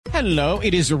Hello,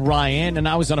 it is Ryan, and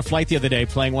I was on a flight the other day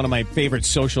playing one of my favorite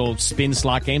social spin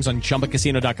slot games on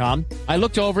ChumbaCasino.com. I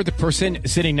looked over at the person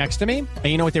sitting next to me, and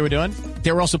you know what they were doing?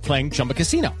 They were also playing Chumba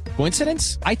Casino.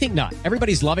 Coincidence? I think not.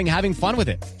 Everybody's loving having fun with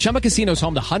it. Chumba Casino is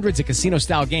home to hundreds of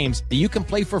casino-style games that you can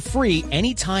play for free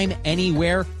anytime,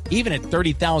 anywhere, even at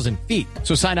 30,000 feet.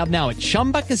 So sign up now at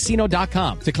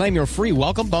ChumbaCasino.com to claim your free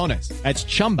welcome bonus. That's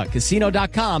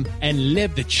ChumbaCasino.com and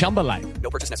live the Chumba life. No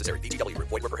purchase necessary. VGW.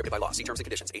 Void where prohibited by law. See terms and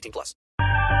conditions. 18+.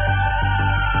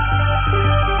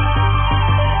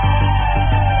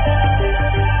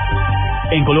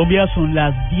 En Colombia son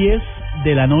las 10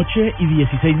 de la noche y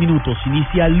 16 minutos.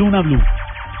 Inicia Luna BLU,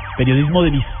 periodismo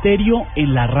de misterio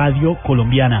en la radio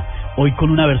colombiana. Hoy con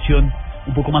una versión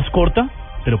un poco más corta,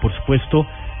 pero por supuesto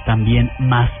también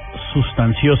más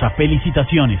sustanciosa.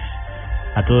 Felicitaciones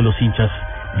a todos los hinchas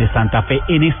de Santa Fe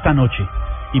en esta noche.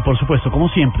 Y por supuesto, como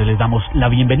siempre, les damos la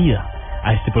bienvenida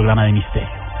a este programa de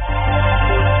misterio.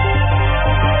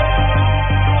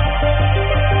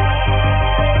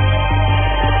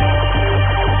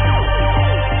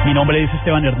 Mi nombre es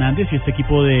Esteban Hernández y este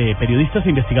equipo de periodistas e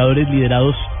investigadores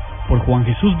liderados por Juan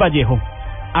Jesús Vallejo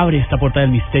abre esta puerta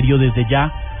del misterio desde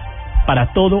ya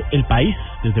para todo el país,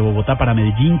 desde Bogotá para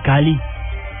Medellín, Cali,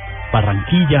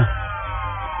 Barranquilla,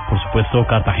 por supuesto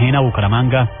Cartagena,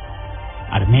 Bucaramanga,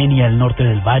 Armenia, el norte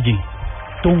del Valle,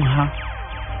 Tunja,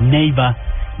 Neiva,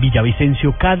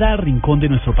 Villavicencio, cada rincón de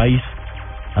nuestro país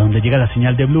a donde llega la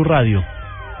señal de Blue Radio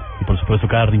y por supuesto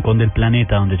cada rincón del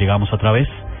planeta donde llegamos a través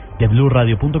de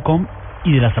bluradio.com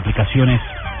y de las aplicaciones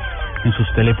en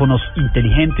sus teléfonos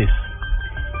inteligentes.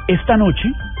 Esta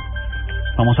noche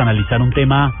vamos a analizar un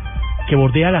tema que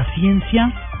bordea la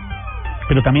ciencia,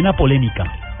 pero también la polémica.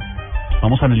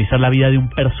 Vamos a analizar la vida de un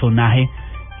personaje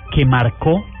que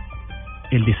marcó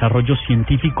el desarrollo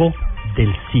científico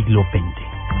del siglo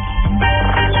XX.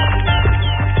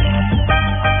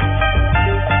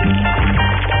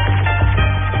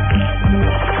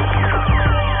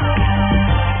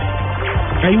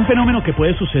 Hay un fenómeno que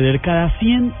puede suceder cada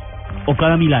 100 o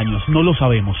cada 1000 años, no lo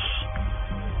sabemos.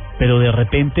 Pero de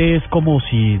repente es como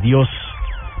si Dios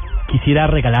quisiera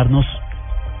regalarnos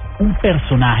un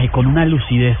personaje con una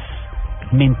lucidez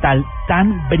mental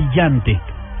tan brillante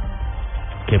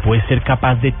que puede ser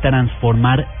capaz de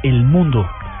transformar el mundo.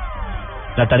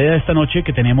 La tarea de esta noche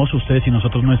que tenemos ustedes y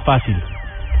nosotros no es fácil.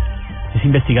 Es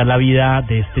investigar la vida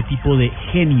de este tipo de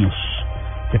genios,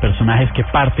 de personajes que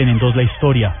parten en dos la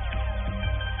historia.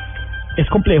 Es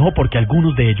complejo porque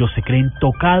algunos de ellos se creen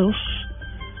tocados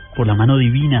por la mano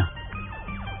divina.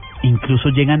 Incluso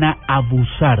llegan a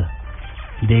abusar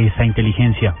de esa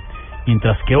inteligencia,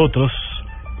 mientras que otros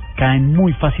caen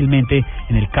muy fácilmente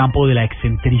en el campo de la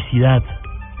excentricidad.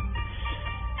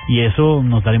 Y eso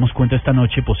nos daremos cuenta esta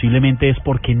noche, posiblemente es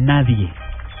porque nadie,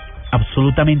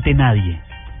 absolutamente nadie,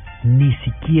 ni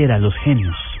siquiera los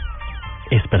genios,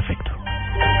 es perfecto.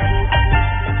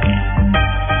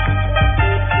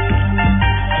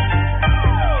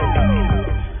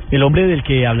 El hombre del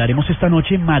que hablaremos esta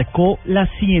noche marcó la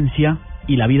ciencia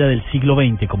y la vida del siglo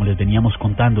XX, como les veníamos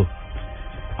contando.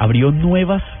 Abrió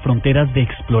nuevas fronteras de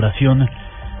exploración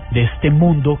de este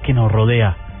mundo que nos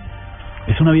rodea.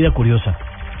 Es una vida curiosa,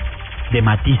 de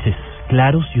matices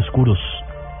claros y oscuros.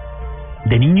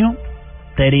 De niño,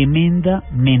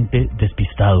 tremendamente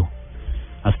despistado,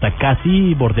 hasta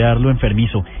casi bordearlo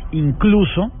enfermizo.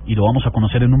 Incluso, y lo vamos a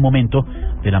conocer en un momento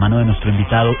de la mano de nuestro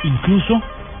invitado, incluso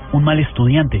un mal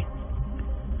estudiante.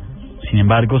 Sin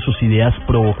embargo, sus ideas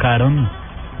provocaron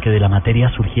que de la materia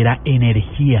surgiera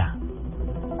energía,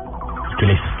 que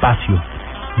el espacio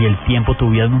y el tiempo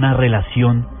tuvieran una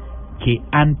relación que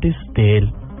antes de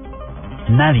él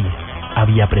nadie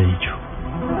había predicho.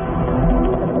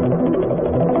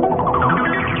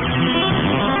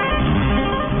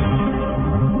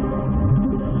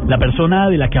 La persona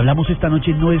de la que hablamos esta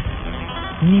noche no es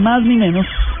ni más ni menos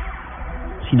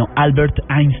sino Albert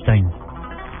Einstein,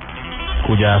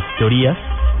 cuyas teorías,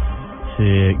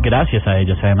 gracias a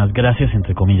ellas, además gracias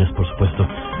entre comillas por supuesto,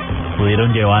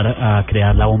 pudieron llevar a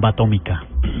crear la bomba atómica.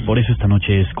 Por eso esta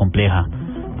noche es compleja,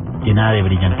 llena de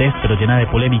brillantez, pero llena de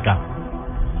polémica.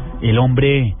 El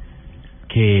hombre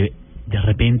que de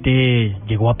repente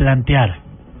llegó a plantear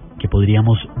que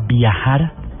podríamos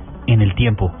viajar en el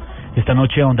tiempo. Esta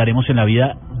noche ahondaremos en la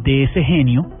vida de ese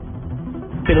genio,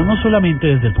 pero no solamente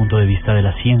desde el punto de vista de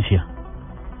la ciencia,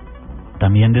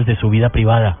 también desde su vida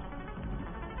privada,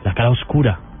 la cara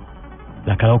oscura,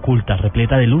 la cara oculta,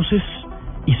 repleta de luces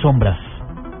y sombras.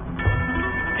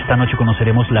 Esta noche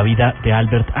conoceremos la vida de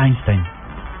Albert Einstein,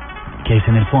 que es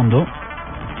en el fondo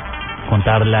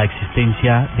contar la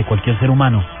existencia de cualquier ser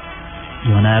humano,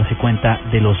 y van a darse cuenta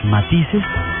de los matices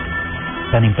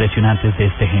tan impresionantes de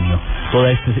este genio.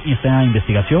 Toda esta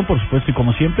investigación, por supuesto, y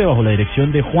como siempre, bajo la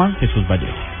dirección de Juan Jesús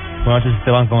Vallejo. Buenas noches,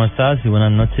 Esteban, ¿cómo estás? Y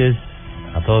buenas noches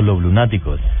a todos los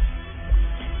lunáticos.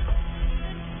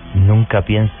 Nunca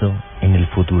pienso en el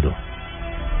futuro.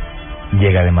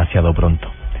 Llega demasiado pronto.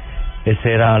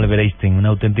 Ese era Albert Einstein, un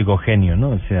auténtico genio, ¿no?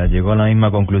 O sea, llegó a la misma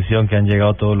conclusión que han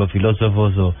llegado todos los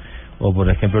filósofos o por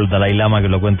ejemplo el Dalai Lama, que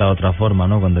lo cuenta de otra forma,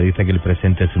 ¿no? Cuando dice que el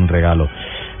presente es un regalo.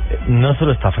 No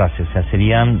solo esta frase, o sea,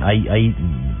 hay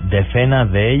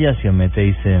decenas de ellas si os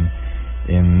metéis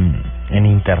en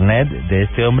internet, de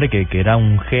este hombre que era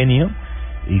un genio,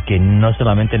 y que no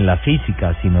solamente en la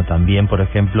física, sino también, por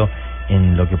ejemplo,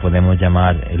 en lo que podemos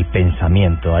llamar el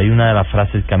pensamiento. Hay una de las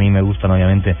frases que a mí me gustan,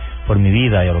 obviamente, por mi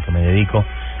vida y a lo que me dedico,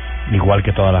 igual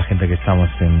que toda la gente que estamos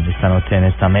esta noche en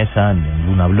esta mesa, en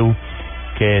Luna BLU,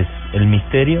 que es: el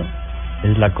misterio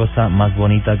es la cosa más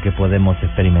bonita que podemos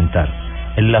experimentar.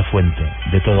 Es la fuente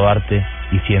de todo arte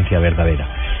y ciencia verdadera.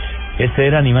 Ese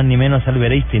era ni más ni menos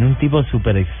Albert Einstein, un tipo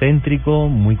súper excéntrico,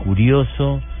 muy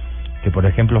curioso, que por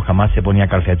ejemplo jamás se ponía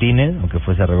calcetines, aunque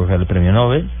fuese a recoger el premio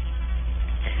Nobel,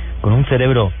 con un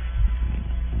cerebro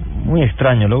muy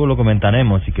extraño, luego lo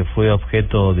comentaremos, y que fue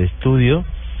objeto de estudio.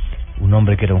 Un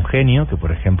hombre que era un genio, que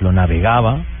por ejemplo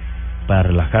navegaba para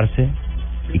relajarse,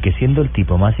 y que siendo el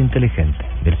tipo más inteligente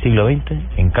del siglo XX,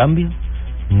 en cambio,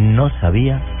 no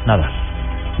sabía nadar.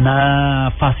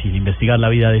 Nada fácil investigar la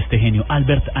vida de este genio,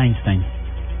 Albert Einstein.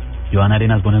 Joana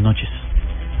Arenas, buenas noches.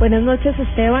 Buenas noches,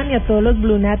 Esteban, y a todos los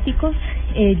blunáticos,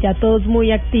 ya todos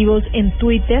muy activos en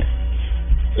Twitter,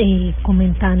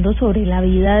 comentando sobre la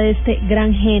vida de este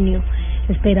gran genio.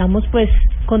 Esperamos pues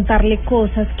contarle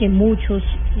cosas que muchos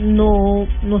no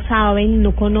saben,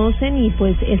 no conocen, y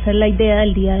pues esa es la idea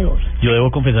del día de hoy. Yo debo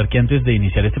confesar que antes de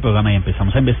iniciar este programa y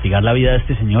empezamos a investigar la vida de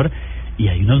este señor, y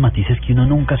hay unos matices que uno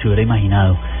nunca se hubiera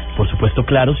imaginado, por supuesto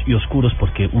claros y oscuros,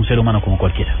 porque un ser humano como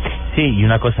cualquiera. Sí, y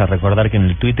una cosa, recordar que en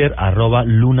el Twitter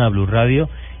 @Luna BLU Radio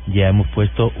ya hemos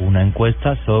puesto una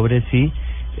encuesta sobre si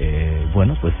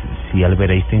si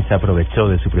Albert Einstein se aprovechó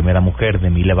de su primera mujer, de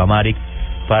Mileva Maric,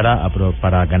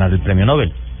 para ganar el premio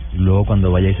Nobel. Luego,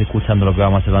 cuando vayáis escuchando lo que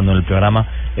vamos hablando en el programa,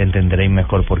 entenderéis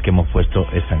mejor por qué hemos puesto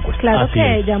esta encuesta. Claro. Así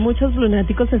que es. Ya muchos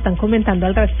lunáticos están comentando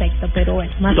al respecto, pero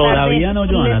bueno, más todavía tarde...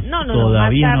 no, Joana,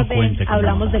 todavía más tarde no cuente con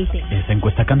hablamos del tema. Esta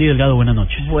encuesta. Candy Delgado, buenas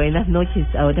noches. Buenas noches.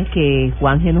 Ahora que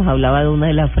Juanje nos hablaba de una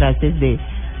de las frases de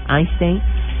Einstein,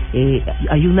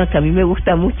 hay una que a mí me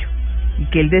gusta mucho, y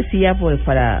que él decía,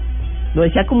 lo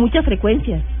decía con mucha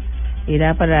frecuencia,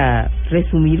 era para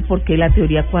resumir por qué la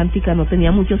teoría cuántica no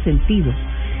tenía mucho sentido.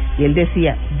 Y él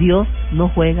decía: Dios no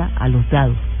juega a los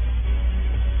dados.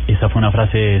 Esa fue una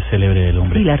frase célebre del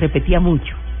hombre. Y la repetía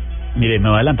mucho. Mire, me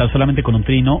voy a adelantar solamente con un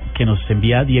trino que nos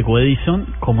envía Diego Edison,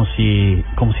 como si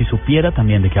supiera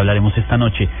también de qué hablaremos esta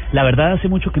noche. La verdad, hace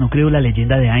mucho que no creo la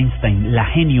leyenda de Einstein. La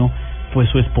genio fue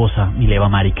su esposa, Mileva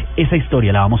Maric. Esa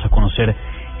historia la vamos a conocer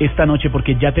esta noche,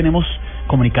 porque ya tenemos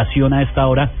comunicación a esta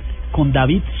hora con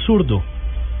David Zurdo,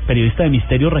 periodista de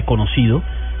misterio reconocido.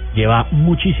 Lleva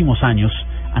muchísimos años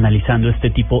analizando este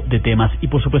tipo de temas, y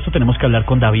por supuesto tenemos que hablar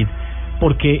con David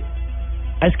porque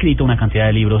ha escrito una cantidad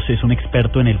de libros, es un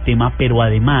experto en el tema, pero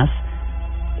además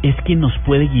es quien nos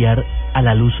puede guiar a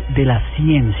la luz de la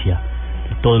ciencia,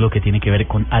 todo lo que tiene que ver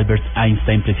con Albert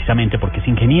Einstein, precisamente porque es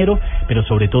ingeniero, pero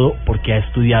sobre todo porque ha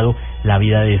estudiado la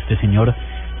vida de este señor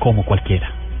como cualquiera.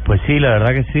 Pues sí, la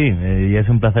verdad que sí, y es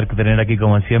un placer tener aquí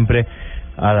como siempre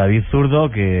a David Zurdo,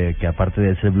 que aparte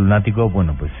de ser lunático,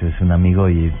 bueno, pues es un amigo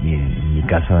y en mi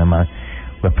caso además,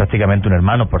 pues prácticamente un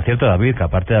hermano. Por cierto, David, que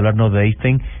aparte de hablarnos de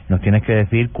Einstein, nos tienes que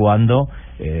decir cuándo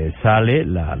sale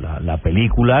la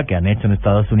película que han hecho en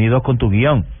Estados Unidos con tu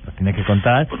guión. Nos tienes que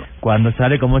contar cuándo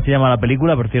sale, cómo se llama la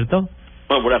película, por cierto.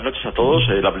 Bueno, buenas noches a todos.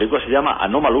 La película se llama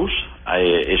Anomalous.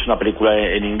 Es una película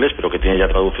en inglés, pero que tiene ya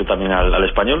traducción también al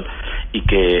español, y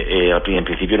que en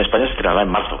principio en España se estrenará en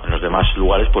marzo. En los demás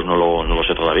lugares pues no lo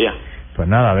sé todavía. Pues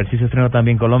nada, a ver si se estrena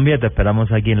también en Colombia. Te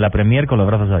esperamos aquí en la premier con los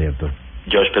brazos abiertos.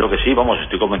 Yo espero que sí,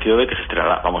 estoy convencido de que se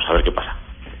estrenará. Vamos a ver qué pasa.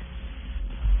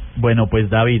 Bueno, pues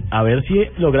David, a ver si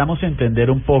logramos entender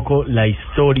un poco la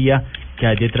historia que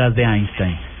hay detrás de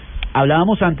Einstein.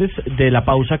 Hablábamos antes de la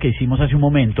pausa que hicimos hace un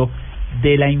momento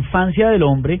de la infancia del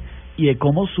hombre y de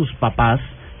cómo sus papás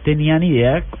tenían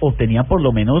idea, o tenían por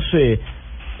lo menos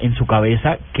en su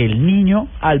cabeza, que el niño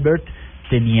Albert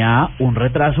tenía un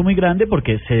retraso muy grande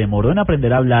porque se demoró en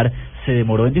aprender a hablar, se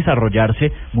demoró en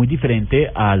desarrollarse, muy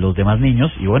diferente a los demás niños,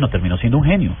 y bueno, terminó siendo un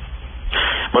genio.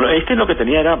 Bueno, Einstein lo que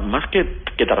tenía era, más que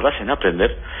tardase en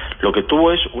aprender, lo que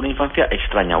tuvo es una infancia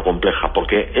extraña o compleja,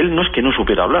 porque él no es que no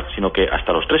supiera hablar, sino que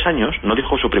hasta los 3 años no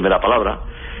dijo su primera palabra,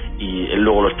 y él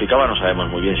luego lo explicaba, no sabemos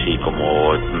muy bien si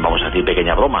como, vamos a decir,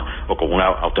 pequeña broma o como una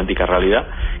auténtica realidad,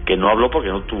 que no habló porque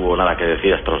no tuvo nada que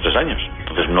decir hasta los 3 años,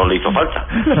 entonces no le hizo falta.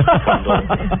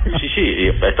 Sí,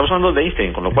 estamos hablando de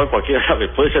Einstein, con lo cual cualquiera sabe,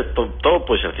 puede ser todo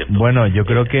puede ser cierto. Bueno, yo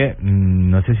creo que,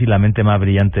 no sé si la mente más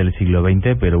brillante del siglo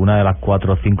XX, pero una de las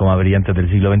 4 o 5 más brillantes del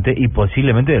siglo XX y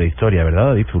posiblemente de la historia, ¿verdad,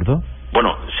 David Furto?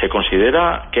 Bueno, se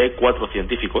considera que hay 4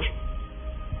 científicos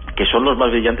que son los más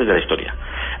brillantes de la historia.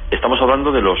 Estamos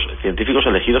hablando de los científicos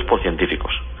elegidos por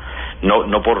científicos,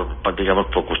 no por, digamos,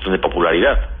 por cuestión de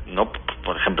popularidad. No,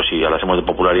 por ejemplo, si hablásemos de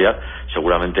popularidad,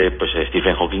 seguramente pues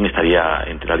Stephen Hawking estaría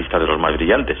entre la lista de los más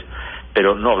brillantes,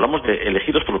 pero no, hablamos de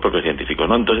elegidos por los propios científicos,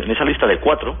 ¿no? Entonces, en esa lista de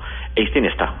 4, Einstein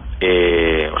está.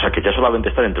 O sea, que ya solamente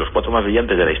estar entre los 4 más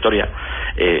brillantes de la historia,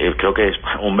 creo que es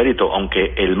un mérito,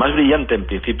 aunque el más brillante en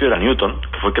principio era Newton,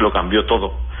 que fue el que lo cambió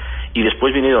todo. Y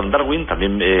después vinieron Darwin,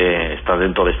 también está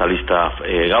dentro de esta lista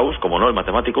Gauss, como no, el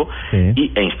matemático, sí,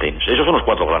 y Einstein. Esos son los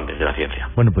 4 grandes de la ciencia.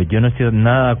 Bueno, pues yo no estoy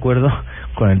nada de acuerdo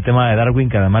con el tema de Darwin,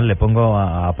 que además le pongo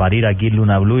a parir aquí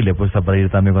Luna BLU y le he puesto a parir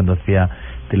también cuando hacía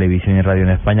televisión y radio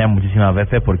en España muchísimas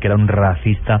veces, porque era un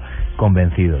racista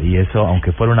convencido. Y eso,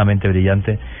 aunque fuera una mente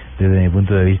brillante, desde mi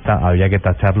punto de vista, habría que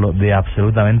tacharlo de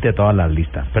absolutamente todas las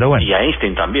listas. Pero bueno. Y a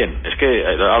Einstein también, es que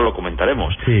ahora lo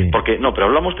comentaremos. Sí. Porque, no, pero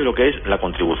hablamos de lo que es la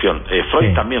contribución. Freud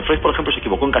sí. También, Freud, por ejemplo, se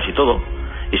equivocó en casi todo,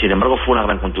 y sin embargo fue una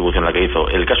gran contribución la que hizo.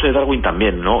 El caso de Darwin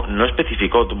también no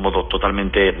especificó de un modo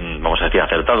totalmente, vamos a decir,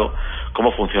 acertado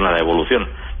cómo funciona la evolución,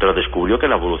 pero descubrió que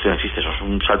la evolución existe. Eso es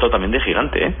un salto también de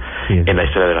gigante sí. En la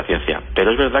historia de la ciencia.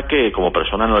 Pero es verdad que como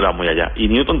persona no era muy allá, y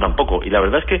Newton tampoco. Y la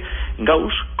verdad es que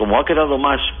Gauss, como ha quedado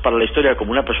más para la historia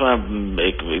como una persona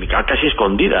casi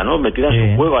escondida, ¿no?, metida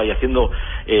en su cueva y haciendo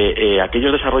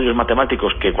aquellos desarrollos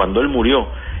matemáticos que cuando él murió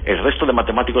el resto de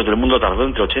matemáticos del mundo tardó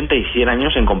entre 80 y 100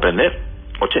 años en comprender.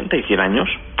 80 y 100 años,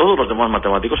 todos los demás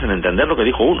matemáticos en entender lo que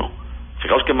dijo uno.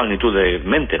 Fijaos qué magnitud de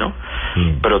mente, ¿no?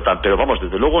 Sí. Pero vamos,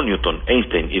 desde luego Newton,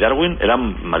 Einstein y Darwin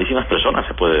eran malísimas personas,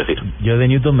 se puede decir. Yo de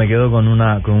Newton me quedo con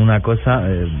una cosa,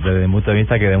 desde mi punto de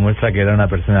vista, que demuestra que era una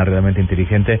persona realmente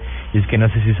inteligente, y es que no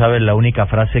sé si sabes la única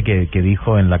frase que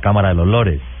dijo en la Cámara de los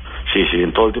Lores. Sí,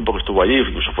 en todo el tiempo que estuvo allí,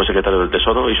 incluso fue secretario del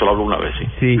Tesoro y solo habló una vez, sí.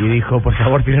 Sí, y dijo, por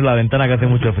favor, tienes la ventana que hace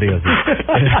mucho frío, sí.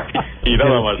 Y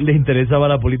nada más. Le interesaba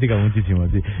la política muchísimo,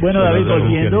 sí. Bueno, David,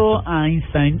 volviendo a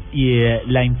Einstein y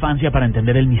la infancia, para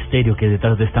entender el misterio que hay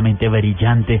detrás de esta mente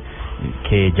brillante,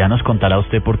 que ya nos contará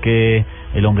usted por qué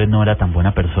el hombre no era tan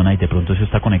buena persona, y de pronto eso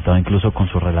está conectado incluso con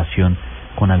su relación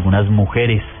con algunas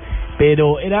mujeres.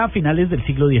 Pero era a finales del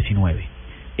siglo XIX.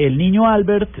 El niño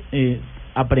Albert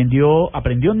aprendió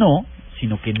no,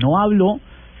 sino que no habló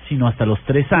sino hasta los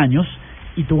 3 años,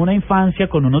 y tuvo una infancia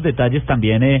con unos detalles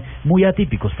también muy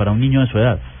atípicos para un niño de su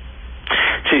edad.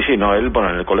 Sí, no, él,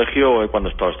 bueno, en el colegio cuando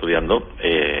estaba estudiando,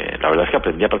 la verdad es que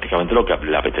aprendía prácticamente lo que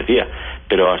le apetecía,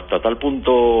 pero hasta tal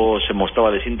punto se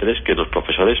mostraba desinterés que los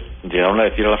profesores llegaron a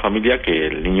decir a la familia que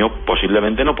el niño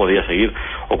posiblemente no podía seguir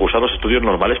o cursar los estudios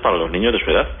normales para los niños de su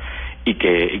edad, y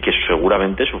que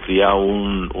seguramente sufría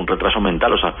un retraso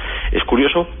mental. O sea, es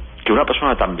curioso que una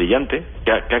persona tan brillante,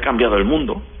 que ha cambiado el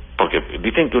mundo, porque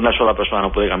dicen que una sola persona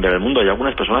no puede cambiar el mundo, hay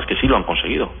algunas personas que sí lo han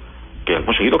conseguido, que han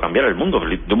conseguido cambiar el mundo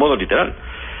de un modo literal.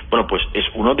 Bueno, pues es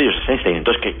uno de ellos es Einstein.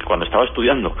 Entonces, que cuando estaba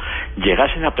estudiando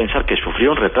llegasen a pensar que sufría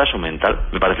un retraso mental,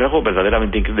 me parece algo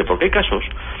verdaderamente increíble, porque hay casos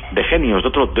de genios de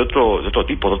otro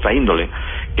tipo, de otra índole,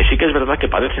 que sí que es verdad que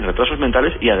padecen retrasos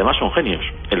mentales y además son genios.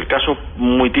 El caso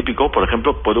muy típico, por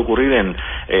ejemplo, puede ocurrir en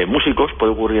músicos,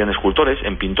 puede ocurrir en escultores,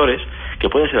 en pintores, que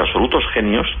pueden ser absolutos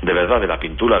genios, de verdad, de la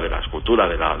pintura, de la escultura,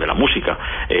 de la música,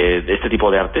 de este tipo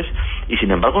de artes, y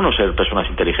sin embargo no ser personas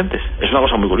inteligentes. Es una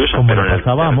cosa muy curiosa. Como pero le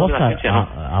pasaba a Mozart,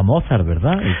 a Mozart,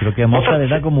 ¿verdad? Y creo que Mozart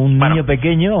era como un niño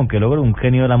pequeño, aunque luego era un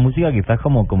genio de la música, quizás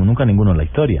como nunca ninguno en la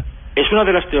historia. Es una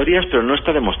de las teorías, pero no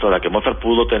está demostrada, que Mozart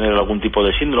pudo tener algún tipo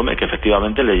de síndrome que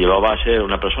efectivamente le llevaba a ser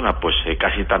una persona pues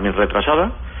casi también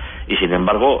retrasada, y sin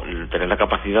embargo tener la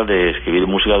capacidad de escribir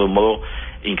música de un modo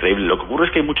increíble. Lo que ocurre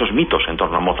es que hay muchos mitos en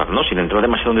torno a Mozart, ¿no? Sin entrar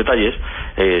demasiado en detalles,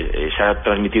 se ha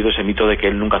transmitido ese mito de que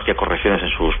él nunca hacía correcciones en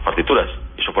sus partituras.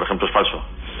 Eso, por ejemplo, es falso.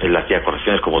 Él hacía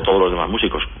correcciones como todos los demás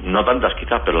músicos, no tantas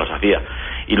quizás, pero las hacía.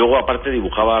 Y luego aparte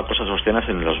dibujaba cosas obscenas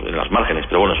en las márgenes,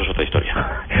 pero bueno, eso es otra historia.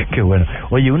 Qué bueno.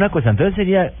 Oye, una cosa, entonces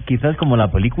sería quizás como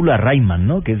la película Rayman,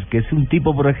 ¿no? Que es un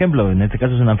tipo, por ejemplo, en este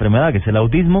caso es una enfermedad, que es el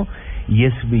autismo,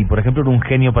 y por ejemplo era un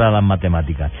genio para las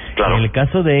matemáticas. Claro. En el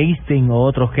caso de Einstein o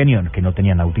otros genios que no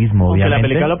tenían autismo, aunque obviamente.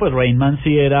 la película, pues Rayman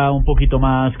sí era un poquito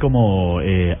más como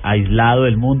aislado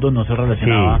del mundo, no se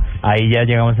relacionaba. Sí, ahí ya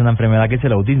llegamos a una enfermedad que es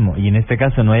el autismo, y en este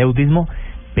caso no hay autismo,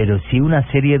 pero sí una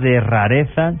serie de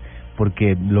rarezas,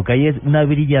 porque lo que hay es una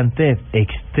brillantez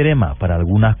extrema para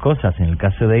algunas cosas, en el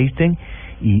caso de Einstein,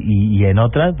 y en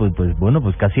otras, pues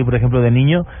casi, por ejemplo, de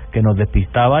niño, que nos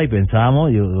despistaba y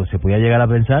pensábamos, o se podía llegar a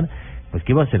pensar, pues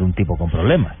que iba a ser un tipo con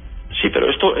problemas. Sí, pero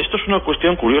esto es una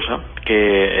cuestión curiosa,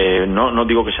 que no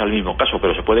digo que sea el mismo caso,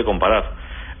 pero se puede comparar.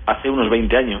 Hace unos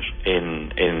 20 años,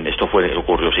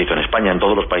 se hizo en España, en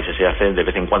todos los países se hacen de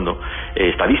vez en cuando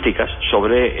estadísticas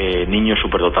sobre niños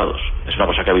superdotados. Es una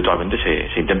cosa que habitualmente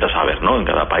se intenta saber, ¿no? En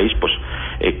cada país, pues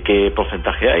qué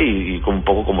porcentaje hay y un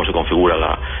poco cómo se configura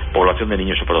la población de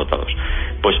niños superdotados.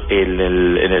 Pues en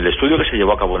el estudio que se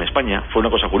llevó a cabo en España fue una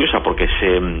cosa curiosa, porque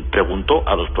se preguntó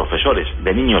a los profesores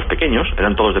de niños pequeños,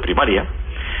 eran todos de primaria,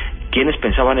 quiénes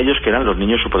pensaban ellos que eran los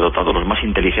niños superdotados, los más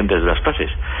inteligentes de las clases.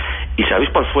 ¿Y sabéis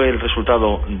cuál fue el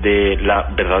resultado de la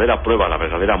verdadera prueba, la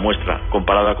verdadera muestra,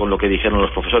 comparada con lo que dijeron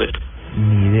los profesores?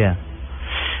 Ni idea.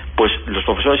 Pues los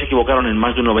profesores se equivocaron en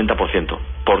más de un 90%,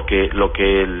 porque lo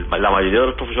que la mayoría de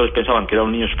los profesores pensaban que era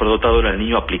un niño superdotado era el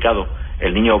niño aplicado,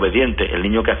 el niño obediente, el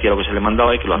niño que hacía lo que se le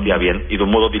mandaba y que lo hacía bien y de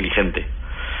un modo diligente.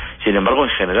 Sin embargo, en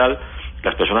general,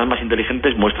 las personas más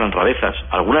inteligentes muestran rarezas.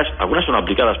 Algunas son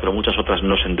aplicadas, pero muchas otras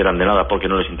no se enteran de nada porque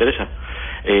no les interesa.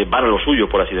 Van a lo suyo,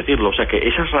 por así decirlo. O sea que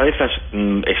esas rarezas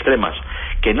extremas,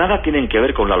 que nada tienen que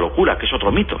ver con la locura, que es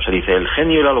otro mito. Se dice el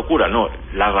genio y la locura. No,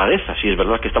 la rareza sí es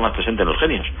verdad que está más presente en los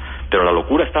genios, pero la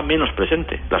locura está menos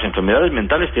presente. Las enfermedades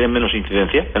mentales tienen menos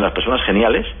incidencia en las personas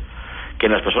geniales que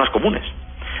en las personas comunes.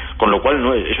 Con lo cual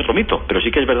no es otro mito, pero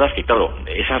sí que es verdad que, claro,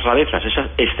 esas rarezas,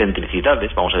 esas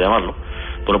excentricidades, vamos a llamarlo,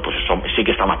 bueno, pues sí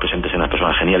que están más presentes en las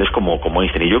personas geniales como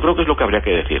Einstein. Y yo creo que es lo que habría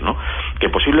que decir, ¿no? Que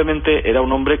posiblemente era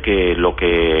un hombre que lo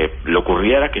que le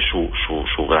ocurría era que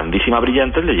su grandísima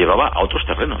brillantez le llevaba a otros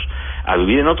terrenos, a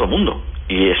vivir en otro mundo.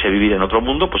 Y ese vivir en otro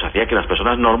mundo pues hacía que las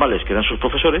personas normales, que eran sus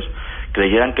profesores,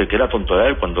 creyeran que el que era tonto era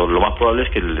él, cuando lo más probable es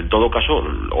que en todo caso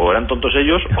o eran tontos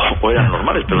ellos o eran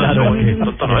normales, pero claro,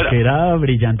 tonto no era. Que era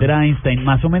brillante era Einstein.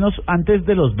 Más o menos antes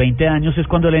de los 20 años es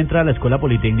cuando él entra a la Escuela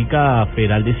Politécnica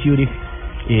Federal de Zúrich,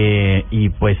 y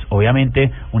pues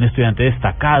obviamente un estudiante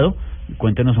destacado.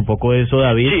 Cuéntenos un poco de eso,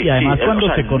 David. Sí, y además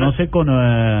cuando se conoce con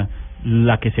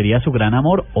la que sería su gran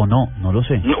amor, o no lo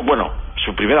sé. No, bueno,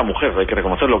 su primera mujer, hay que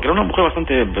reconocerlo, que era una mujer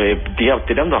bastante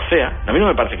tirando a fea. A mí no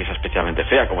me parece que sea especialmente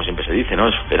fea, como siempre se dice, ¿no?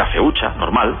 Era feucha,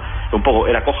 normal, un poco,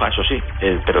 era coja, eso sí,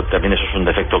 pero también eso es un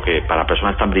defecto que para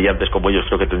personas tan brillantes como ellos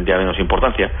creo que tendría menos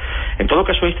importancia. En todo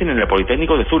caso, Einstein en el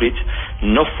Politécnico de Zúrich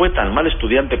no fue tan mal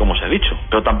estudiante como se ha dicho,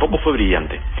 pero tampoco fue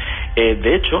brillante.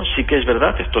 De hecho, sí que es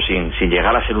verdad, esto sin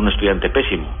llegar a ser un estudiante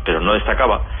pésimo, pero no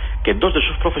destacaba, que dos de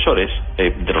sus profesores,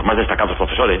 de los más destacados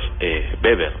profesores,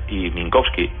 Weber y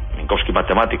Minkowski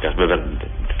matemáticas, Weber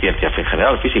ciencia en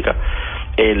general, física,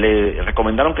 le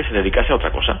recomendaron que se dedicase a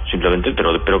otra cosa, simplemente,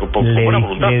 pero con buena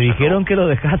voluntad. Le dijeron que lo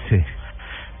dejase.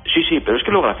 Sí, pero es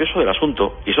que lo gracioso del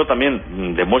asunto, y eso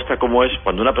también demuestra cómo es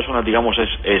cuando una persona, digamos,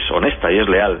 es honesta y es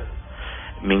leal.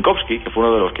 Minkowski, que fue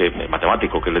uno de los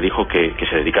matemático, que le dijo que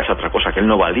se dedicase a otra cosa, que él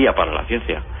no valía para la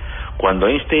ciencia. Cuando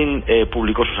Einstein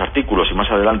publicó sus artículos y más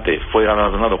adelante fue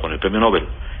galardonado con el premio Nobel,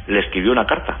 le escribió una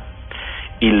carta.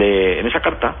 Y en esa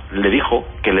carta le dijo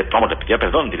que le pedía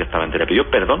perdón directamente, le pidió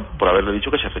perdón por haberle dicho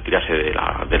que se retirase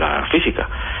de la física.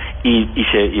 Y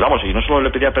no solo le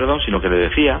pedía perdón, sino que le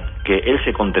decía que él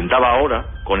se contentaba ahora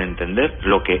con entender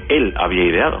lo que él había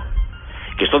ideado.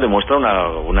 Que esto demuestra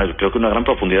creo que una gran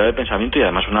profundidad de pensamiento y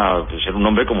además ser un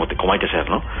hombre como hay que ser,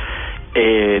 ¿no?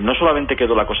 No solamente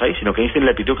quedó la cosa ahí, sino que Einstein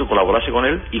le pidió que colaborase con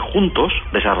él y juntos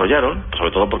desarrollaron,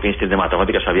 sobre todo porque Einstein de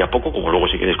matemáticas sabía poco, como luego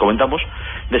si queréis comentamos,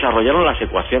 desarrollaron las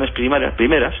ecuaciones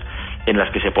primeras en las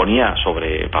que se ponía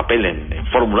sobre papel en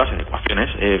fórmulas, en ecuaciones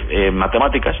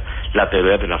matemáticas, la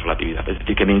teoría de la relatividad. Es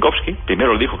decir, que Minkowski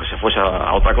primero le dijo que se fuese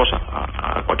a otra cosa,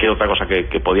 a cualquier otra cosa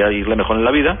que podía irle mejor en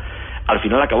la vida. Al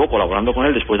final acabó colaborando con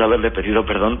él después de haberle pedido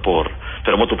perdón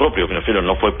pero motu propio, que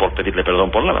no fue por pedirle perdón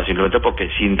por nada, simplemente porque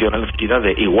sintió la necesidad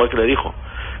de, igual que le dijo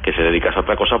que se dedicase a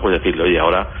otra cosa, pues decirle, oye,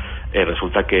 ahora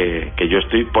resulta que yo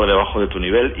estoy por debajo de tu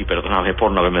nivel y perdóname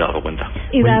por no haberme dado cuenta.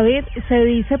 Y David, se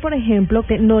dice, por ejemplo,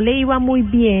 que no le iba muy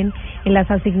bien en las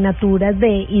asignaturas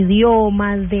de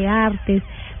idiomas, de artes,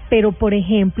 pero, por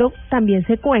ejemplo, también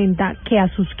se cuenta que a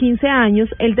sus 15 años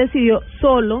él decidió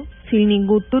solo, sin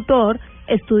ningún tutor,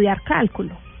 estudiar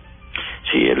cálculo.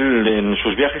 Sí, él en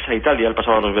sus viajes a Italia, él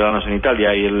pasaba los veranos en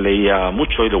Italia y él leía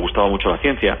mucho y le gustaba mucho la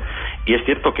ciencia, y es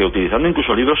cierto que utilizando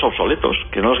incluso libros obsoletos,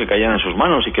 que no los que caían en sus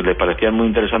manos y que le parecían muy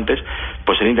interesantes,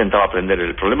 pues él intentaba aprender.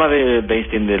 El problema de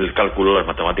Einstein del cálculo, las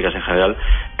matemáticas en general,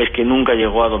 es que nunca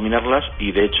llegó a dominarlas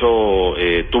y de hecho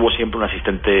tuvo siempre un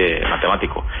asistente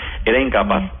matemático. Era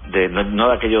incapaz de, no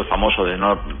de aquello famoso de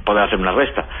no poder hacer una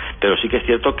resta, pero sí que es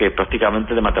cierto que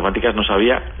prácticamente de matemáticas no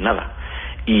sabía nada.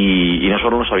 Y no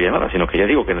solo no sabía nada, sino que ya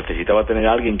digo que necesitaba tener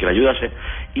a alguien que le ayudase,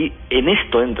 y en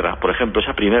esto entra, por ejemplo,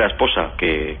 esa primera esposa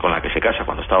con la que se casa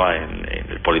cuando estaba en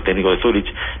el Politécnico de Zúrich,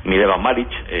 Mileva Maric.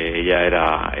 Ella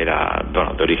era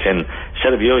bueno, de origen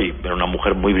serbio y era una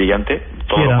mujer muy brillante.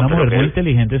 Sí, era una mujer muy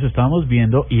inteligente, eso estábamos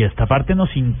viendo, y esta parte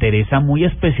nos interesa muy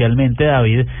especialmente,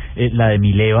 David, la de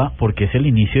Mileva, porque es el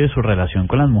inicio de su relación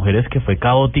con las mujeres que fue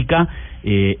caótica,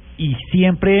 y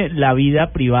siempre la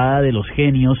vida privada de los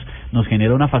genios nos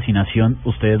genera una fascinación.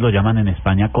 Ustedes lo llaman en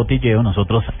España cotilleo,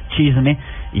 nosotros chisme,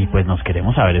 y pues nos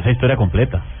queremos saber esa historia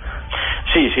completa.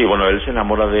 Sí, bueno, él se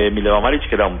enamora de Mileva Maric,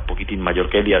 que era un poquitín mayor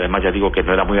que él, y además ya digo que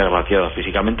no era muy agraciada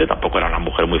físicamente, tampoco era una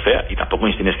mujer muy fea, y tampoco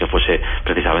Einstein es que fuese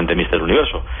precisamente Mr.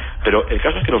 Universo, pero el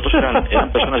caso es que los dos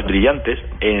eran personas brillantes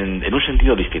en un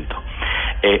sentido distinto.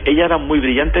 Ella era muy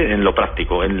brillante en lo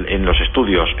práctico, en los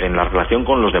estudios, en la relación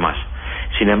con los demás.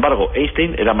 Sin embargo,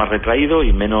 Einstein era más retraído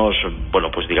y menos, bueno,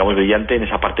 pues digamos brillante en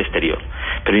esa parte exterior.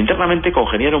 Pero internamente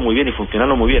congeniaron muy bien y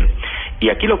funcionaron muy bien. Y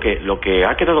aquí lo que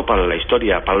ha quedado para la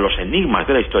historia, para los enigmas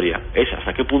de la historia, es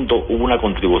hasta qué punto hubo una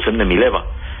contribución de Mileva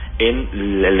en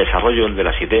el desarrollo de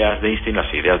las ideas de Einstein,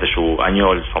 las ideas de su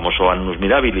año, el famoso Annus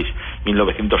Mirabilis,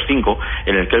 1905,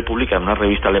 en el que él publica en una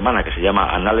revista alemana que se llama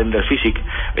Annalen der Physik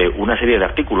una serie de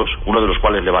artículos, uno de los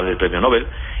cuales le vale el premio Nobel,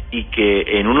 y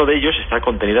que en uno de ellos está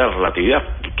contenida la relatividad,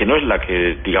 que no es la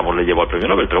que, digamos, le llevó al premio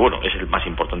Nobel, pero bueno, es el más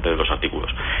importante de los artículos.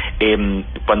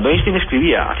 Cuando Einstein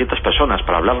escribía a ciertas personas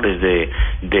para hablarles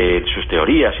de sus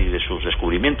teorías y de sus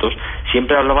descubrimientos,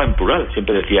 siempre hablaba en plural,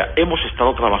 siempre decía, hemos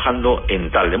estado trabajando en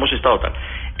tal, hemos estado tal.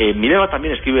 Mileva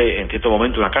también escribe en cierto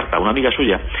momento una carta a una amiga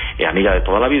suya, amiga de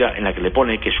toda la vida, en la que le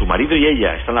pone que su marido y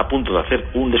ella están a punto de hacer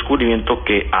un descubrimiento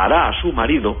que hará a su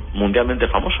marido mundialmente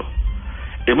famoso.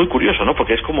 Es muy curioso, ¿no?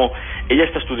 Porque es como ella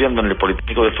está estudiando en el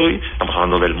Politécnico de Zúrich, estamos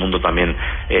hablando del mundo también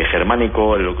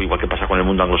germánico, igual que pasa con el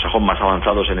mundo anglosajón, más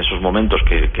avanzados en esos momentos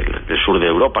que el sur de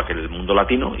Europa, que el mundo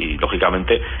latino, y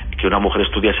lógicamente que una mujer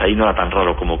estudiase ahí no era tan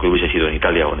raro como que hubiese sido en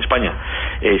Italia o en España.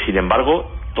 Sin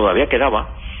embargo, todavía quedaba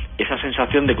esa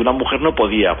sensación de que una mujer no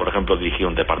podía, por ejemplo, dirigir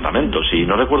un departamento. Si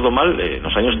no recuerdo mal, en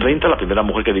los años 30, la primera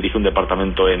mujer que dirige un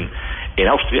departamento en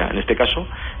Austria, en este caso,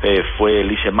 fue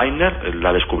Lise Meitner,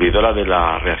 la descubridora de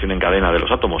la reacción en cadena de los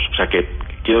átomos. O sea que,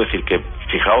 quiero decir que,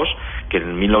 fijaos, que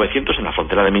en 1900, en la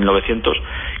frontera de 1900,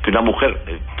 que una mujer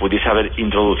pudiese haber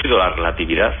introducido la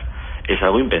relatividad, es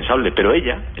algo impensable, pero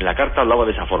ella en la carta hablaba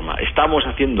de esa forma. Estamos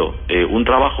haciendo un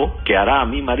trabajo que hará a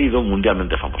mi marido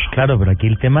mundialmente famoso. Claro, pero aquí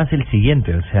el tema es el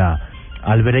siguiente, o sea,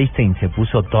 Albert Einstein se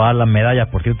puso todas las medallas,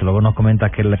 por cierto, luego nos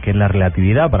comentas qué es la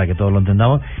relatividad para que todos lo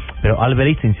entendamos, pero Albert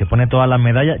Einstein se pone todas las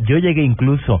medallas. Yo llegué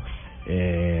incluso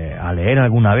a leer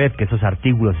alguna vez que esos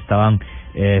artículos estaban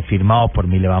firmados por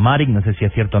Mileva Maric, no sé si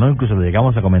es cierto o no, incluso lo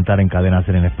llegamos a comentar en Cadena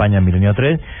Ser en España en Milenio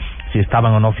 3, si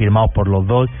estaban o no firmados por los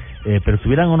dos. Pero si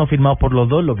hubieran o no firmados por los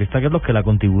dos, lo que está claro es que la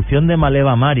contribución de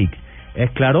Mileva Maric es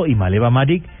claro, y Mileva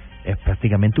Maric es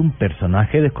prácticamente un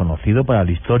personaje desconocido para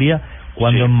la historia,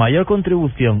 cuando en mayor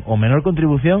contribución o menor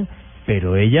contribución,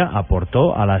 pero ella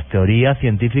aportó a las teorías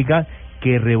científicas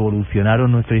que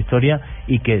revolucionaron nuestra historia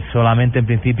y que solamente en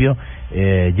principio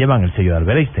llevan el sello de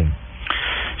Albert Einstein.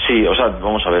 Sí, o sea,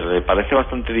 vamos a ver, parece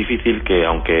bastante difícil que,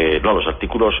 aunque no, los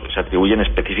artículos se atribuyen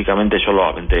específicamente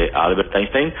solamente a Albert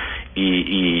Einstein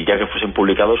y ya que fuesen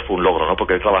publicados fue un logro, ¿no?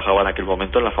 Porque él trabajaba en aquel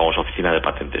momento en la famosa oficina de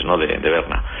patentes, ¿no? De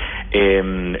Berna.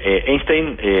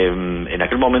 Einstein, en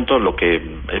aquel momento, lo que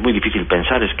es muy difícil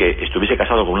pensar es que estuviese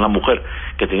casado con una mujer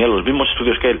que tenía los mismos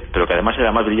estudios que él, pero que además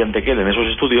era más brillante que él en esos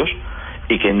estudios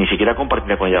y que ni siquiera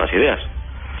compartía con ella las ideas.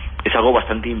 Es algo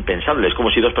bastante impensable. Es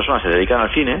como si dos personas se dedican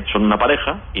al cine, son una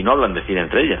pareja y no hablan de cine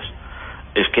entre ellas.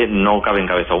 Es que no cabe en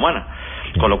cabeza humana.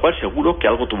 Con lo cual seguro que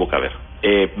algo tuvo que haber.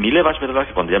 Mileva es verdad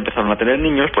que cuando ya empezaron a tener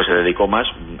niños pues se dedicó más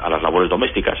a las labores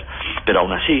domésticas, pero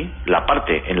aún así la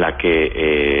parte en la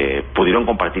que pudieron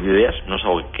compartir ideas no es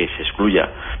algo que se excluya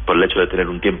por el hecho de tener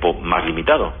un tiempo más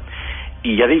limitado.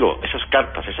 Y ya digo, esas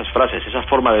cartas, esas frases, esa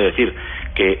forma de decir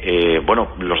que, bueno,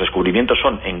 los descubrimientos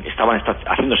estaban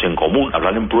haciéndose en común,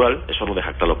 hablar en plural, eso lo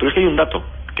deja claro. Pero es que hay un dato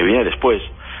que viene después,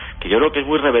 que yo creo que es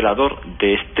muy revelador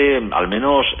de al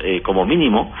menos como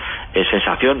mínimo,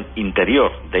 sensación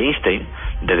interior de Einstein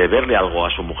de deberle algo a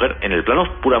su mujer en el plano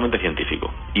puramente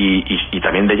científico y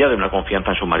también de ella de una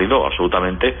confianza en su marido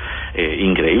absolutamente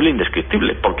increíble,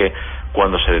 indescriptible, porque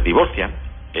cuando se divorcian,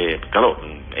 claro,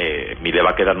 Mile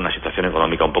va a quedar en una situación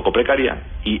económica un poco precaria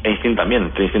y Einstein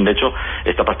también. Einstein, de hecho,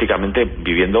 está prácticamente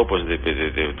viviendo pues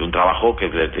de un trabajo que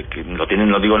lo tienen,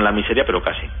 no digo en la miseria, pero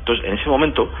casi. Entonces, en ese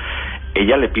momento,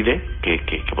 ella le pide que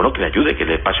le ayude, que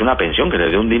le pase una pensión, que le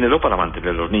dé un dinero para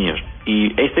mantener los niños.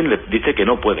 Y Einstein le dice que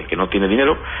no puede, que no tiene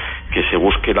dinero, que se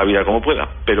busque la vida como pueda,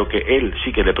 pero que él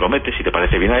sí que le promete, si le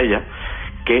parece bien a ella,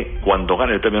 que cuando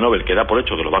gane el premio Nobel, que da por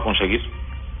hecho que lo va a conseguir.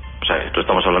 O sea, esto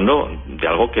estamos hablando de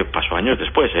algo que pasó años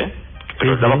después,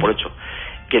 pero él daba por hecho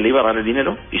que le iba a dar el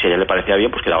dinero y si a ella le parecía bien,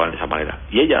 pues quedaba de esa manera.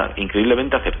 Y ella,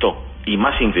 increíblemente, aceptó. Y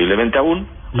más increíblemente aún,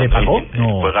 ¿le pagó?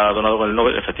 No. Fue galardonado con el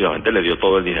Nobel, efectivamente, le dio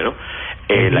todo el dinero.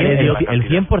 El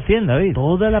 100%, David.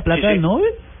 ¿Toda la plata del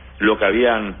Nobel? Lo que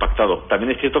habían pactado.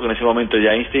 También es cierto que en ese momento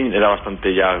ya Einstein era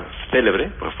bastante ya célebre,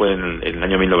 porque fue en el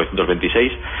año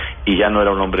 1926, y ya no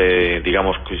era un hombre,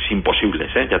 digamos, sin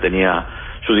posibles, ya tenía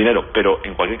su dinero, pero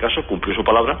en cualquier caso cumplió su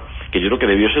palabra, que yo creo que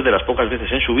debió ser de las pocas veces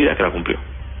en su vida que la cumplió.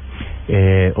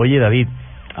 Oye, David,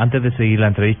 antes de seguir la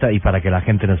entrevista y para que la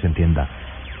gente nos entienda,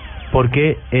 ¿por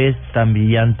qué es tan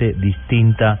brillante,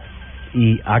 distinta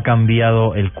y ha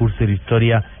cambiado el curso de la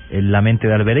historia en la mente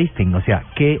de Albert Einstein? O sea,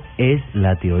 ¿qué es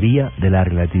la teoría de la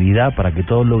relatividad para que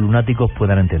todos los lunáticos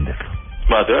puedan entenderlo?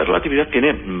 Bueno, la teoría de la relatividad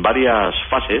tiene varias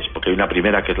fases, porque hay una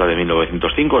primera que es la de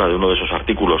 1905, la de uno de esos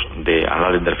artículos de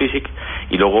Annalen der Physik,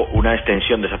 y luego una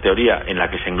extensión de esa teoría en la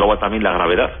que se engloba también la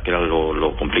gravedad, que era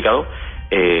lo complicado.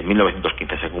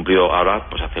 1915 se ha cumplido ahora,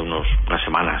 pues hace unas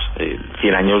semanas,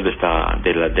 100 años de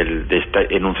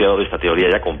este enunciado de esta teoría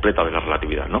ya completa de la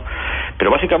relatividad, ¿no? Pero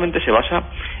básicamente se basa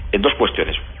en dos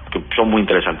cuestiones que son muy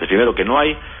interesantes. Primero, que no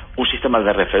hay un sistema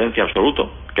de referencia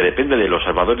absoluto, que depende del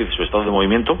observador y de su estado de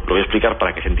movimiento. Lo voy a explicar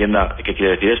para que se entienda qué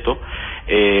quiere decir esto.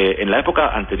 En la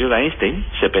época anterior a Einstein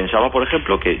se pensaba, por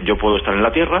ejemplo, que yo puedo estar en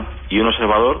la Tierra y un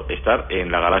observador estar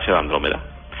en la galaxia de Andrómeda,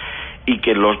 y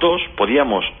que los dos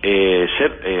podíamos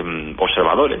ser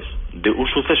observadores de un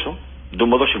suceso de un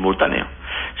modo simultáneo.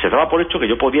 Se daba por hecho que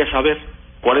yo podía saber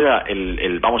cuál era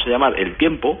el vamos a llamar, el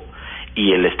tiempo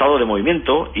y el estado de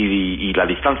movimiento y la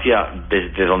distancia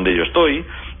desde donde yo estoy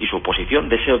y su posición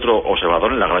de ese otro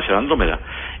observador en la galaxia de Andrómeda.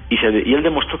 Y él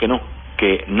demostró que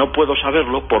no puedo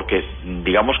saberlo porque,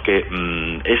 digamos que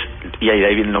y ahí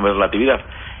viene el nombre de relatividad.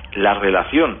 La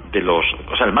relación de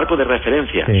el marco de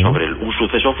referencia sobre un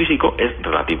suceso físico es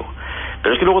relativo.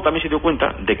 Pero es que luego también se dio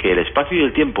cuenta de que el espacio y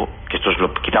el tiempo, que esto es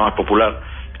lo quizá más popular,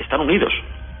 están unidos,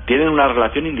 tienen una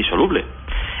relación indisoluble.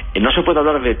 No se puede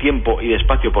hablar de tiempo y de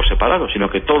espacio por separado, sino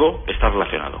que todo está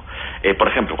relacionado. Por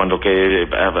ejemplo, cuando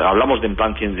hablamos de en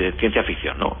plan de ciencia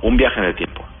ficción, ¿no? Un viaje en el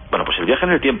tiempo. Bueno, pues el viaje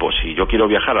en el tiempo, si yo quiero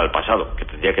viajar al pasado, que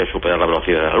tendría que superar la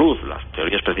velocidad de la luz, las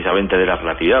teorías precisamente de la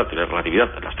relatividad,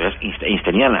 las teorías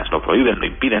einsteinianas lo prohíben, lo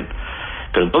impiden,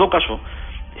 pero en todo caso,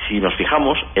 si nos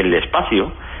fijamos, el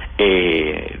espacio,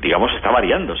 digamos, está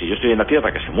variando. Si yo estoy en la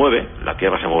Tierra, que se mueve, la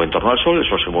Tierra se mueve en torno al Sol, el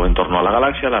Sol se mueve en torno a la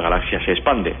galaxia se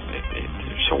expande,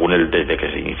 según desde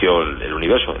que se inició el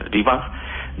universo, el Big Bang,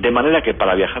 de manera que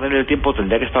para viajar en el tiempo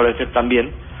tendría que establecer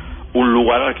también un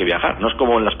lugar al que viajar. No es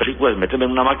como en las películas, meterme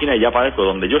en una máquina y ya aparezco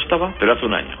donde yo estaba, pero hace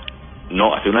un año.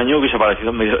 No, hace un año hubiese aparecido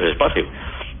en medio del espacio,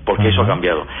 porque eso ha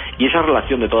cambiado. Y esa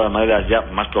relación, de todas maneras, ya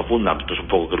más profunda, esto es un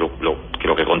poco que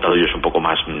lo que he contado yo es un poco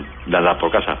más dada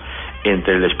por casa,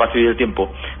 entre el espacio y el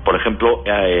tiempo, por ejemplo,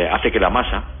 hace que la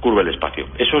masa curve el espacio.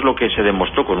 Eso es lo que se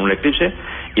demostró con un eclipse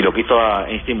y lo que hizo a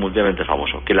Einstein mundialmente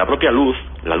famoso, que la propia luz,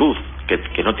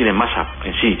 que no tiene masa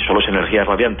en sí, solo es energía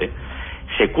radiante,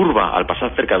 se curva al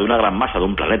pasar cerca de una gran masa de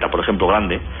un planeta, por ejemplo,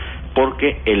 grande,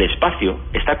 porque el espacio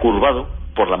está curvado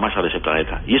por la masa de ese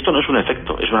planeta. Y esto no es un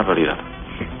efecto, es una realidad.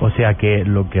 O sea que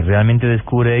lo que realmente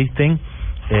descubre Einstein,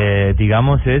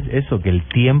 digamos, es eso, que el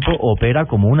tiempo opera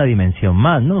como una dimensión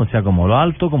más, ¿no? O sea, como lo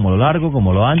alto, como lo largo,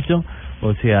 como lo ancho,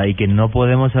 o sea, y que no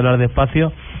podemos hablar de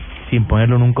espacio sin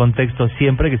ponerlo en un contexto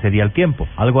siempre que sería el tiempo.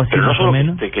 Algo así. Pero no más solo o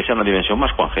menos que sea una dimensión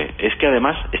más, Juan G., es que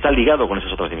además está ligado con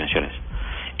esas otras dimensiones.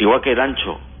 Igual que el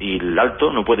ancho y el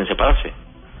alto no pueden separarse.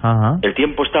 Ajá. El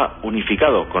tiempo está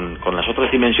unificado con las otras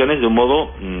dimensiones de un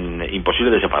modo imposible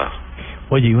de separar.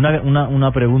 Oye, y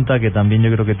una pregunta que también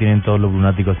yo creo que tienen todos los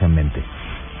lunáticos en mente.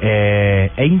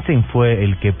 ¿Einstein fue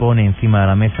el que pone encima de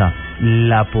la mesa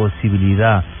la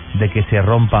posibilidad de que se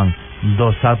rompan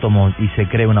dos átomos y se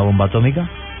cree una bomba atómica?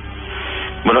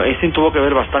 Bueno, Einstein tuvo que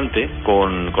ver bastante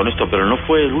con esto, pero no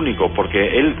fue el único,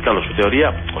 porque él, claro,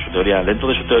 dentro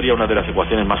de su teoría, una de las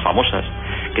ecuaciones más famosas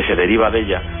que se deriva de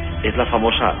ella es la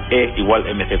famosa E igual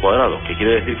mc cuadrado, que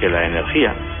quiere decir que la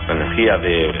energía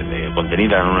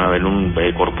contenida en un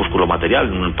corpúsculo material,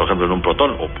 por ejemplo en un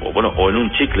protón o en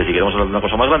un chicle, si queremos hablar de una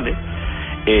cosa más grande,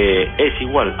 es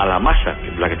igual a la masa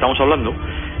de la que estamos hablando.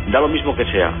 Da lo mismo que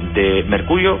sea de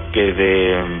mercurio que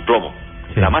de plomo.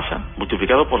 La masa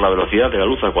multiplicado por la velocidad de la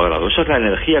luz al cuadrado. Esa es la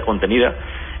energía contenida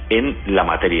en la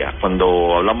materia.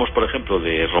 Cuando hablamos, por ejemplo,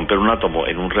 de romper un átomo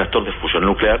en un reactor de fusión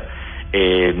nuclear,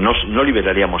 no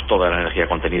liberaríamos toda la energía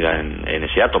contenida en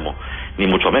ese átomo, ni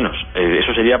mucho menos.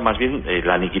 Eso sería más bien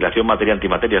la aniquilación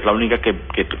materia-antimateria. Es la única que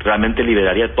realmente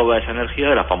liberaría toda esa energía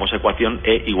de la famosa ecuación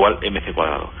E igual mc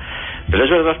cuadrado. Pero es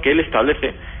verdad que él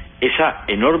establece esa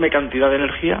enorme cantidad de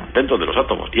energía dentro de los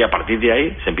átomos, y a partir de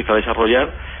ahí se empieza a desarrollar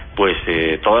pues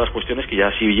todas las cuestiones que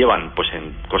ya sí llevan pues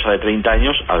en cosa de 30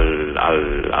 años a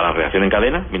la reacción en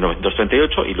cadena,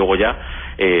 1938, y luego ya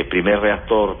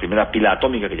primera pila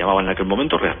atómica que llamaban en aquel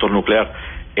momento, reactor nuclear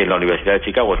en la Universidad de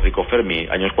Chicago, Enrico Fermi,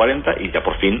 años 40, y ya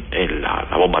por fin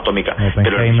la bomba atómica.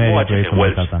 Pero el mismo H.G.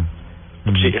 Wells,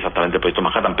 sí, exactamente, el proyecto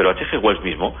Manhattan, pero H.G. Wells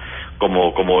mismo,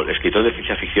 como escritor de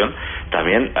ciencia ficción,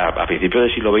 también a principios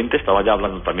del siglo XX estaba ya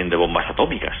hablando también de bombas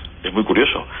atómicas. Es muy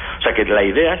curioso. O sea que la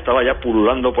idea estaba ya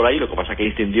pululando por ahí, lo que pasa que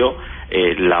Einstein dio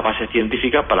la base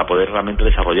científica para poder realmente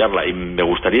desarrollarla. Y me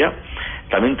gustaría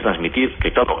también transmitir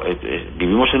que, claro,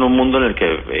 vivimos en un mundo en el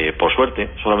que, por suerte,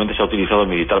 solamente se ha utilizado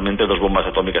militarmente 2 bombas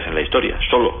atómicas en la historia.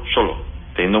 Solo,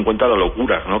 teniendo en cuenta la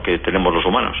locura, ¿no?, que tenemos los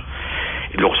humanos.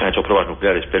 Y luego se han hecho pruebas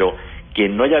nucleares, pero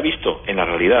quien no haya visto en la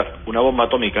realidad una bomba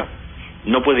atómica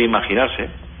no puede imaginarse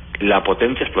la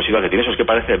potencia explosiva que tiene. Eso es que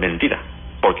parece mentira,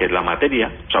 porque la materia,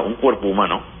 o sea, un cuerpo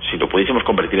humano, si lo pudiésemos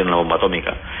convertir en una bomba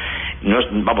atómica,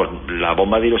 la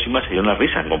bomba de Hiroshima sería una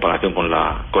risa en comparación con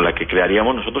la que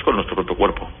crearíamos nosotros con nuestro propio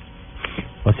cuerpo.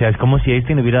 O sea, es como si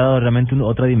Einstein hubiera dado realmente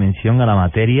otra dimensión a la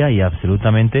materia y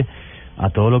absolutamente a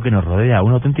todo lo que nos rodea,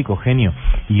 un auténtico genio.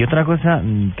 Y otra cosa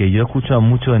que yo he escuchado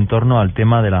mucho en torno al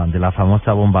tema de la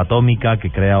famosa bomba atómica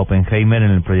que crea Oppenheimer en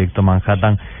el proyecto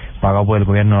Manhattan, pagado por el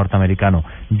gobierno norteamericano.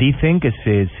 Dicen que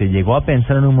se llegó a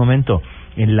pensar en un momento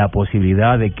en la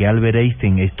posibilidad de que Albert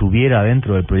Einstein estuviera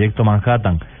dentro del proyecto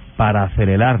Manhattan para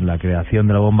acelerar la creación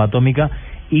de la bomba atómica,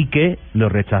 y que lo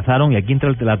rechazaron, y aquí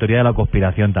entra la teoría de la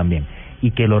conspiración también,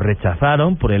 y que lo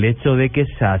rechazaron por el hecho de que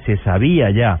se sabía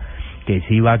ya que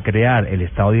se iba a crear el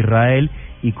Estado de Israel,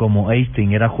 y como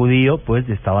Einstein era judío, pues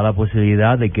estaba la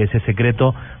posibilidad de que ese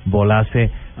secreto volase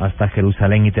hasta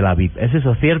Jerusalén y Tel Aviv. ¿Es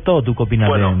eso cierto o tú qué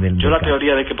opinas del yo la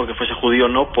teoría de que porque fuese judío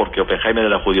no, porque Oppenheimer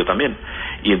era judío también,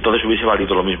 y entonces hubiese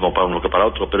valido lo mismo para uno que para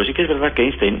otro. Pero sí que es verdad que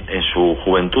Einstein en su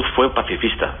juventud fue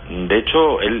pacifista. De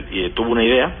hecho, él tuvo una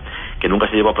idea que nunca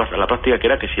se llevó a la práctica, que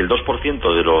era que si el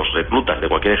 2% de los reclutas de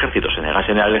cualquier ejército se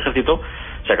negasen al ejército,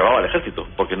 se acababa el ejército,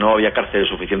 porque no había cárceles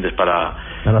suficientes para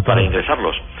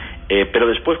ingresarlos. Pero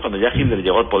después, cuando ya Hitler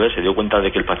llegó al poder, se dio cuenta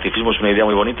de que el pacifismo es una idea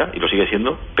muy bonita, y lo sigue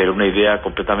siendo, pero una idea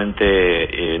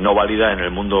completamente no válida en el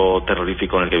mundo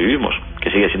terrorífico en el que vivimos, que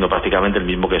sigue siendo prácticamente el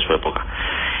mismo que en su época.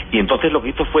 Y entonces lo que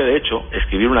hizo fue, de hecho,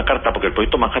 escribir una carta, porque el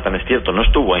proyecto Manhattan, es cierto, no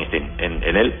estuvo Einstein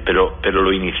en él, pero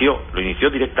lo inició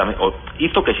directamente, o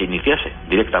hizo que se iniciase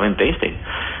directamente Einstein,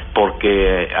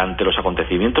 porque ante los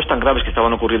acontecimientos tan graves que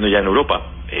estaban ocurriendo ya en Europa,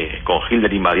 con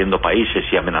Hitler invadiendo países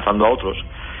y amenazando a otros,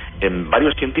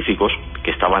 varios científicos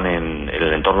que estaban en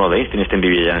el entorno de Einstein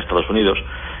vivía ya en Estados Unidos,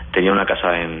 tenía una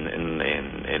casa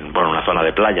en una zona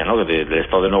de playa, ¿no?, del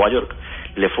estado de Nueva York.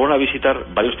 Le fueron a visitar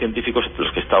varios científicos, entre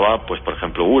los que estaba, pues por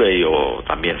ejemplo, Urey o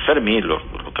también Fermi, lo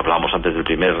que hablábamos antes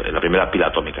la primera pila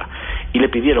atómica, y le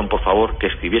pidieron, por favor, que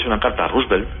escribiese una carta a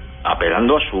Roosevelt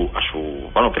apelando a su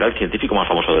que era el científico más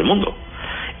famoso del mundo,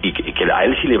 y que a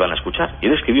él sí le iban a escuchar. Y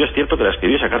él escribió, es cierto que la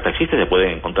escribió, esa carta existe, se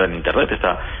puede encontrar en internet,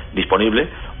 está disponible,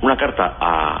 una carta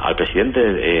al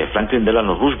presidente Franklin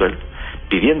Delano Roosevelt,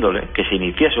 pidiéndole que se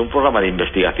iniciase un programa de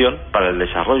investigación para el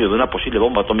desarrollo de una posible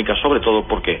bomba atómica, sobre todo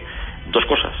porque dos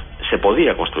cosas: se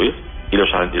podía construir, y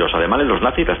los alemanes, los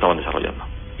nazis, la estaban desarrollando.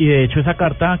 Y de hecho esa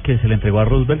carta que se le entregó a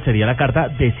Roosevelt sería la carta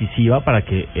decisiva para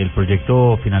que el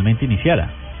proyecto finalmente iniciara.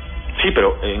 Sí,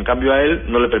 pero en cambio a él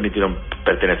no le permitieron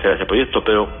pertenecer a ese proyecto,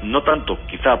 pero no tanto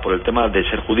quizá por el tema de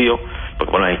ser judío,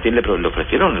 porque a Einstein le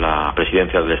ofrecieron la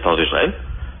presidencia del Estado de Israel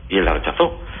y él la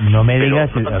rechazó. No me digas,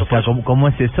 o sea, ¿cómo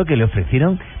es eso que le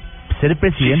ofrecieron ser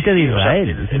presidente de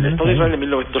Israel? O sea, el Estado de Israel en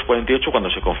 1948, cuando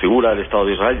se configura el Estado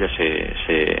de Israel,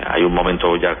 ya hay un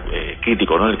momento ya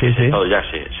crítico, ¿no?, en el que ese Estado ya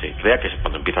se crea, que es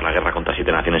cuando empieza la guerra contra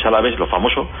 7 naciones árabes, lo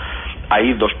famoso.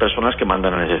 Hay 2 personas que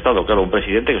mandan en ese Estado, claro, un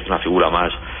presidente, que es una figura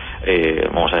más,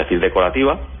 vamos a decir,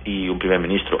 decorativa, y un primer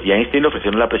ministro. Y a Einstein le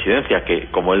ofrecieron la presidencia, que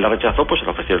como él la rechazó, pues se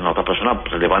la ofrecieron a otra persona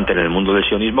relevante en el mundo del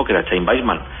sionismo, que era Chaim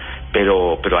Weizmann,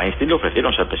 pero a Einstein le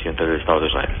ofrecieron ser presidente del Estado de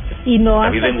Israel. Y no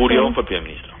David aceptó, Ben-Gurión fue primer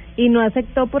ministro. y no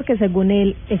aceptó porque según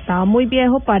él estaba muy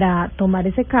viejo para tomar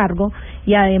ese cargo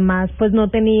y además pues no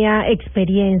tenía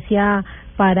experiencia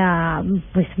para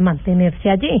pues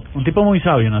mantenerse allí. Un tipo muy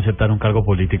sabio en aceptar un cargo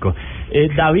político.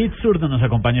 David Zurdo nos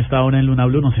acompaña esta hora en Luna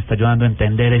BLU, nos está ayudando a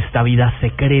entender esta vida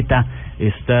secreta,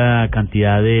 esta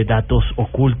cantidad de datos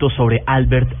ocultos sobre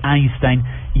Albert Einstein.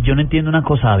 Y yo no entiendo una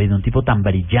cosa, David, un tipo tan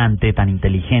brillante, tan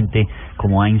inteligente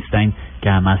como Einstein, que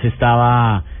además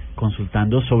estaba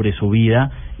consultando sobre su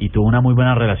vida y tuvo una muy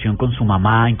buena relación con su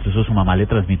mamá, incluso su mamá le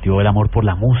transmitió el amor por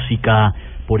la música,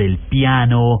 por el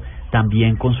piano,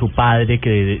 también con su padre,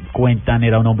 que cuentan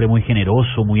era un hombre muy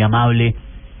generoso, muy amable.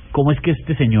 ¿Cómo es que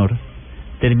este señor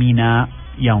termina,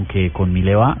 y aunque con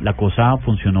Mileva la cosa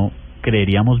funcionó,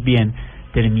 creeríamos bien,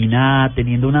 termina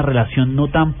teniendo una relación no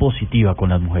tan positiva con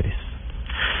las mujeres?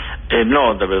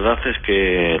 No, de verdad es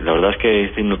que la verdad es que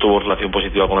Einstein no tuvo relación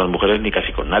positiva con las mujeres ni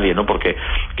casi con nadie, ¿no? Porque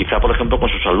quizá, por ejemplo, con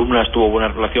sus alumnas tuvo buena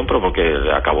relación, pero porque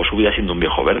acabó su vida siendo un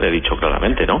viejo verde, dicho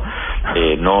claramente, ¿no?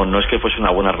 No es que fuese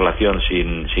una buena relación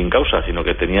sin causa, sino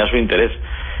que tenía su interés.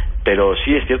 Pero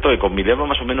sí es cierto que con Mileva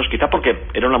más o menos, quizá porque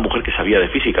era una mujer que sabía de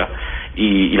física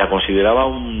y la consideraba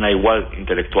una igual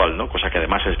intelectual, ¿no? Cosa que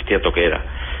además es cierto que era.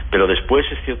 Pero después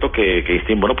es cierto que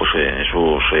Einstein, bueno, pues en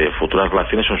sus futuras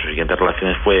relaciones o en sus siguientes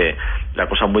relaciones fue la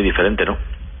cosa muy diferente, ¿no?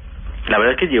 La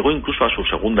verdad es que llegó incluso a su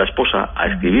segunda esposa a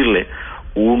escribirle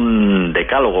un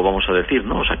decálogo, vamos a decir,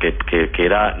 ¿no? O sea, que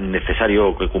era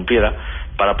necesario que cumpliera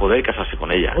para poder casarse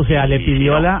con ella. O sea, le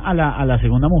pidió no, a la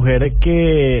segunda mujer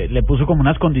que le puso como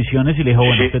unas condiciones y le dijo,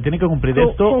 bueno, usted tiene que cumplir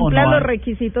esto o no. Cumpla los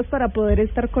requisitos para poder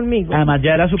estar conmigo. Además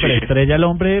ya era superestrella el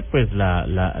hombre, pues la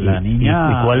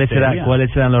niña... ¿Y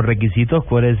cuáles eran los requisitos?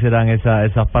 ¿Cuáles eran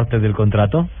esas partes del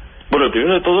contrato? Bueno, el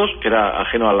primero de todos, que era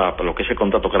ajeno a lo que es el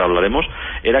contrato que ahora hablaremos,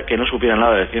 era que no supiera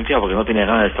nada de ciencia porque no tenía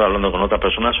ganas de estar hablando con otra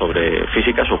persona sobre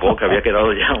física. Supongo que había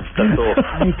quedado ya un tanto...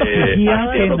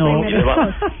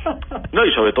 No,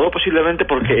 y sobre todo posiblemente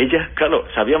porque ella, claro,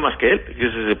 sabía más que él, que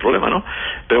ese es el problema, ¿no?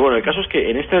 Pero bueno, el caso es que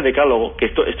en este decálogo, que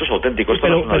esto es auténtico...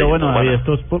 Pero bueno, David,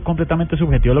 esto es completamente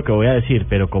subjetivo lo que voy a decir,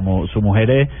 pero como su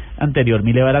mujer anterior,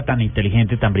 Mileva, era tan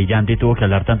inteligente, tan brillante y tuvo que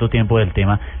hablar tanto tiempo del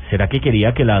tema, ¿será que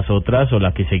quería que las otras o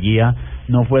la que seguía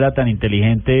no fuera tan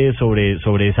inteligente sobre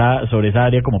esa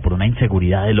área como por una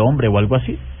inseguridad del hombre o algo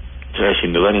así?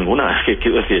 Sin duda ninguna. Es que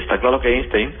quiero decir, está claro que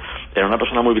Einstein era una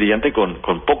persona muy brillante con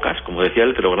pocas, como decía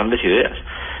él, pero grandes ideas.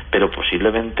 Pero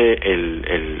posiblemente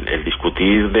el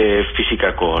discutir de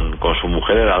física con su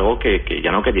mujer era algo que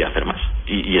ya no quería hacer más.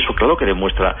 Y eso claro que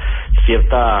demuestra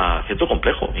cierto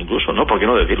complejo, incluso, ¿no? ¿Por qué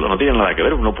no decirlo? No tiene nada que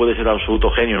ver. Uno puede ser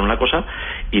absoluto genio en una cosa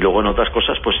y luego en otras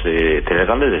cosas pues tener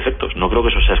grandes defectos. No creo que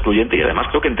eso sea excluyente y además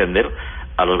creo que entender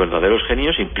a los verdaderos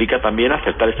genios implica también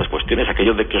aceptar estas cuestiones,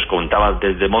 aquello de que os contaba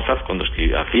desde Mozart cuando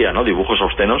hacía, ¿no?, dibujos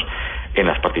obscenos en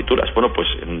las partituras. Bueno, pues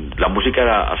la música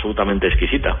era absolutamente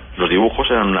exquisita, los dibujos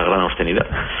eran una gran obscenidad.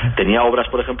 Tenía obras,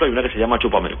 por ejemplo, hay una que se llama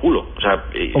Chúpame el culo, o sea,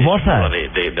 Mozart.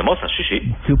 De Mozart, sí.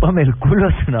 Chúpame el culo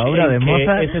es una obra de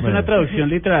Mozart. Esa es una traducción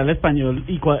literal al español,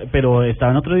 pero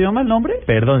 ¿estaba en otro idioma el nombre?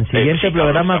 Perdón, siguiente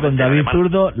programa con David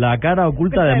Zurdo, la cara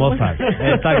oculta de Mozart.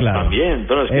 Está claro. También,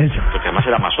 entonces, porque además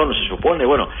era masón, se supone,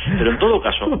 bueno, pero en todo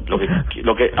caso, lo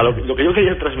que yo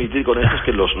quería transmitir con esto es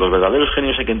que los verdaderos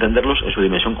genios hay que entenderlos en su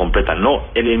dimensión completa, no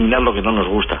eliminar lo que no nos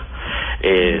gusta.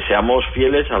 Seamos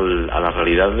fieles a la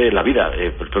realidad de la vida.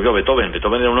 El propio Beethoven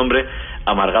era un hombre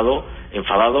amargado,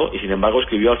 enfadado, y sin embargo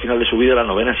escribió al final de su vida la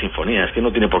 9ª sinfonía. Es que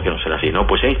no tiene por qué no ser así, ¿no?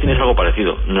 Pues Einstein es algo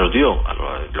parecido. Nos dio a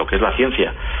lo que es la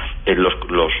ciencia,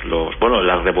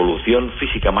 la revolución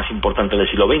física más importante del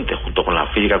siglo XX, junto con la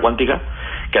física cuántica,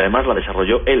 que además la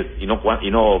desarrolló él y no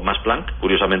Max Planck,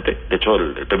 curiosamente. De hecho,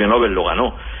 el premio Nobel lo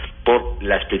ganó por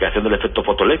la explicación del efecto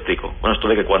fotoeléctrico. Bueno, esto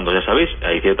de que cuando, ya sabéis,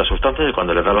 hay ciertas sustancias que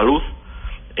cuando les da la luz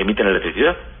emiten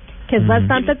electricidad. Que es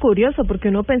bastante curioso, porque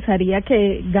uno pensaría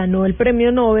que ganó el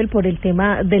premio Nobel por el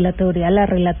tema de la teoría de la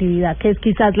relatividad, que es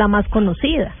quizás la más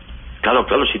conocida. Claro,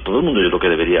 sí, todo el mundo yo creo que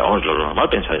debería, lo normal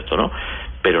pensar esto, ¿no?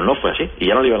 Pero no fue así, y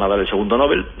ya no le iban a dar el segundo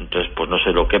Nobel, entonces pues no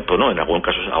sé lo que, pues no, en algún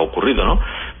caso ha ocurrido, ¿no?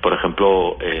 Por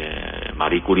ejemplo,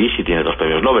 Marie Curie sí tiene 2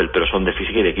 premios Nobel, pero son de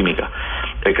física y de química.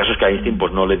 El caso es que a Einstein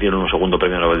pues no le dieron un segundo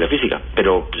premio Nobel de física,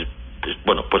 pero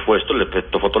pues fue esto, el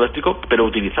efecto fotoeléctrico, pero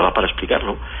utilizaba para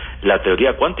explicarlo la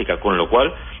teoría cuántica, con lo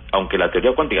cual, aunque la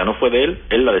teoría cuántica no fue de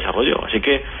él la desarrolló. Así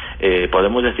que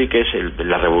podemos decir que es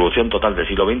la revolución total del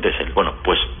siglo XX,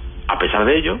 pues a pesar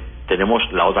de ello, tenemos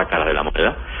la otra cara de la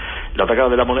moneda. La otra cara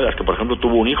de la moneda es que, por ejemplo,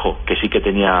 tuvo un hijo que sí que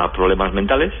tenía problemas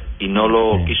mentales y no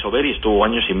lo quiso ver y estuvo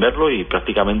años sin verlo y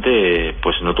prácticamente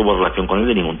pues no tuvo relación con él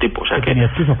de ningún tipo. O sea que tenía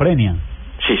esquizofrenia.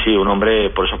 Sí, un hombre,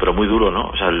 por eso, pero muy duro, ¿no?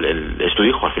 O sea, es tu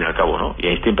hijo, al fin y al cabo, ¿no? Y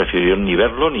Einstein prefirió ni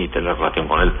verlo ni tener relación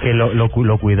con él. Que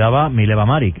lo cuidaba Mileva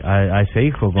Maric, a ese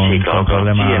hijo, con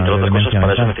problemas. Sí, entre otras de cosas,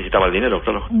 para eso mental. necesitaba el dinero,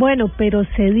 claro. Bueno, pero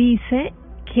se dice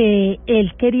que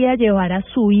él quería llevar a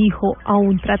su hijo a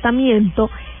un tratamiento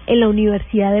en la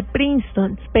Universidad de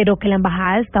Princeton, pero que la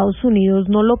Embajada de Estados Unidos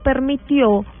no lo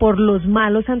permitió por los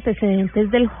malos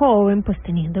antecedentes del joven, pues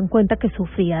teniendo en cuenta que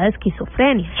sufría de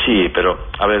esquizofrenia. Sí, pero,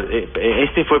 a ver,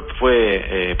 Einstein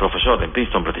fue profesor en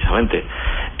Princeton, precisamente.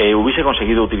 Hubiese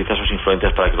conseguido utilizar sus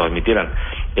influencias para que lo admitieran.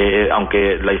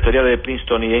 Aunque la historia de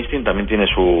Princeton y Einstein también tiene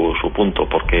su punto,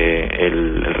 porque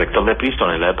el rector de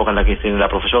Princeton, en la época en la que Einstein era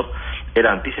profesor,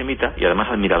 era antisemita y además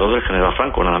admirador del general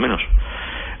Franco, nada menos.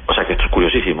 O sea que esto es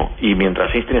curiosísimo. Y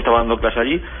mientras Einstein estaba dando clase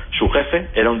allí, su jefe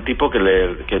era un tipo que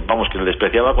le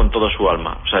despreciaba con toda su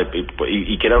alma. O sea,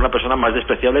 y que era una persona más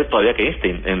despreciable todavía que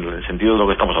Einstein, en el sentido de lo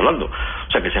que estamos hablando.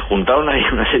 O sea que se juntaron ahí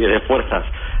una serie de fuerzas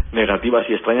negativas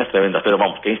y extrañas tremendas. Pero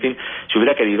vamos, que Einstein, si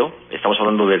hubiera querido, estamos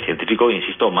hablando del científico,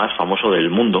 insisto, más famoso del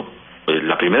mundo,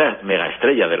 la primera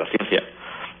megaestrella de la ciencia,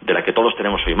 de la que todos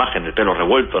tenemos su imagen, el pelo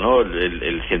revuelto, ¿no?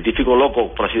 El científico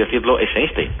loco, por así decirlo, es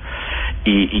Einstein.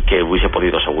 Y que hubiese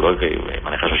podido, seguro, que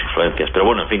manejar sus influencias. Pero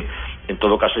bueno, en fin, en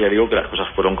todo caso ya digo que las cosas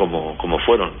fueron como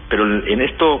fueron. Pero en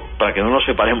esto, para que no nos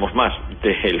separemos más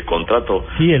del contrato...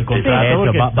 Sí, el contrato.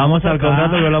 Vamos al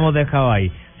contrato que lo hemos dejado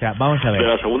ahí. O sea, vamos a ver. De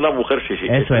la segunda mujer, sí.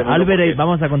 Eso es,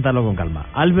 vamos a contarlo con calma.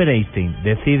 Albert Einstein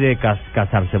decide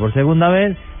casarse por segunda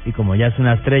vez y como ya es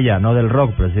una estrella, no del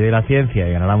rock, pero sí de la ciencia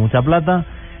y ganará mucha plata,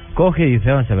 coge y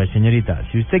dice, vamos a ver, señorita,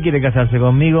 si usted quiere casarse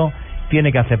conmigo,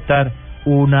 tiene que aceptar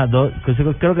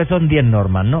creo que son 10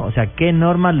 normas, ¿no? O sea, ¿qué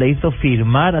normas le hizo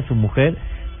firmar a su mujer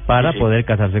para poder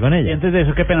casarse con ella? Y antes de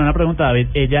eso, qué pena, una pregunta, David.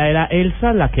 ¿Ella era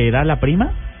Elsa, la que era la prima?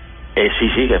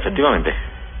 Sí, efectivamente.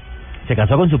 ¿Se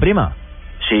casó con su prima?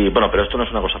 Sí, bueno, pero esto no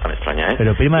es una cosa tan extraña, ¿eh?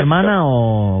 ¿Pero prima hermana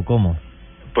o cómo?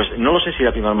 Pues no lo sé si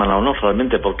era prima hermana o no,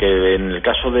 realmente, porque en el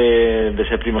caso de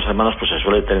ser primos hermanos, pues se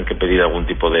suele tener que pedir algún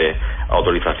tipo de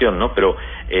autorización, ¿no? Pero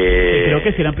creo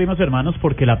que si eran primos hermanos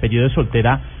porque el apellido de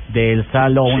soltera de Elsa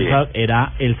Lowenthal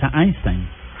era Elsa Einstein.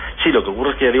 Sí, lo que ocurre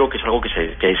es que ya digo que es algo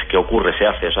que ocurre, se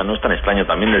hace, o sea, no es tan extraño.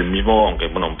 También el mismo, aunque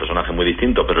bueno, un personaje muy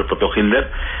distinto, pero el propio Hitler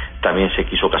también se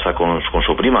quiso casar con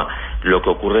su prima. Lo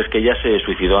que ocurre es que ella se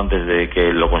suicidó antes de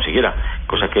que lo consiguiera,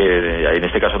 cosa que en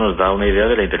este caso nos da una idea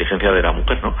de la inteligencia de la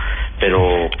mujer, ¿no?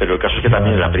 Pero el caso es que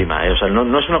también es la prima, ¿eh? O sea,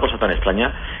 no es una cosa tan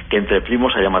extraña que entre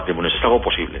primos haya matrimonios, es algo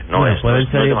posible, ¿no? Bueno,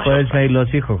 pueden ser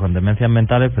los hijos con demencias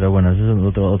mentales, pero bueno, eso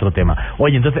es otro tema.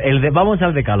 Oye, entonces, vamos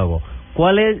al decálogo.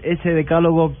 ¿Cuál es ese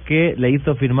decálogo que le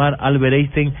hizo firmar Albert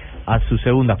Einstein a su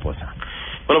segunda esposa?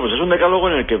 Bueno, pues es un decálogo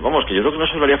en el que, vamos, que yo creo que no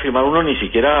se debería firmar uno ni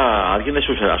siquiera a alguien a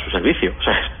su servicio, o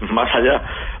sea, más allá,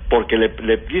 porque le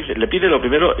pide lo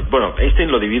primero. Bueno, Einstein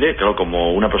lo divide, claro,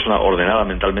 como una persona ordenada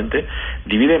mentalmente,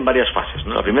 divide en varias fases,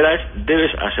 ¿no? La primera es,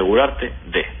 debes asegurarte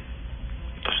de.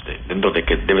 Entonces, dentro de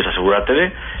que debes asegurarte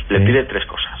de, le pide 3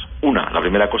 cosas. La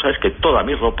primera cosa es que toda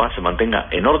mi ropa se mantenga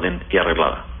en orden y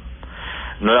arreglada.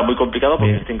 No era muy complicado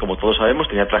porque Einstein, como todos sabemos,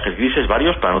 tenía trajes grises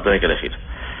varios para no tener que elegir.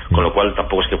 Con lo cual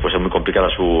tampoco es que fuese muy complicada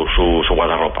su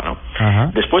guardarropa, ¿no?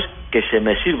 Ajá. Después, que se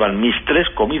me sirvan mis 3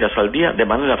 comidas al día de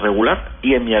manera regular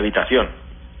y en mi habitación.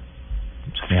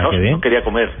 O sea, fijaos, no quería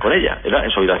comer con ella, era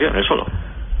en su habitación, él solo.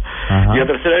 Ajá. Y la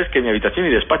tercera es que mi habitación y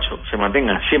despacho se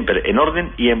mantengan siempre en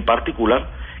orden y en particular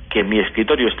que mi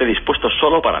escritorio esté dispuesto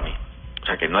solo para mí. O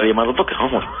sea, que nadie más lo toque,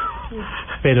 vamos.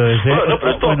 Pero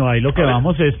bueno, ahí lo que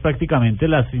vamos es prácticamente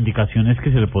las indicaciones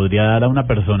que se le podría dar a una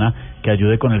persona que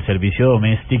ayude con el servicio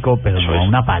doméstico, pero eso no a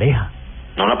una pareja.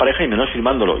 No a una pareja y menos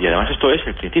firmándolo. Y además esto es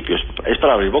el principio, es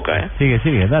para abrir boca, ¿eh?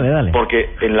 Sigue, dale. Porque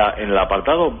en el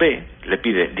apartado B le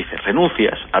dice,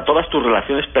 renuncias a todas tus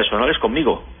relaciones personales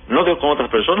conmigo. No con otras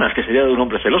personas, que sería de un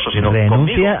hombre celoso, sino conmigo.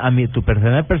 Renuncia a tu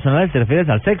personal, ¿te refieres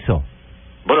al sexo?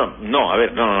 Bueno, no, a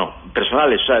ver, no.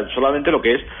 Personales, o sea, solamente lo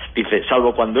que es, dice,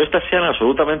 salvo cuando estas sean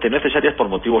absolutamente necesarias por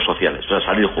motivos sociales, o sea,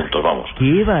 salir juntos, vamos.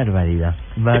 ¡Qué barbaridad!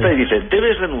 Vale. Dice,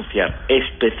 debes renunciar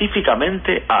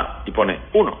específicamente a, y pone,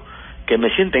 1, que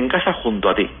me siente en casa junto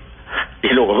a ti, y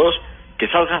luego 2, que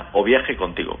salga o viaje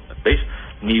contigo, ¿veis?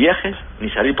 Ni viajes,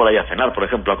 ni salir por ahí a cenar, por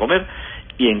ejemplo, a comer,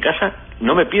 y en casa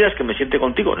no me pidas que me siente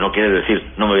contigo, no quiere decir,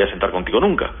 no me voy a sentar contigo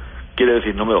nunca, quiere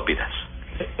decir, no me lo pidas.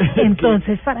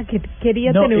 Entonces, ¿para qué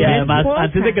quería tener y una además, esposa?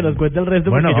 antes de que nos cuente el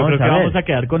resto, bueno, porque yo creo que vamos a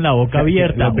quedar con la boca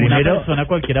abierta. Una persona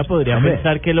cualquiera podría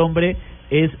pensar que el hombre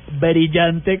es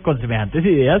brillante con semejantes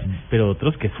ideas, pero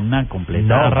otros que es una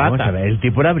completa Vamos a rata. ver, el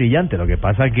tipo era brillante, lo que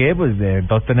pasa que pues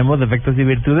todos tenemos defectos y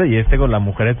virtudes y este con las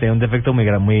mujeres tenía un defecto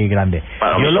muy grande.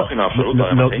 Para Yo misógino absoluto,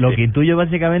 además, lo que intuyo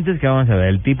básicamente es que, vamos a ver,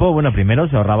 el tipo, bueno, primero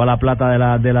se ahorraba la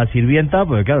plata de la sirvienta,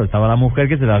 pues claro, estaba la mujer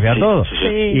que se lo hacía todo. Sí.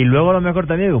 Y luego a lo mejor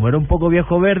también, como era un poco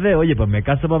viejo verde, oye, pues me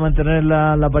caso para mantener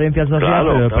la apariencia social,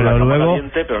 Claro, pero la cama luego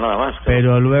caliente, pero nada más. Claro.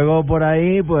 pero luego por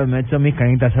ahí pues me echo mis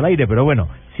canitas al aire, pero bueno,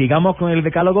 sigamos con el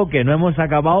decálogo que no hemos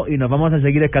acabado y nos vamos a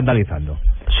seguir escandalizando.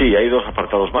 Sí, hay 2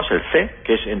 apartados más. El C,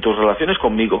 que es: en tus relaciones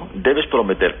conmigo debes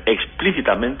prometer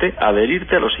explícitamente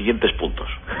adherirte a los siguientes puntos.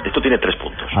 Esto tiene 3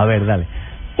 puntos. A ver, dale.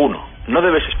 1. No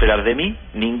debes esperar de mí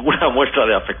ninguna muestra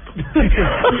de afecto. Es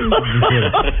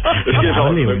que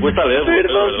eso me cuesta leerlo.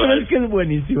 Perdón, pero es que es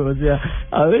buenísimo, o sea,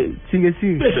 a ver, sigue.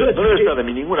 No debes esperar de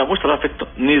mí ninguna muestra de afecto,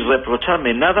 ni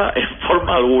reprocharme nada en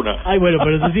forma alguna. Ay, bueno,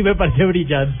 pero eso sí me pareció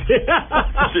brillante.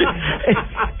 Sí.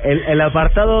 El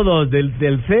apartado 2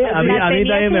 del C, a mí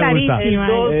también me gusta.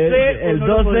 El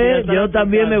 12, yo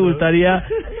también me gustaría.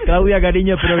 Claudia,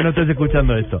 cariño, espero que no estés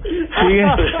escuchando esto. Sigue.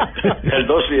 El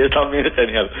 2 sí es también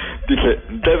genial. Dice: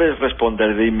 debes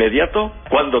responder de inmediato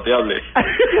cuando te hable.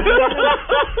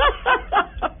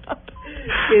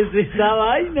 ¿Qué es esa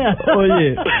vaina?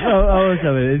 Oye, vamos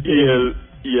a ver.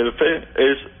 Y el C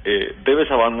es: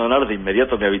 debes abandonar de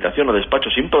inmediato mi habitación o despacho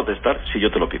sin protestar si yo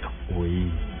te lo pido.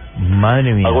 Uy,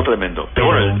 madre mía. Algo tremendo. Pero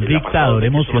bueno, un el apartado dictador de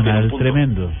que solo tiene un emocional punto.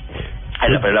 tremendo.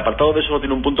 El apartado de eso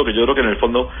tiene un punto que yo creo que en el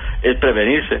fondo es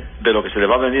prevenirse de lo que se le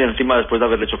va a venir encima después de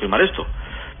haberle hecho firmar esto.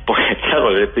 Porque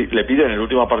claro, le piden en el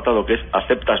último apartado, que es: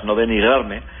 aceptas no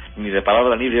denigrarme ni de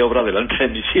palabra ni de obra delante de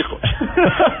mis hijos.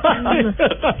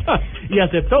 Y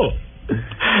aceptó.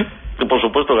 Por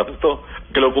supuesto que aceptó.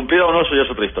 Que lo cumpliera o no, eso ya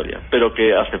es otra historia. Pero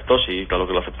que aceptó, sí, claro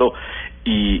que lo aceptó.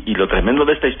 Y lo tremendo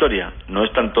de esta historia no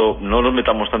es tanto, no nos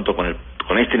metamos tanto con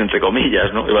Einstein, entre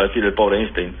comillas, ¿no? Iba a decir el pobre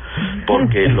Einstein.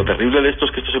 Porque lo terrible de esto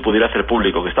es que esto se pudiera hacer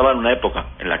público, que estaba en una época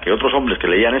en la que otros hombres que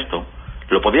leían esto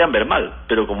lo podían ver mal,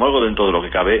 pero como algo dentro de lo que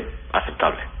cabe,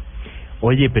 aceptable.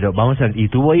 Oye, pero vamos a ver, ¿y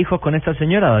tuvo hijos con esta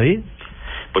señora, David?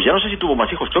 Pues ya no sé si tuvo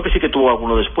más hijos, creo que sí que tuvo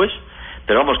alguno después,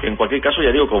 pero vamos, que en cualquier caso,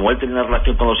 ya digo, como él tenía una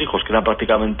relación con los hijos que era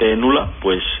prácticamente nula,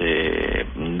 pues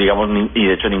digamos, y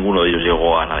de hecho ninguno de ellos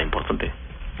llegó a nada importante.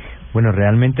 Bueno,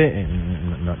 realmente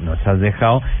nos has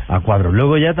dejado a cuadro.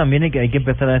 Luego ya también hay que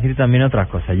empezar a decir también otras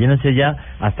cosas. Yo no sé ya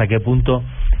hasta qué punto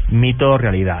mito o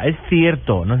realidad. Es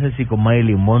cierto, no sé si con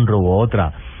Marilyn Monroe u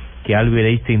otra, que Albert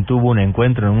Einstein tuvo un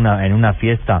encuentro en una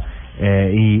fiesta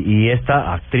y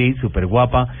esta actriz súper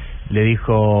guapa le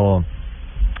dijo: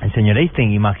 señor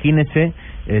Einstein, imagínese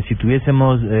si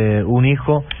tuviésemos un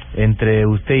hijo entre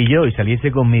usted y yo y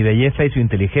saliese con mi belleza y su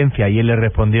inteligencia. Y él le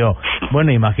respondió: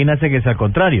 bueno, imagínese que es al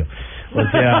contrario. O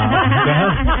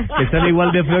sea, que sale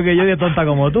igual de feo que yo y de tonta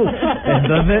como tú.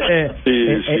 Entonces,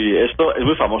 sí, esto es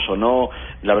muy famoso. No,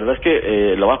 la verdad es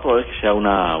que lo más probable es que sea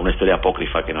una historia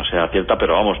apócrifa, que no sea cierta,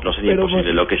 pero vamos, no sería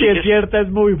imposible. Lo que sí si que es cierta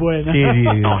es muy buena. Sí.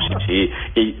 No, sí.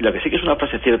 Y lo que sí que es una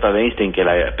frase cierta de Einstein,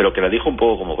 pero que la dijo un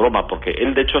poco como broma, porque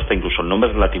él, de hecho, hasta incluso el nombre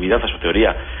relatividad a su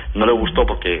teoría no le gustó,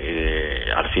 porque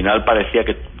al final parecía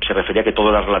que se refería a que todo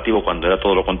era relativo cuando era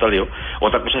todo lo contrario.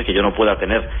 Otra cosa es que yo no pueda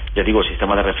tener, ya digo, el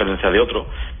sistema de referencia de otro,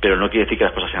 pero no quiere decir que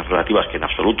las cosas sean relativas, que en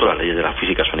absoluto las leyes de la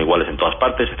física son iguales en todas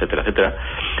partes, etcétera, etcétera.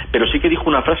 Pero sí que dijo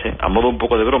una frase, a modo un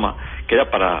poco de broma, que era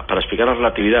para explicar la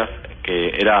relatividad,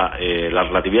 que era, la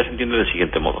relatividad se entiende del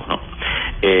siguiente modo, ¿no?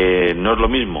 No es lo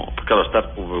mismo, pues claro,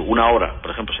 estar una hora,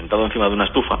 por ejemplo, sentado encima de una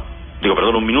estufa,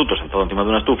 un minuto sentado encima de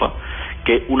una estufa,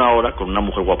 que una hora con una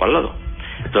mujer guapa al lado.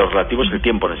 Lo relativo es el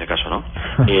tiempo en ese caso, ¿no?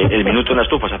 El minuto en la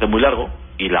estufa se hace muy largo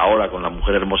y la hora con la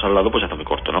mujer hermosa al lado pues se hace muy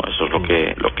corto, ¿no? Eso es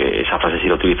lo que esa frase sí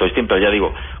lo utilizó Einstein, pero ya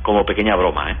digo, como pequeña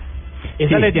broma, ¿eh?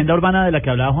 Esa leyenda urbana de la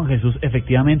que hablaba Juan Jesús,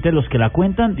 efectivamente los que la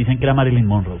cuentan dicen que era Marilyn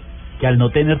Monroe, que al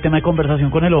no tener tema de conversación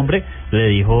con el hombre le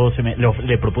dijo,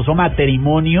 le propuso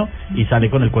matrimonio y sale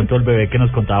con el cuento del bebé que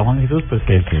nos contaba Juan Jesús, pues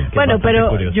que bueno, pero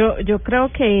curioso. yo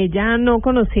creo que ella no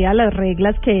conocía las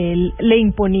reglas que él le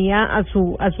imponía a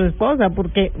su esposa,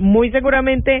 porque muy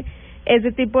seguramente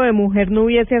ese tipo de mujer no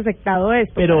hubiese aceptado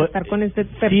esto, pero para estar con este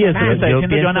personaje. Sí, eso lo está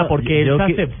diciendo Joana, porque él se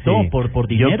aceptó por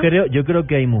dinero. Yo creo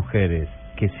que hay mujeres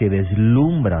que se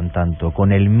deslumbran tanto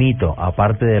con el mito,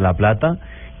 aparte de la plata,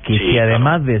 que si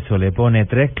además de eso le pone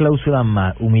 3 cláusulas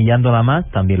más, humillándola más,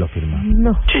 también lo firma.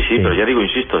 No. Sí, pero ya digo,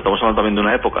 insisto, estamos hablando también de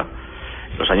una época,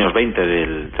 los años 20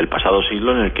 del pasado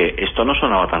siglo, en el que esto no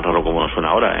sonaba tan raro como nos suena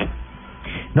ahora, ¿eh?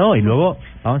 No, y luego,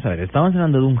 vamos a ver, estamos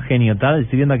hablando de un genio tal,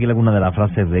 estoy viendo aquí algunas de las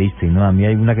frases de Einstein, ¿no? A mí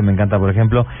hay una que me encanta, por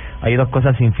ejemplo, hay dos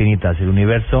cosas infinitas, el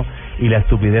universo y la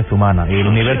estupidez humana, y el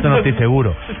universo no estoy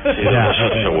seguro.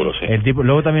 Sí, seguro, sí. El tipo,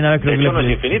 luego también, a ver, creo de hecho, que no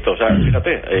es infinito, o sea,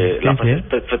 fíjate, la frase es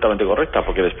perfectamente correcta,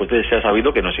 porque después se ha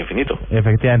sabido que no es infinito.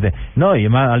 Efectivamente. No, y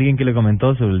además alguien que le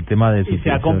comentó sobre el tema de... Y se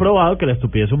ha comprobado que la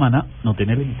estupidez humana no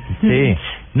tiene límites. Sí.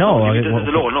 No, límites,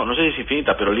 desde luego, no sé si es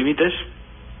infinita, pero límites...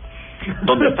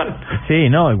 ¿Dónde están? Sí,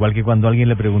 no, igual que cuando alguien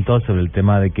le preguntó sobre el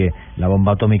tema de que la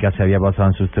bomba atómica se había basado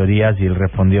en sus teorías y él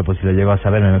respondió, pues si lo llego a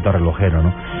saber me meto a relojero,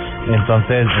 ¿no?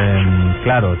 Entonces,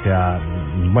 claro, o sea,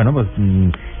 bueno, pues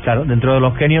claro, dentro de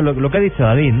los genios, lo que ha dicho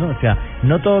David, ¿no? O sea,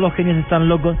 no todos los genios están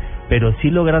locos, pero sí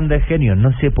los grandes genios,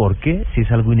 no sé por qué, si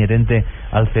es algo inherente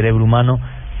al cerebro humano,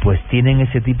 pues tienen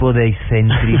ese tipo de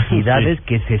excentricidades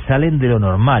que se salen de lo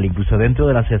normal, incluso dentro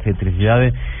de las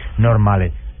excentricidades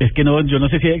normales. Es que no, yo no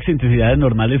sé si hay excentricidades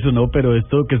normales o no, pero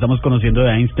esto que estamos conociendo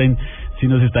de Einstein sí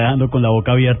nos está dejando con la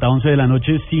boca abierta. 11 de la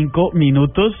noche, 5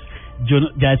 minutos. Yo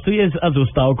ya estoy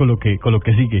asustado con lo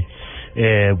que sigue.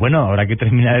 Bueno, habrá que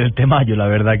terminar el tema. Yo la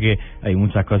verdad que hay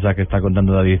muchas cosas que está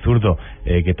contando David Zurdo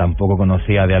que tampoco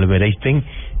conocía de Albert Einstein,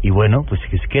 y bueno, pues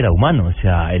es que era humano, o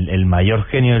sea, el mayor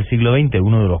genio del siglo XX,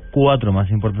 uno de los 4 más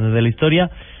importantes de la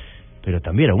historia, pero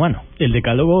también era humano. El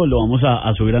decálogo lo vamos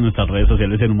a subir a nuestras redes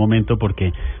sociales en un momento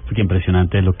porque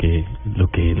impresionante lo que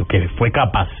fue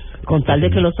capaz. Con tal de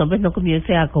que los hombres no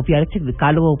comiencen a copiar este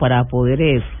decálogo para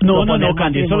poder... No,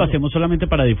 Candy, eso lo hacemos solamente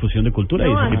para difusión de cultura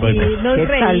y ese tipo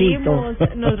de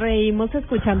cosas. Nos reímos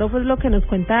escuchando pues lo que nos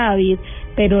cuenta David,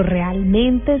 pero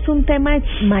realmente es un tema de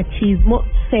machismo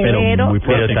severo.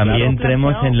 Pero también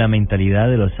entremos en la mentalidad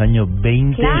de los años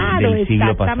 20 del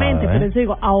siglo pasado. Exactamente, por eso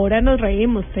digo, ahora nos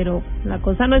reímos, pero la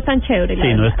cosa no es tan chévere.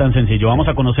 Sí, no es tan sencillo. Vamos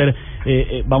a conocer,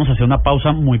 vamos a hacer una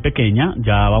pausa muy pequeña,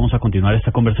 ya vamos a continuar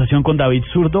esta conversación con David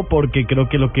Zurdo, porque creo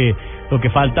que lo que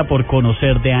falta por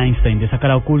conocer de Einstein, de esa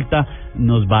cara oculta,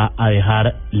 nos va a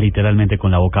dejar literalmente con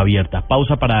la boca abierta.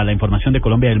 Pausa para la información de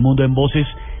Colombia y del mundo en voces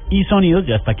y sonidos.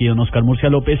 Ya está aquí don Oscar Murcia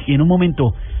López, y en un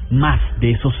momento más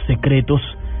de esos secretos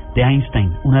de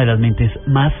Einstein, una de las mentes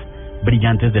más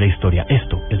brillantes de la historia.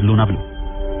 Esto es Luna BLU.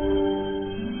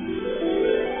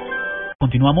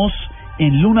 Continuamos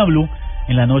en Luna BLU,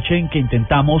 en la noche en que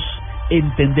intentamos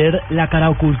entender la cara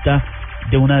oculta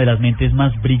de una de las mentes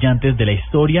más brillantes de la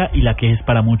historia y la que es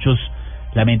para muchos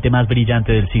la mente más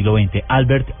brillante del siglo XX,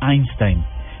 Albert Einstein.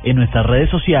 En nuestras redes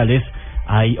sociales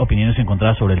hay opiniones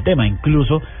encontradas sobre el tema.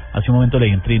 Incluso hace un momento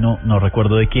leí un trino, no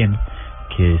recuerdo de quién,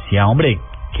 que decía, hombre,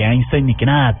 que Einstein ni que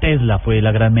nada, Tesla fue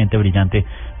la gran mente brillante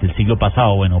del siglo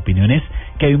pasado. Bueno, opiniones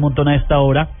que hay un montón a esta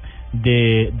hora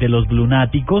de los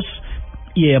lunáticos,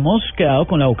 y hemos quedado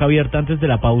con la boca abierta antes de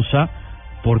la pausa,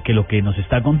 porque lo que nos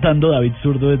está contando David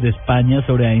Zurdo desde España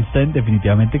sobre Einstein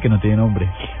definitivamente que no tiene nombre.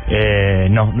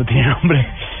 No tiene nombre.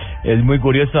 Es muy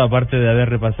curioso, aparte de haber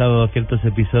repasado ciertos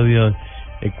episodios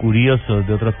curiosos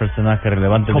de otros personajes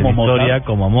relevantes como de la historia, Mozart.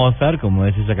 como Mozart, como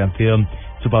es esa canción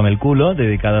Chúpame el culo,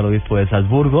 dedicada al obispo de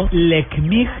Salzburgo. Leck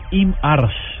mich im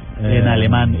Arsch, en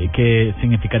alemán, que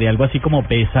significaría algo así como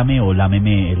pésame o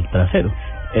lámeme el trasero.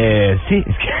 Sí,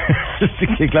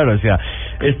 es que claro, o sea,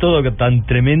 es todo tan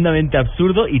tremendamente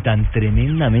absurdo y tan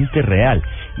tremendamente real.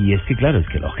 Y es que claro, es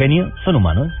que los genios son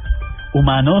humanos.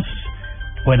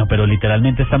 Bueno, pero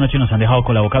literalmente esta noche nos han dejado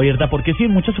con la boca abierta, porque sí,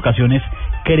 en muchas ocasiones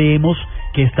creemos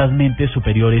que estas mentes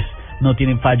superiores no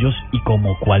tienen fallos, y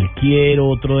como cualquier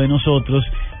otro de nosotros,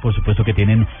 por supuesto que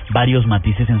tienen varios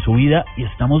matices en su vida, y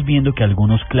estamos viendo que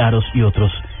algunos claros y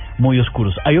otros muy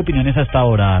oscuros. Hay opiniones hasta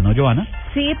ahora, ¿no, Joana?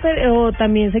 Sí, pero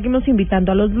también seguimos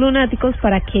invitando a los lunáticos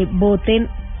para que voten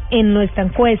en nuestra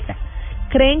encuesta.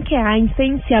 ¿Creen que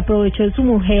Einstein se aprovechó de su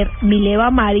mujer,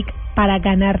 Mileva Maric, para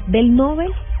ganar del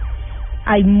Nobel?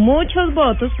 Hay muchos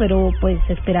votos, pero pues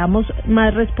esperamos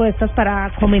más respuestas para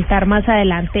comentar más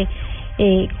adelante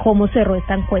cómo cerró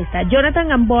esta encuesta. Jonathan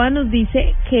Gamboa nos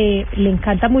dice que le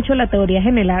encanta mucho la teoría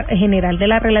general de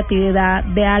la relatividad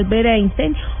de Albert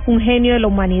Einstein, un genio de la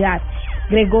humanidad.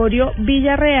 Gregorio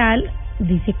Villarreal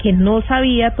dice que no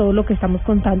sabía todo lo que estamos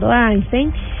contando de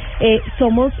Einstein.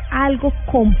 Somos algo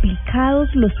complicados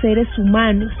los seres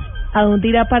humanos. ¿A dónde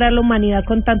irá para la humanidad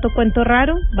con tanto cuento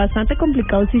raro? Bastante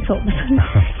complicados sí somos.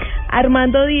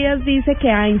 Armando Díaz dice que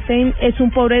Einstein es un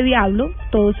pobre diablo,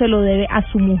 todo se lo debe a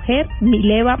su mujer,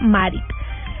 Mileva Maric.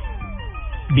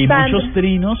 Vi muchos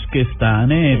trinos que están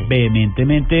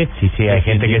vehementemente... Sí, hay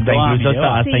gente que está incluso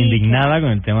hasta indignada, claro,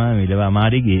 con el tema de Mileva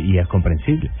Maric, y es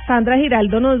comprensible. Sandra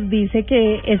Giraldo nos dice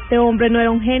que este hombre no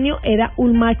era un genio, era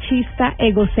un machista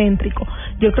egocéntrico.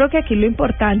 Yo creo que aquí lo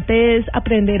importante es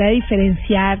aprender a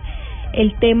diferenciar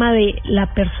el tema de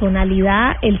la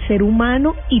personalidad, el ser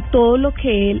humano y todo lo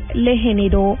que él le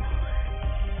generó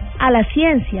a la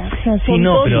ciencia. O sea, son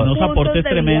pero unos aportes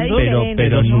tremendos,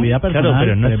 pero su vida personal. Claro,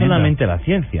 pero no es tremenda. solamente la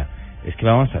ciencia. Es que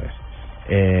vamos a ver.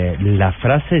 Las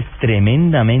frases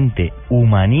tremendamente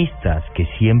humanistas que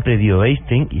siempre dio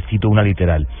Einstein, y cito una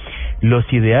literal: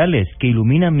 los ideales que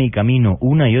iluminan mi camino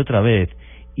una y otra vez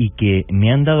y que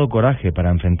me han dado coraje para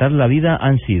enfrentar la vida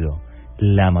han sido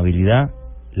la amabilidad,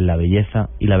 la belleza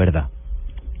y la verdad.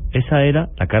 Esa era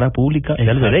la cara pública de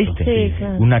Albert Einstein. Sí,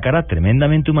 claro. Una cara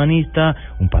tremendamente humanista,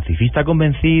 un pacifista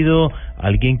convencido,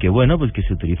 alguien que, bueno, pues que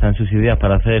se utilizan sus ideas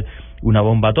para hacer una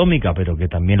bomba atómica, pero que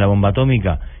también la bomba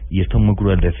atómica, y esto es muy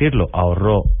cruel decirlo,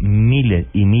 ahorró miles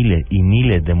y miles y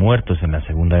miles de muertos en la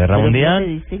Segunda Guerra Mundial.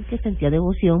 Pero dicen que sentía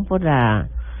devoción por la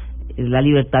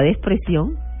libertad de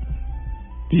expresión.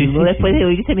 Y uno después de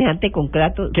oír semejante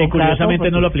concreto... Que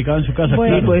curiosamente no lo aplicaba en su casa.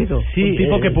 Bueno, claro. eso. Sí, un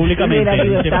tipo que públicamente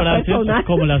dice frases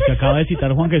como las que acaba de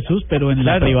citar Juan Jesús, pero en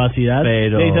la privacidad le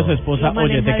dice a su esposa: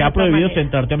 oye, te queda prohibido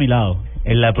sentarte a mi lado.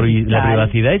 En la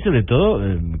privacidad y sobre todo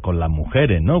con las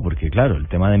mujeres, ¿no? Porque claro, el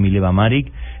tema de Mileva Maric,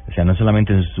 o sea, no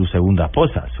solamente es su segunda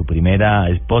esposa, su primera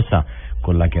esposa,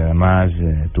 con la que además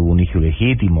tuvo un hijo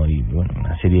ilegítimo y bueno,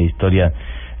 una serie de historias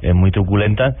muy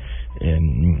truculentas.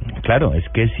 Claro, es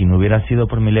que si no hubiera sido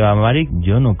por Mileva Maric,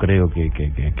 yo no creo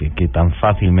que tan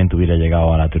fácilmente hubiera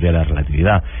llegado a la teoría de la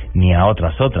relatividad, ni a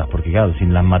otras, porque claro,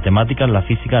 sin las matemáticas la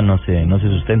física no se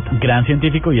sustenta. Gran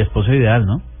científico y esposo ideal,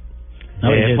 ¿no?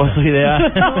 Esposo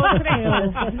ideal.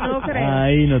 No creo.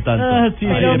 Ahí no tanto. Sí,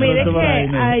 pero mire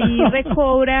que ahí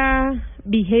recobra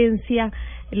vigencia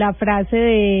la frase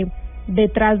de: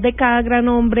 detrás de cada gran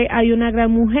hombre hay una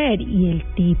gran mujer, y el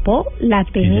tipo la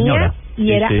tenía,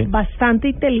 y era bastante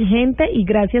inteligente, y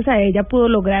gracias a ella pudo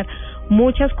lograr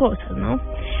muchas cosas, ¿no?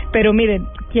 Pero miren,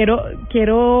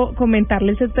 quiero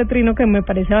comentarles este trino que me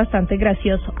parece bastante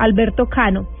gracioso. Alberto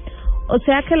Cano: o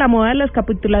sea que la moda de las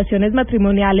capitulaciones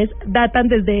matrimoniales datan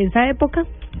desde esa época.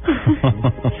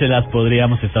 Se las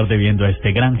podríamos estar debiendo a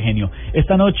este gran genio.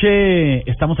 Esta noche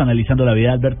estamos analizando la vida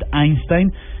de Albert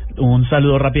Einstein. Un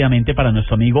saludo rápidamente para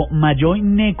nuestro amigo Mayoy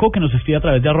Neco, que nos escribe a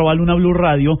través de @Luna BLU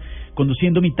Radio,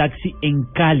 conduciendo mi taxi en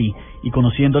Cali y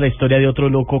conociendo la historia de otro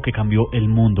loco que cambió el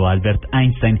mundo, Albert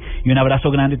Einstein. Y un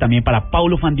abrazo grande también para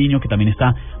Paulo Fandiño, que también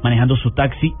está manejando su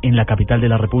taxi en la capital de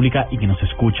la República y que nos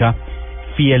escucha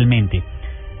fielmente.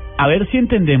 A ver si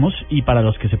entendemos, y para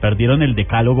los que se perdieron el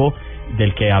decálogo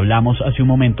del que hablamos hace un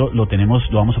momento, lo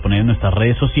vamos a poner en nuestras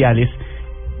redes sociales.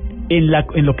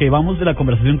 En lo que vamos de la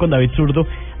conversación con David Zurdo,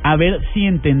 a ver si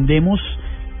entendemos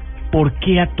por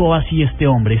qué actuó así este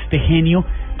hombre, este genio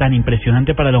tan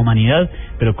impresionante para la humanidad,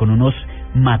 pero con unos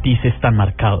matices tan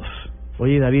marcados.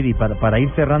 Oye, David, y para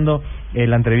ir cerrando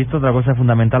la entrevista, otra cosa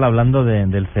fundamental, hablando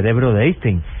del cerebro de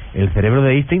Einstein. El cerebro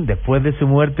de Einstein, después de su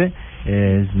muerte,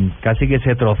 casi que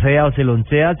se trocea o se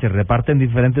lonchea, se reparte en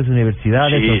diferentes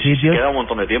universidades o sitios. Queda un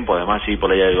montón de tiempo, además, sí,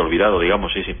 por ahí he olvidado,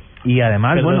 digamos, sí. Y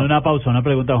además, perdón, una pausa, una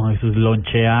pregunta, Juan Jesús.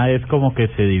 ¿Lonchea es como que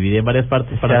se divide en varias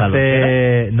partes para la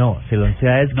lonchera? No, se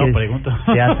lonchea es que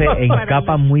se hace en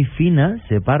capa muy fina,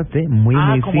 se parte muy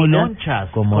como fina, lonchas,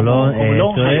 como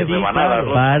lonchas,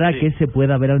 para que se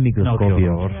pueda ver al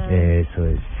microscopio. Eso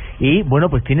es. Y bueno,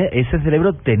 pues ese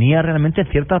cerebro tenía realmente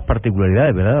ciertas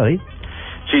particularidades, ¿verdad, David?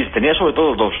 Sí, tenía sobre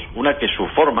todo dos. Una, que su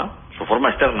forma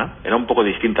externa era un poco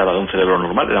distinta a la de un cerebro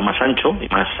normal, era más ancho y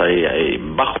más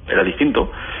bajo, era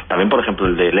distinto. También, por ejemplo,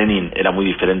 el de Lenin era muy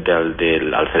diferente al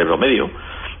cerebro medio,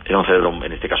 era un cerebro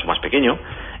en este caso más pequeño.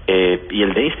 Y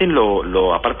el de Einstein,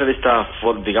 aparte de esta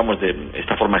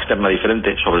forma externa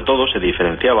diferente, sobre todo se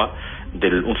diferenciaba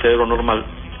de un cerebro normal,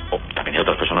 o también hay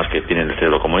otras personas que tienen el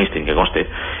cerebro como Einstein, que conste,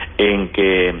 en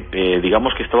que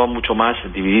digamos que estaba mucho más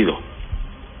dividido.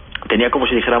 Tenía, como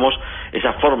si dijéramos,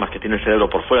 esas formas que tiene el cerebro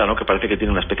por fuera, ¿no? Que parece que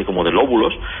tiene una especie como de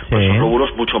lóbulos, pues son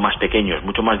lóbulos mucho más pequeños,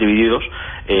 mucho más divididos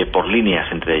por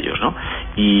líneas entre ellos, ¿no?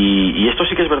 Y esto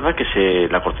sí que es verdad que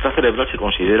la corteza cerebral se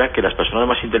considera que las personas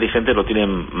más inteligentes lo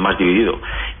tienen más dividido,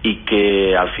 y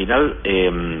que al final,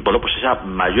 pues esa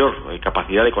mayor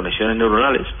capacidad de conexiones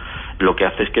neuronales lo que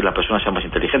hace es que la persona sea más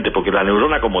inteligente, porque la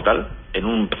neurona como tal, en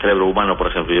un cerebro humano, por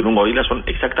ejemplo, y en un gorila, son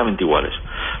exactamente iguales.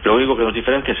 Lo único que nos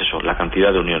diferencia es eso, la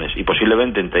cantidad de uniones, y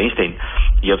posiblemente entre Einstein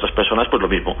y otras personas, pues lo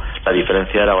mismo. La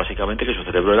diferencia era básicamente que su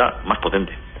cerebro era más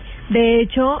potente. De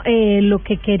hecho, lo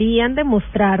que querían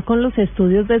demostrar con los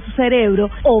estudios de su cerebro,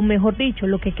 o mejor dicho,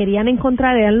 lo que querían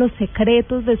encontrar eran los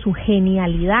secretos de su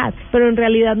genialidad, pero en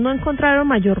realidad no encontraron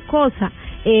mayor cosa.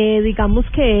 Digamos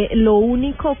que lo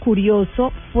único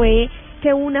curioso fue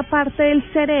que una parte del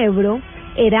cerebro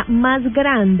era más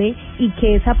grande y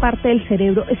que esa parte del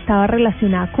cerebro estaba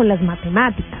relacionada con las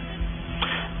matemáticas.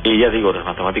 Y ya digo, las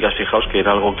matemáticas, fijaos que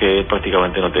era algo que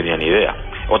prácticamente no tenía ni idea.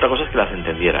 Otra cosa es que las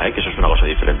entendiera, que eso es una cosa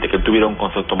diferente. Que él tuviera un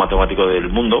concepto matemático del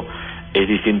mundo es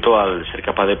distinto al ser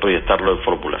capaz de proyectarlo en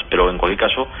fórmulas. Pero en cualquier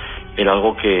caso, era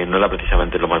algo que no era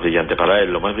precisamente lo más brillante para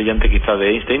él. Lo más brillante quizá de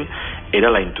Einstein era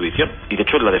la intuición. Y de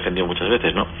hecho él la defendió muchas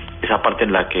veces, ¿no? Esa parte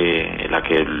en la que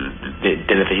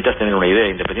te necesitas tener una idea.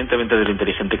 Independientemente de lo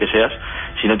inteligente que seas,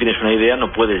 si no tienes una idea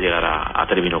no puedes llegar a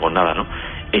término con nada, ¿no?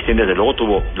 Einstein desde luego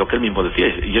tuvo lo que él mismo decía,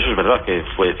 y eso es verdad que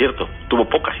fue cierto, tuvo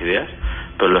pocas ideas,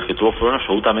 pero las que tuvo fueron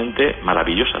absolutamente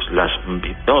maravillosas,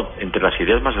 entre las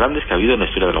ideas más grandes que ha habido en la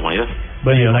historia de la humanidad.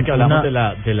 Bueno, y ahora que hablamos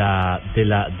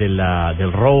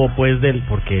del robo, pues,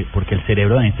 porque el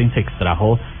cerebro de Einstein se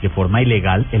extrajo de forma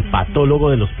ilegal, el patólogo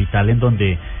del hospital en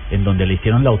donde le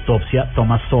hicieron la autopsia,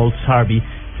 Thomas Salt Harvey,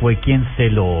 fue quien se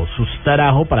lo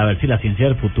sustrajo para ver si la ciencia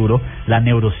del futuro, la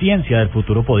neurociencia del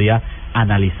futuro, podía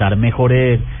analizar mejor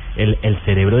el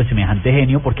cerebro de semejante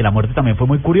genio, porque la muerte también fue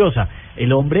muy curiosa.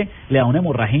 El hombre le da una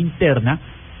hemorragia interna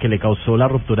que le causó la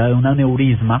ruptura de un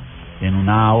aneurisma en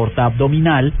una aorta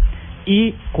abdominal,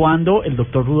 y cuando el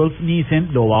doctor Rudolf Nissen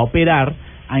lo va a operar,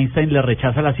 Einstein le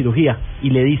rechaza la cirugía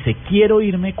y le dice: quiero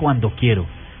irme cuando quiero,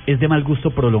 es de mal gusto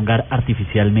prolongar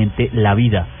artificialmente la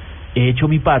vida, he hecho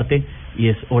mi parte y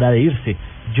es hora de irse,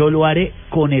 yo lo haré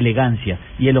con elegancia.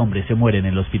 Y el hombre se muere en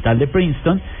el hospital de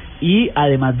Princeton, y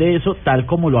además de eso, tal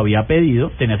como lo había pedido,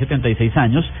 tenía 76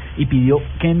 años y pidió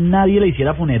que nadie le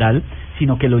hiciera funeral,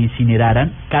 sino que lo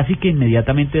incineraran casi que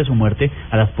inmediatamente de su muerte.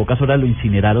 A las pocas horas lo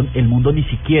incineraron. El mundo ni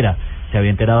siquiera se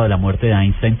había enterado de la muerte de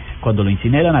Einstein. Cuando lo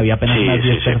incineran había apenas unas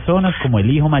 10 personas, como el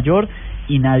hijo mayor,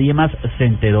 y nadie más se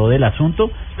enteró del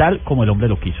asunto, tal como el hombre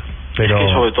lo quiso. Pero... Es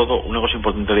que sobre todo, una cosa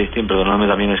importante de Einstein, perdóname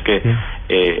también, es que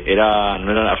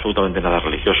no era absolutamente nada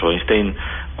religioso. Einstein,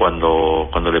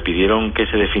 cuando le pidieron que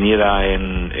se definiera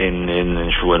en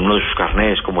uno de sus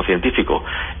carnés como científico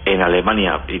en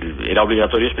Alemania, era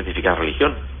obligatorio especificar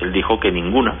religión. Él dijo que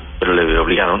ninguna, pero le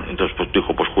obligaron. Entonces pues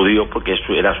dijo, pues judío, porque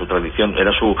era su tradición,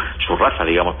 era su raza,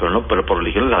 digamos, pero por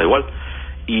religión le da igual.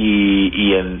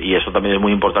 Y eso también es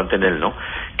muy importante en él, ¿no?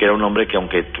 Que era un hombre que,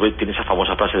 aunque tiene esa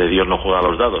famosa frase de Dios no juega a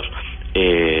los dados,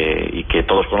 y que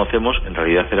todos conocemos, en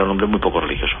realidad era un hombre muy poco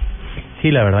religioso.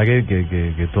 Sí, la verdad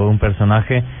que todo un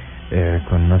personaje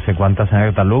con no sé cuántas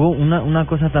anécdotas. Luego una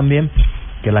cosa también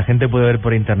que la gente puede ver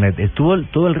por internet: estuvo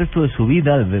todo el resto de su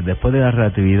vida, después de la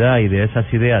relatividad y de esas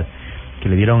ideas que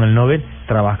le dieron el Nobel,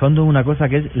 trabajando en una cosa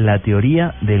que es la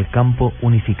teoría del campo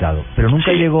unificado, pero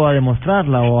nunca llegó a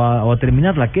demostrarla o a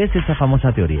terminarla. ¿Qué es esa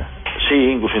famosa teoría? Sí,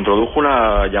 incluso introdujo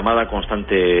una llamada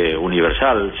constante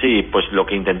universal. Sí, pues lo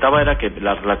que intentaba era que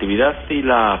la relatividad y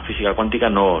la física cuántica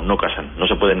no casan, no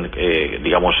se pueden,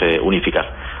 unificar.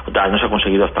 O sea, no se ha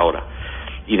conseguido hasta ahora.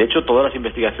 Y de hecho todas las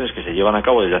investigaciones que se llevan a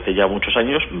cabo desde hace ya muchos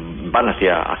años van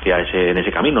hacia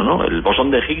ese camino, ¿no? El bosón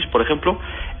de Higgs, por ejemplo,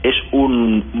 es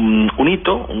un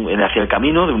hito hacia el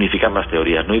camino de unificar las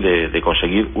teorías, ¿no? Y de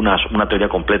conseguir una teoría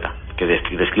completa que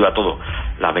describa todo.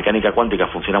 La mecánica cuántica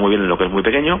funciona muy bien en lo que es muy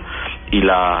pequeño, y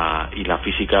la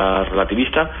física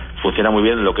relativista funciona muy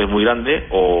bien en lo que es muy grande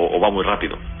o va muy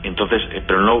rápido. Entonces,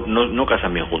 pero no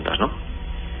casan bien juntas, ¿no?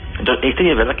 Entonces Einstein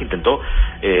es verdad que intentó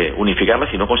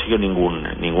unificarlas y no consiguió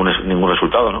ningún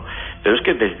resultado, ¿no? Pero es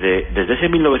que desde ese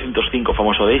 1905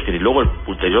 famoso de Einstein y luego el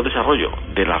ulterior desarrollo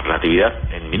de la relatividad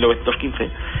en 1915,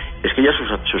 es que ya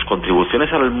sus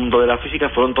contribuciones al mundo de la física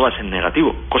fueron todas en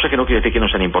negativo, cosa que no quiere decir que no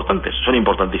sean importantes, son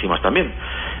importantísimas también.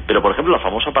 Pero por ejemplo la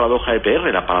famosa paradoja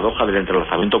EPR, la paradoja del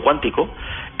entrelazamiento cuántico,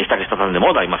 esta que está tan de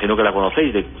moda, imagino que la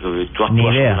conocéis, de tú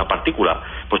actúas sobre una partícula,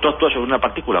 pues tú actúas sobre una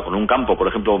partícula con un campo, por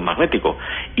ejemplo, magnético,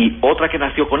 y otra que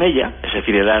nació con ella, es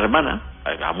decir, la hermana,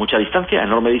 a mucha distancia, a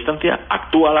enorme distancia,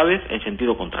 actúa a la vez en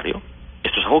sentido contrario.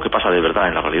 Esto es algo que pasa de verdad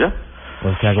en la realidad.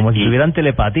 O sea, como si tuvieran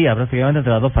telepatía prácticamente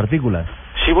entre las dos partículas.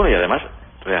 Sí, bueno, y además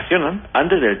reaccionan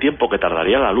antes del tiempo que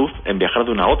tardaría la luz en viajar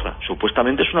de una a otra.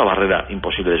 Supuestamente es una barrera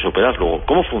imposible de superar. Luego,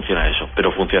 ¿cómo funciona eso?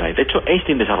 Pero funciona. Y de hecho,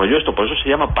 Einstein desarrolló esto, por eso se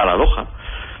llama paradoja,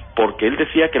 porque él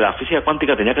decía que la física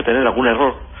cuántica tenía que tener algún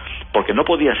error, porque no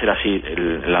podía ser así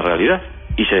en la realidad.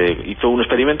 Y se hizo un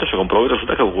experimento, se comprobó y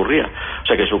resulta que ocurría. O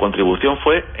sea que su contribución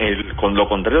fue con lo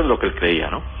contrario de lo que él creía,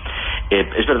 ¿no?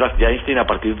 Es verdad, ya Einstein, a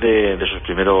partir de sus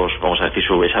primeros, vamos a decir,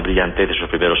 esa brillantez de sus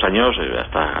primeros años,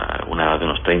 hasta una edad de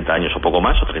unos 30 años o poco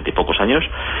más, o 30 y pocos años,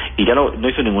 y ya no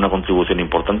hizo ninguna contribución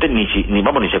importante,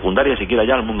 ni secundaria siquiera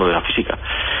ya al mundo de la física.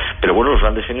 Pero bueno, los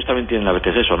grandes genios también tienen a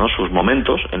veces eso, ¿no? Sus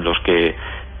momentos en los que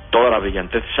toda la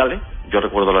brillantez sale. Yo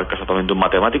recuerdo el caso también de un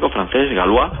matemático francés,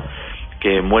 Galois,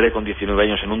 que muere con 19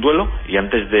 años en un duelo, y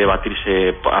antes de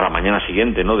batirse a la mañana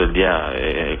siguiente, ¿no?, del día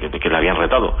que le habían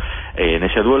retado en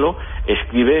ese duelo,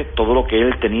 escribe todo lo que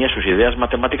él tenía, sus ideas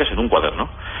matemáticas, en un cuaderno.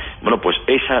 Bueno, pues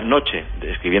esa noche,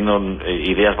 escribiendo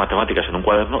ideas matemáticas en un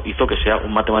cuaderno, hizo que sea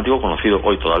un matemático conocido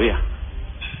hoy todavía.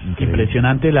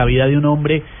 Impresionante la vida de un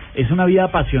hombre. Es una vida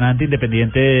apasionante,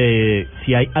 independiente de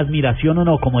si hay admiración o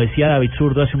no. Como decía David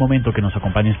Zurdo hace un momento, que nos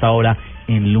acompaña esta hora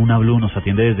en Luna BLU, nos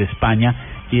atiende desde España,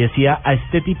 y decía, a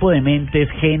este tipo de mentes,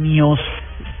 genios,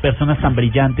 personas tan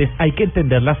brillantes, hay que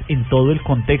entenderlas en todo el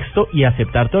contexto y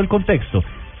aceptar todo el contexto,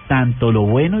 tanto lo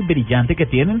bueno y brillante que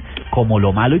tienen, como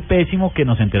lo malo y pésimo, que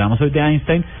nos enteramos hoy de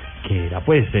Einstein, que era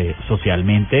pues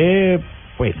socialmente...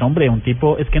 Pues hombre, un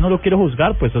tipo, es que no lo quiero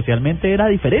juzgar, pues socialmente era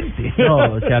diferente. No,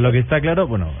 o sea, lo que está claro,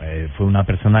 bueno, fue una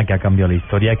persona que ha cambiado la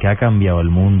historia, que ha cambiado el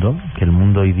mundo, que el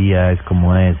mundo hoy día es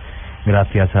como es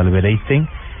gracias a Albert Einstein,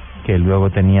 que luego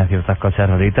tenía ciertas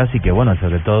cosas raritas y que, bueno,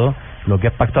 sobre todo, lo que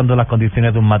es pactando las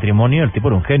condiciones de un matrimonio, el tipo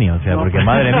era un genio, o sea, porque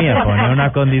madre mía, ponía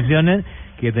unas condiciones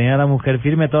que tenía la mujer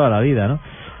firme toda la vida, ¿no?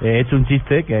 He hecho un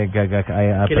chiste que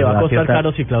le va a costar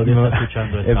caro si Claudia está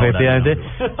escuchando esta efectivamente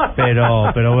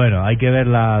hora, pero bueno, hay que ver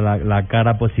la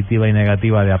cara positiva y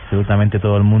negativa de absolutamente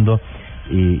todo el mundo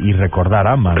y recordar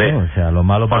ambas, ¿no? O sea, lo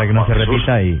malo para que no se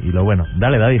repita y lo bueno.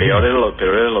 Dale, David. Peor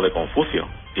era lo de Confucio,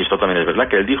 y esto también es verdad,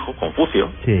 que él dijo,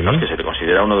 Confucio, sí, que se le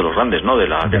considera uno de los grandes, ¿no?, de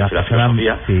la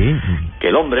filosofía, sí, que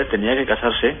el hombre tenía que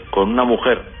casarse con una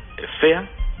mujer fea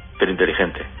pero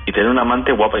inteligente, y tener una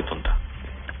amante guapa y tonta.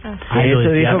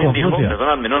 Eso dijo Confucio.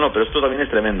 Perdóname, no, pero esto también es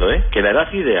tremendo, que la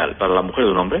edad ideal para la mujer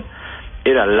de un hombre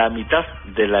era la mitad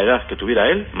de la edad que tuviera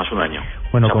él más un año.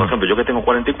 Bueno, o sea, por ejemplo, yo que tengo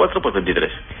 44, pues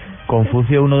 23.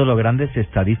 Confucio, uno de los grandes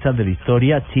estadistas de la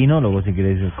historia chino, luego si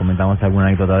queréis comentamos alguna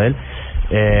anécdota de él.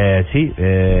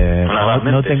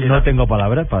 No tengo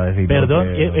palabras para decir. Perdón,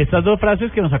 estas dos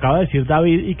frases que nos acaba de decir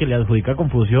David y que le adjudica a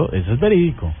Confucio, eso es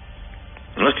verídico.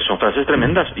 No, es que son frases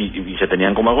tremendas y se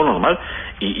tenían como algo normal.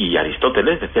 Y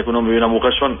Aristóteles decía que un hombre y una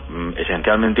mujer son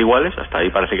esencialmente iguales, hasta ahí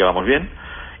parece que vamos bien,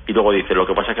 y luego dice, lo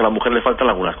que pasa es que a la mujer le faltan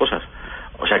algunas cosas.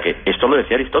 O sea que esto lo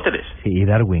decía Aristóteles. Sí, y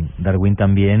Darwin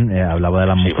también hablaba de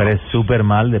las mujeres súper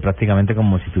mal, de prácticamente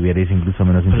como si tuvierais incluso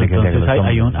menos inteligencia que los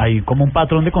hombres. Hay como un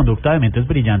patrón de conducta de mentes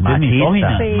brillantes,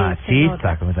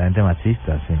 machista, completamente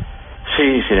machista, sí.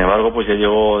 Sí, sin embargo, pues ya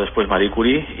llegó después Marie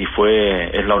Curie y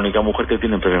es la única mujer que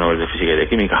tiene el premio Nobel de Física y de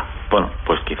Química. Bueno,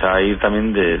 pues quizá ahí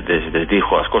también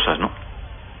dijo las cosas, ¿no?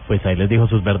 Pues ahí les dijo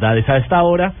sus verdades. A esta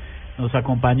hora nos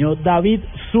acompañó David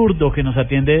Zurdo, que nos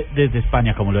atiende desde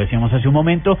España, como lo decíamos hace un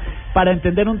momento, para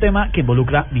entender un tema que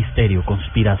involucra misterio,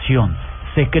 conspiración,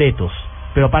 secretos.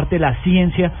 Pero aparte de la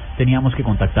ciencia, teníamos que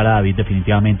contactar a David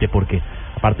definitivamente, porque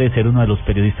aparte de ser uno de los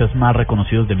periodistas más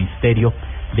reconocidos de misterio,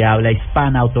 de habla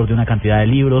hispana, autor de una cantidad de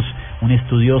libros, un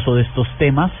estudioso de estos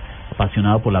temas,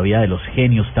 apasionado por la vida de los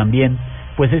genios también,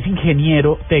 pues es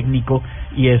ingeniero técnico,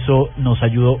 y eso nos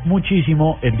ayudó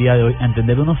muchísimo el día de hoy a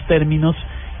entender unos términos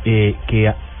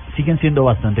que siguen siendo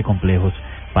bastante complejos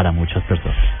para muchas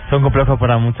personas. Son complejos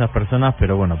para muchas personas,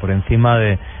 pero bueno, por encima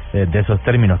de esos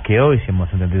términos que hoy, si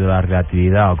hemos entendido la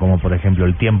relatividad, o como por ejemplo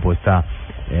el tiempo está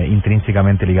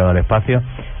intrínsecamente ligado al espacio,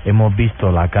 hemos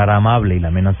visto la cara amable y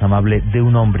la menos amable de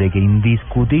un hombre que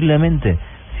indiscutiblemente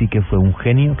sí que fue un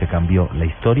genio que cambió la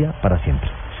historia para siempre.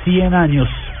 100 años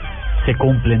se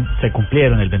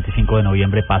cumplieron el 25 de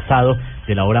noviembre pasado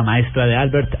de la obra maestra de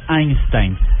Albert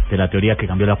Einstein, de la teoría que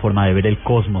cambió la forma de ver el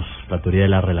cosmos, la teoría de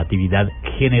la relatividad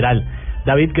general.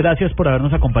 David, gracias por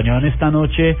habernos acompañado en esta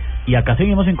noche, y acá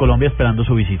seguimos en Colombia esperando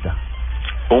su visita.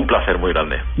 Un placer muy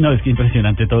grande. No, es que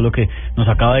impresionante todo lo que nos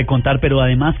acaba de contar, pero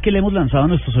además que le hemos lanzado a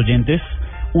nuestros oyentes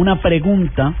una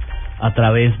pregunta a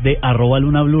través de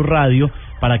 @Luna BLU Radio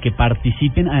para que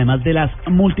participen, además de las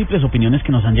múltiples opiniones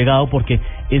que nos han llegado, porque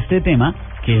este tema,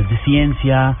 que es de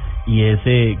ciencia y es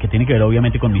que tiene que ver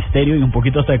obviamente con misterio y un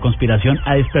poquito hasta de conspiración,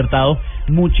 ha despertado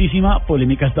muchísima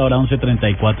polémica hasta ahora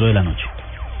 11:34 de la noche.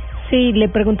 Sí, le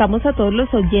preguntamos a todos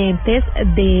los oyentes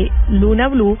de Luna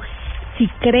BLU si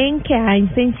creen que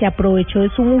Einstein se aprovechó de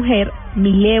su mujer,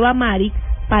 Mileva Maric,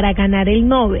 para ganar el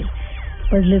Nobel.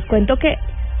 Pues les cuento que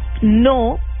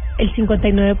no, el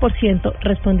 59%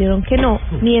 respondieron que no,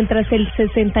 mientras el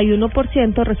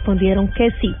 61% respondieron que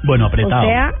sí. Bueno, apretado. O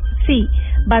sea, sí,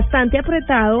 bastante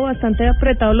apretado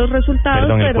los resultados.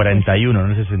 Perdón, el pero 41, no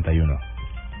el 61.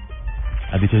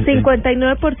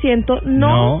 59%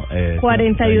 no,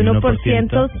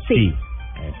 41% sí.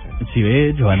 Si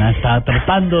ve, Joana está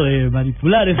tratando de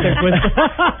manipular esta encuesta.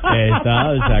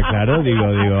 O sea, claro, digo,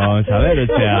 vamos a ver,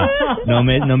 o sea, no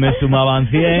me sumaban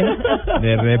 100,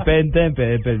 de repente,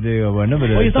 digo, bueno,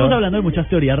 pero hoy estamos hablando de muchas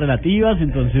teorías relativas,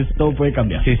 entonces todo puede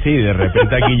cambiar. Sí, de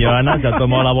repente aquí Joana se ha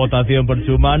tomado la votación por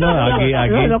su mano, aquí.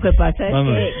 No, lo que pasa es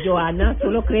que Joana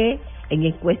solo cree en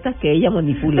encuestas que ella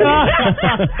manipula.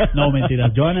 No,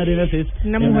 mentiras. Joana Arenas es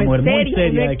una mujer muy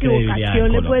seria. Una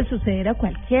equivocación le puede suceder a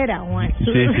cualquiera, Juan.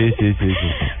 Sí.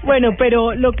 Bueno,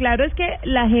 pero lo claro es que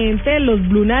la gente, los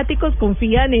lunáticos,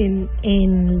 confían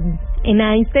en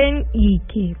Einstein y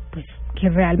que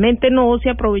realmente no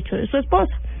se aprovechó de su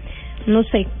esposa. No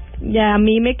sé, ya a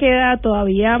mí me queda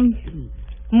todavía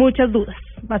muchas dudas,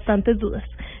 bastantes dudas.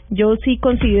 Yo sí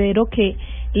considero que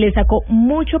le sacó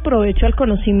mucho provecho al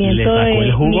conocimiento. Le sacó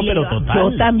el jugo, Mileva. pero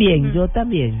total. Yo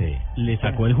también. Sí, le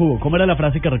sacó el jugo. ¿Cómo era la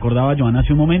frase que recordaba Joana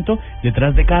hace un momento?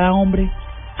 Detrás de cada hombre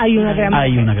hay una gran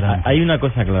Hay una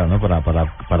cosa clara, ¿no?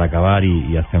 Para acabar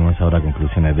y hacemos ahora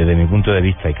conclusiones. Desde mi punto de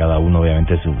vista, y cada uno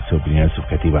obviamente su opinión es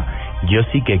subjetiva, yo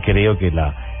sí que creo que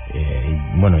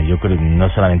yo creo, no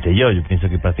solamente yo pienso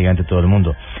que prácticamente todo el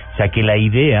mundo, o sea, que la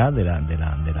idea de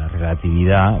la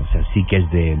relatividad, o sea, sí que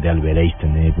es de Albert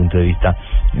Einstein. Desde mi punto de vista,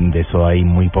 de eso hay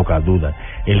muy pocas dudas.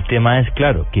 El tema es,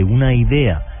 claro, que una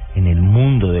idea en el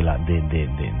mundo de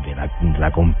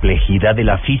la complejidad de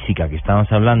la física que estamos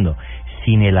hablando,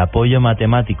 sin el apoyo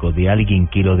matemático de alguien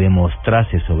que lo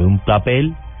demostrase sobre un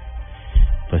papel,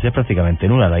 pues es prácticamente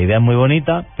nula. La idea es muy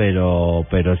bonita, pero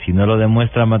si no lo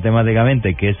demuestra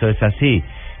matemáticamente que eso es así,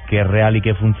 que es real y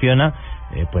que funciona,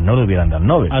 pues no le hubieran dado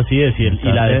Nobel. Así es, y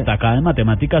la destacada en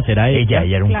matemáticas era ella.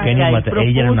 Ella era un genio,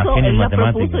 ella era una genio en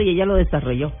matemáticas. Y ella lo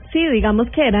desarrolló. Sí, digamos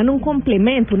que eran un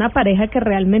complemento, una pareja que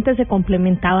realmente se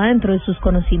complementaba dentro de sus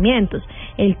conocimientos.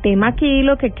 El tema aquí,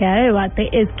 lo que queda de debate,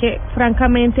 es que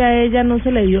francamente a ella no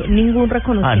se le dio ningún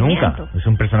reconocimiento. Nunca. Es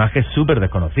un personaje súper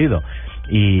desconocido.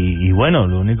 Y bueno,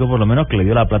 lo único por lo menos que le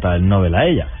dio la plata del Nobel a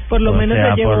ella. Por lo menos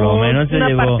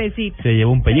se partecita. Se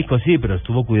llevó un pellizco, sí, pero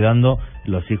estuvo cuidando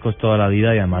los hijos toda la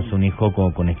vida, y además un hijo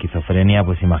con esquizofrenia,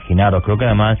 pues imaginaros. Creo que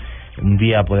además un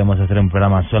día podemos hacer un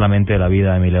programa solamente de la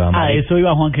vida de Mileva. A eso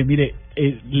iba, Juan, que mire,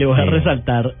 le voy a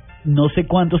resaltar no sé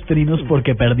cuántos trinos,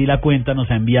 porque perdí la cuenta, nos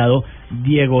ha enviado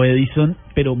Diego Edison,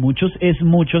 pero muchos,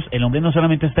 el hombre no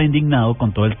solamente está indignado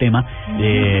con todo el tema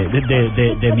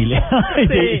de Mileva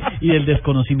y del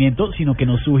desconocimiento, sino que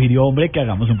nos sugirió, hombre, que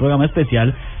hagamos un programa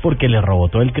especial porque le robó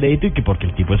todo el crédito y que porque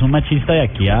el tipo es un machista de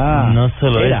aquí a... No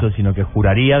solo eso, sino que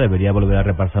debería volver a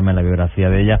repasarme la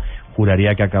biografía de ella,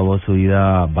 juraría que acabó su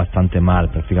vida bastante mal,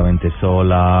 prácticamente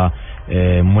sola,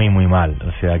 muy mal,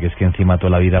 o sea que es que encima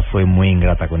toda la vida fue muy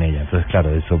ingrata con ella. Entonces claro,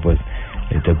 eso pues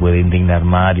te puede indignar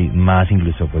más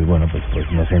incluso, pues bueno, pues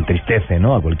nos entristece,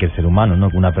 ¿no? A cualquier ser humano, ¿no?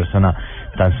 Que una persona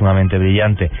tan sumamente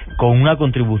brillante, con una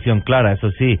contribución clara,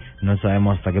 eso sí, no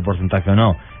sabemos hasta qué porcentaje o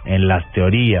no, en las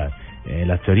teorías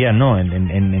no,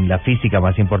 en la física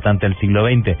más importante del siglo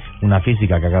XX, una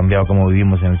física que ha cambiado como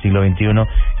vivimos en el siglo XXI,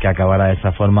 que acabara de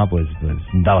esa forma, pues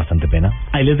da bastante pena.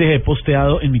 Ahí les dejé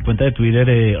posteado en mi cuenta de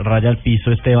Twitter, raya al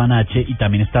piso Esteban H, y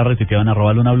también está retuiteado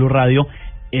en @Luna BLU Radio,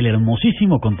 el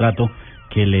hermosísimo contrato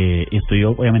que le estoy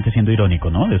obviamente siendo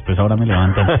irónico, ¿no? Después ahora me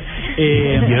levantan.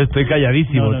 Yo estoy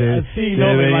calladísimo. Me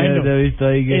imagino. Te he visto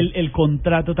ahí que... el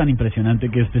contrato tan impresionante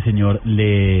que este señor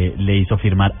le hizo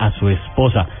firmar a su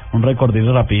esposa. Un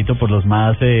recorrido rapidito por los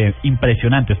más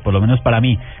impresionantes, por lo menos para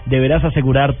mí. Deberás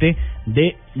asegurarte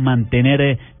de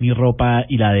mantener mi ropa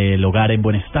y la del hogar en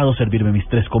buen estado, servirme mis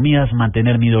 3 comidas,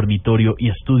 mantener mi dormitorio y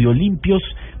estudio limpios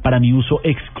para mi uso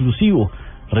exclusivo.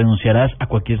 Renunciarás a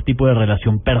cualquier tipo de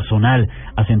relación personal,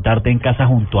 a sentarte en casa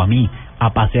junto a mí, a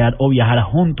pasear o viajar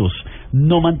juntos.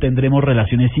 No mantendremos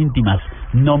relaciones íntimas,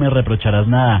 no me reprocharás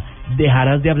nada,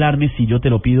 dejarás de hablarme si yo te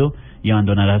lo pido y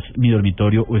abandonarás mi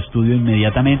dormitorio o estudio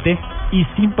inmediatamente y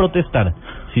sin protestar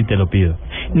si te lo pido.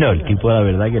 No, el tipo la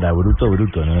verdad que era bruto,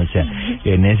 ¿no? O sea,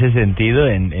 en ese sentido,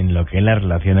 en lo que es las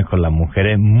relaciones con las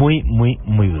mujeres, muy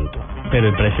bruto. Pero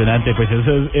impresionante, pues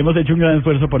eso hemos hecho un gran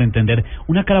esfuerzo por entender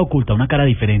una cara oculta, una cara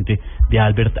diferente de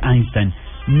Albert Einstein,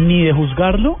 ni de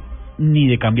juzgarlo, ni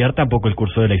de cambiar tampoco el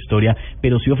curso de la historia,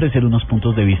 pero sí ofrecer unos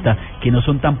puntos de vista que no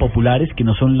son tan populares, que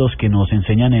no son los que nos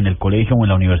enseñan en el colegio o en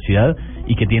la universidad,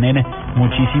 y que tienen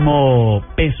muchísimo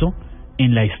peso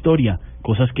en la historia,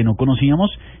 cosas que no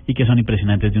conocíamos y que son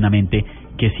impresionantes de una mente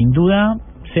que sin duda,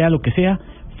 sea lo que sea,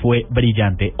 fue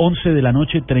brillante. 11 de la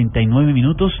noche, 39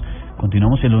 minutos,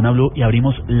 continuamos en Luna BLU y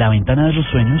abrimos la ventana de los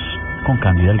sueños con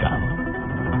Candy Delgado.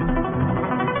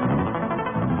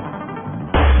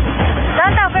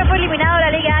 Santa Fe fue eliminado de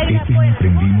la Liga Águila. Este año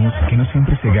aprendimos que no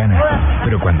siempre se gana,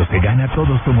 pero cuando se gana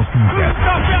todos somos hinchas.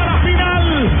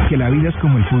 Que la vida es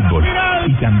como el fútbol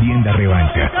y también da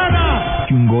revancha.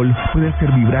 Que un gol puede hacer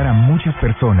vibrar a muchas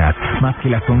personas más que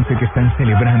las 11 que están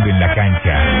celebrando en la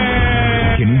cancha.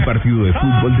 Que en un partido de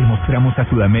fútbol demostramos a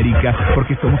Sudamérica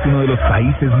porque somos uno de los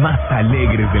países más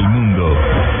alegres del mundo.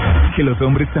 Que los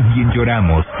hombres también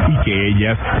lloramos y que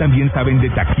ellas también saben de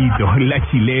taquito, la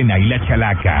chilena y la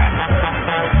chalaca.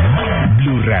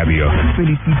 Blue Radio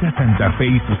felicita a Santa Fe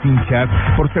y sus hinchas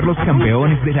por ser los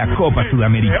campeones de la Copa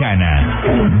Sudamericana.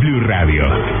 Blue Radio,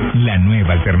 la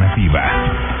nueva alternativa.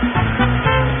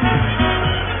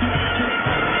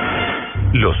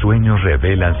 Los sueños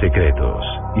revelan secretos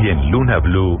y en Luna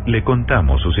BLU le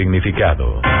contamos su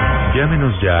significado.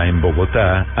 Llámenos ya en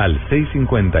Bogotá al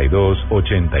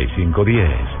 652-8510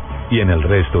 y en el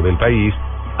resto del país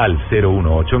al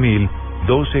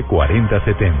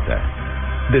 018-124070.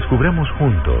 Descubramos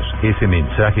juntos ese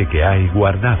mensaje que hay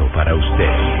guardado para usted.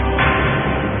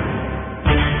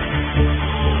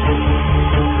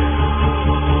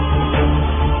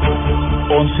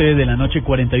 11 de la noche,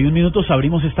 41 minutos.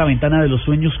 Abrimos esta ventana de los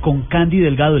sueños con Candy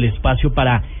Delgado, el espacio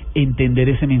para entender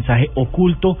ese mensaje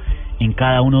oculto en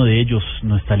cada uno de ellos.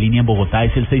 Nuestra línea en Bogotá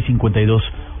es el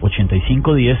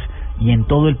 652-8510 y en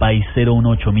todo el país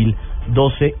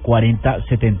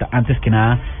 018-124070. Antes que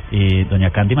nada, doña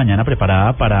Candy, mañana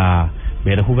preparada para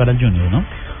ver jugar al Junior, ¿no?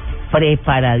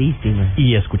 Preparadísima.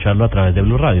 Y escucharlo a través de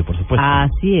Blue Radio, por supuesto.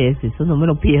 Así es, eso no me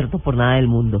lo pierdo por nada del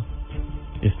mundo.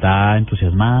 ¿Está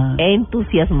entusiasmada?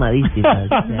 Entusiasmadísima. O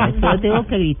sea, yo tengo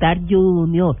que gritar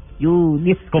Junior,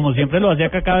 Junior. Como siempre lo hacía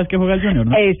acá cada vez que juega el Junior,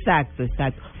 ¿no? Exacto,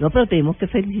 exacto. No, pero tenemos que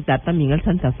felicitar también al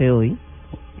Santa Fe hoy,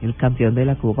 el campeón de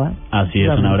la Copa. Así es,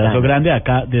 un abrazo grande.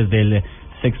 Acá desde el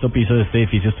sexto piso de este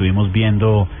edificio estuvimos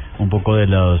viendo un poco de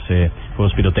los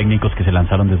juegos pirotécnicos que se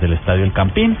lanzaron desde el estadio El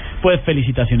Campín. Pues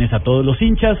felicitaciones a todos los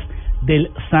hinchas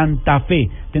del Santa Fe.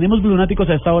 Tenemos blunáticos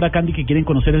a esta hora, Candy, que quieren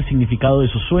conocer el significado de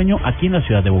su sueño aquí en la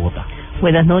ciudad de Bogotá.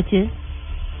 Buenas noches.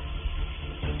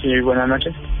 Sí, buenas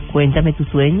noches. Cuéntame tu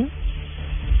sueño.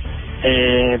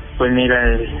 Pues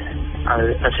mira,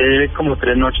 hace como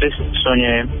 3 noches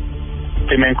soñé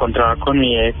que me encontraba con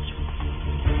mi ex,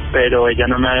 pero ella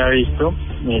no me había visto,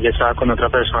 ni ella estaba con otra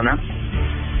persona.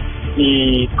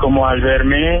 Y como al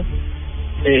verme,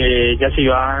 ella se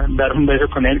iba a dar un beso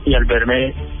con él y al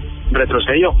verme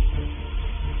retrocedió,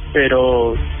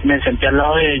 pero me senté al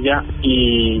lado de ella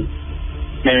y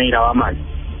me miraba mal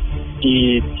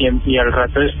y al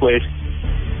rato después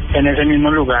en ese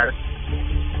mismo lugar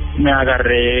me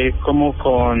agarré como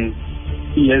con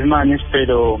 10 manes,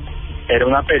 pero era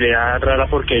una pelea rara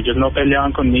porque ellos no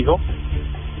peleaban conmigo,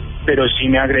 pero sí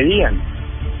me agredían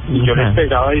y yo les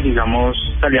pegaba y digamos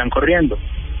salían corriendo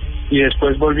y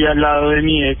después volví al lado de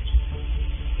mi ex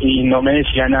y no me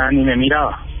decía nada ni me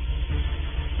miraba.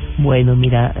 Bueno,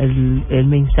 mira, el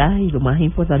mensaje y lo más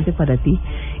importante para ti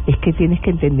es que tienes que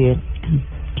entender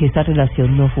que esa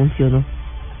relación no funcionó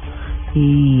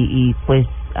y pues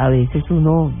a veces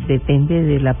uno depende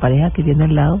de la pareja que tiene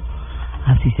al lado,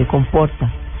 así se comporta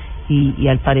y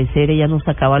al parecer ella no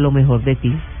sacaba lo mejor de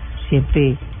ti,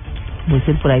 siempre, como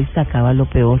dicen por ahí, sacaba lo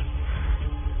peor.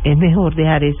 Es mejor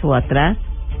dejar eso atrás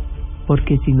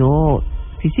porque si no,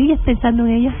 si sigues pensando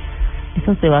en ella,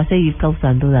 eso te va a seguir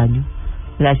causando daño.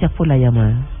 Gracias por la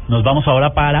llamada. Nos vamos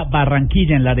ahora para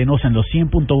Barranquilla, en La Arenosa, en los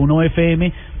 100.1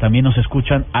 FM. También nos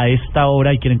escuchan a esta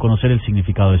hora y quieren conocer el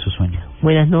significado de su sueño.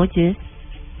 Buenas noches.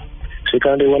 Sí,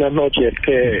 Candy, buenas noches.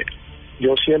 Que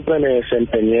yo siempre me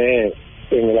desempeñé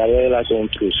en el área de la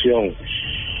construcción.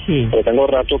 Sí. Pero tengo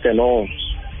rato que no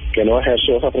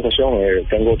ejerzo esa profesión,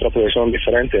 tengo otra profesión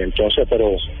diferente. Entonces,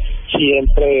 pero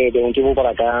siempre de un tiempo para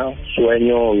acá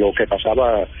sueño lo que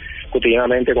pasaba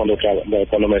cotidianamente cuando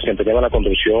me desempeñaba en la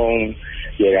construcción.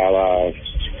 Llegaba,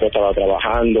 yo estaba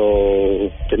trabajando,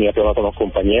 tenía problemas con los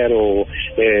compañeros,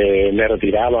 me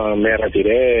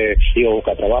retiré, iba a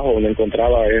buscar trabajo, me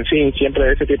encontraba, en fin,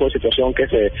 siempre ese tipo de situación que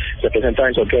se presenta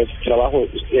en cualquier trabajo,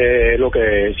 es lo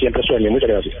que siempre sueño. Muchas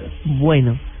gracias.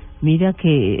 Bueno, mira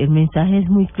que el mensaje es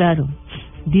muy claro.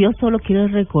 Dios solo quiere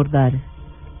recordar,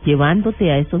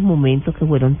 llevándote a esos momentos que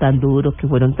fueron tan duros, que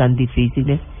fueron tan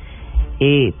difíciles,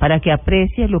 para que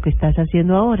aprecies lo que estás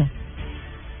haciendo ahora.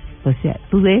 O sea,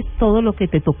 tú ves todo lo que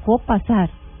te tocó pasar,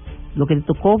 lo que te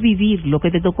tocó vivir, lo que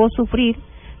te tocó sufrir,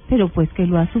 pero pues que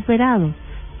lo has superado.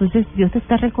 Entonces Dios te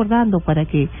está recordando para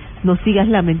que no sigas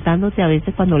lamentándote a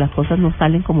veces cuando las cosas no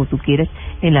salen como tú quieres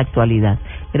en la actualidad.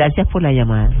 Gracias por la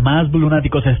llamada. Más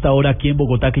lunáticos a esta hora aquí en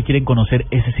Bogotá que quieren conocer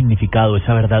ese significado,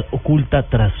 esa verdad oculta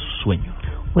tras su sueño.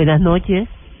 Buenas noches.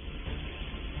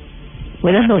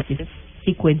 Buenas noches.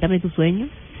 Sí, cuéntame tu sueño.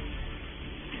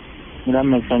 Mira,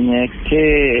 me soñé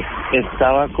que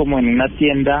estaba como en una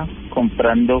tienda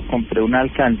compré una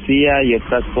alcancía y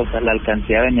otras cosas. La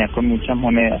alcancía venía con muchas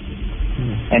monedas.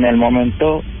 En el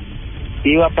momento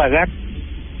iba a pagar,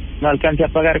 no alcancé a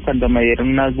pagar. Cuando me dieron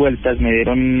unas vueltas, me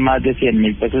dieron más de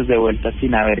 100.000 pesos de vueltas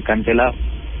sin haber cancelado.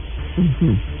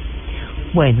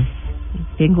 Bueno,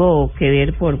 tengo que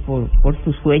ver por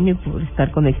tu sueño y por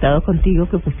estar conectado contigo,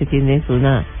 que pues que tienes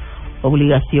una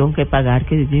obligación que pagar,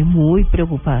 que estoy muy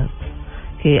preocupado,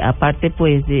 que aparte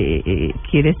pues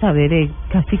quieres saber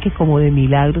casi que como de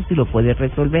milagros si lo puedes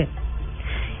resolver.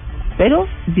 Pero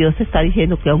Dios está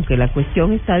diciendo que aunque la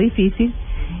cuestión está difícil,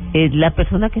 la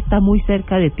persona que está muy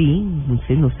cerca de ti,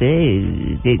 no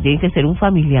sé, tiene que ser un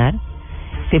familiar,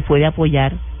 te puede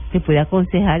apoyar, te puede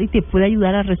aconsejar y te puede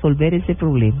ayudar a resolver ese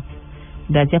problema.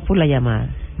 Gracias por la llamada.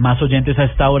 Más oyentes a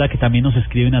esta hora que también nos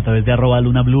escriben a través de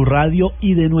 @Luna BLU Radio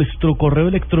y de nuestro correo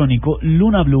electrónico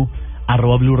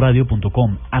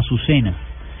lunablu@bluradio.com. Azucena: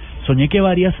 soñé que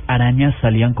varias arañas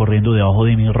salían corriendo debajo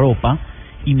de mi ropa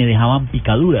y me dejaban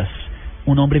picaduras.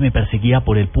 Un hombre me perseguía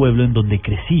por el pueblo en donde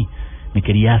crecí, me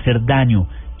quería hacer daño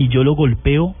y yo lo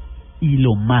golpeo y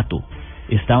lo mato.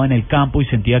 Estaba en el campo y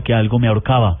sentía que algo me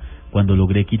ahorcaba. Cuando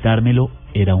logré quitármelo,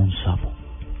 era un sapo.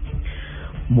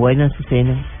 Bueno,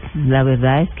 Azucena, la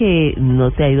verdad es que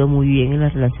no te ha ido muy bien en la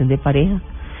relación de pareja.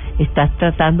 Estás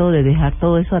tratando de dejar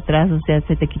todo eso atrás, o sea,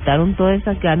 se te quitaron todas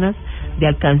esas ganas de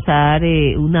alcanzar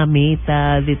una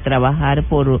meta, de trabajar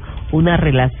por una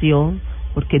relación,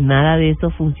 porque nada de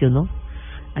eso funcionó.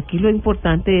 Aquí lo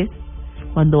importante es,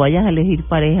 cuando vayas a elegir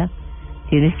pareja,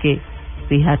 tienes que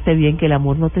fijarte bien que el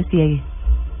amor no te ciegue.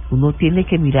 Uno tiene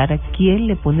que mirar a quién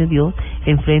le pone Dios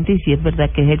enfrente y si es verdad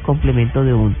que es el complemento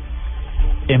de uno.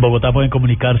 En Bogotá pueden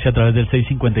comunicarse a través del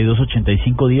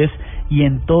 652-8510 y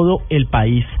en todo el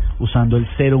país usando el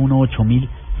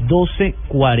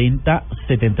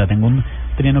 018-1240-70. Tengo un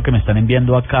trino que me están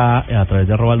enviando acá a través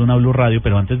de @Luna BLU Radio,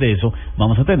 pero antes de eso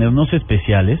vamos a tener unos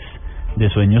especiales de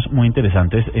sueños muy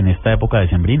interesantes en esta época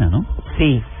decembrina, ¿no?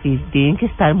 Sí, tienen que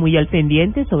estar muy al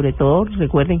pendiente, sobre todo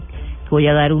recuerden que voy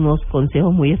a dar unos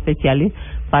consejos muy especiales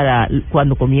para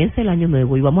cuando comience el año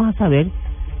nuevo y vamos a saber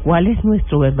cuál es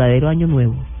nuestro verdadero año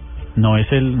nuevo. ¿No es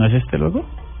este luego?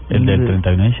 ¿El del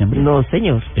 31 de diciembre? No,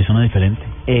 señor. ¿Es uno diferente?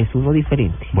 Es uno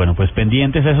diferente. Bueno, pues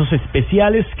pendientes a esos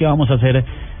especiales que vamos a hacer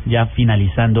ya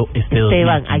finalizando este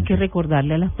 2015. Hay que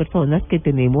recordarle a las personas que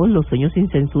tenemos los sueños sin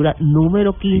censura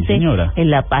número 15 en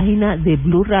la página de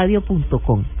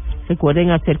bluradio.com.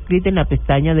 Recuerden hacer clic en la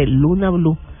pestaña de Luna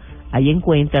BLU. Ahí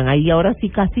encuentran, ahí ahora sí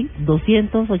casi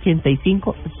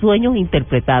 285 sueños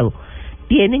interpretados.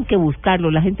 Tienen que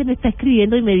buscarlo. La gente me está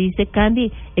escribiendo y me dice: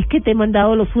 Candy, es que te he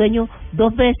mandado los sueños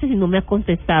 2 veces y no me has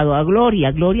contestado.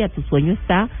 Gloria, tu sueño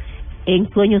está en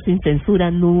Sueños sin Censura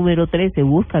número 13,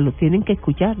 búscalo, tienen que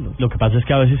escucharlo. Lo que pasa es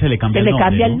que a veces se le cambia el nombre. Se le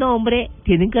cambia el nombre,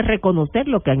 tienen que reconocer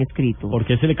lo que han escrito. ¿Por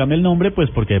qué se le cambia el nombre? Pues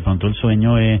porque de pronto el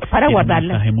sueño es un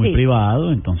mensaje muy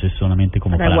privado, entonces solamente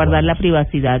como para guardar la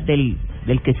privacidad del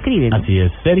que escribe, ¿no? Así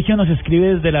es. Sergio nos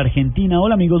escribe desde la Argentina: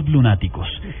 hola amigos blunáticos,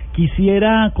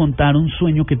 quisiera contar un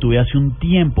sueño que tuve hace un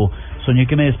tiempo. Soñé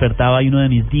que me despertaba y uno de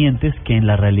mis dientes, que en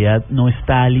la realidad no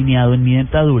está alineado en mi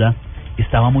dentadura,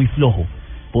 estaba muy flojo.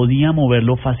 Podía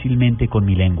moverlo fácilmente con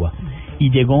mi lengua y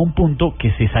llegó a un punto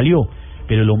que se salió,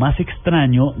 pero lo más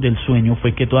extraño del sueño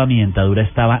fue que toda mi dentadura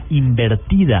estaba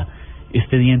invertida.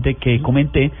 Este diente que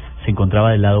comenté se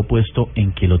encontraba del lado opuesto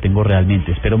en que lo tengo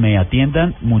realmente. Espero me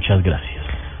atiendan, muchas gracias.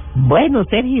 Bueno,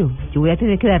 Sergio, yo voy a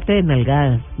tener que darte de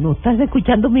nalgadas. No estás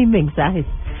escuchando mis mensajes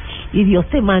y Dios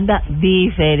te manda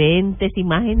diferentes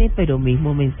imágenes, pero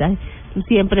mismo mensaje. Tú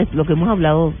siempre, lo que hemos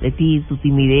hablado de ti, tu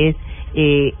timidez,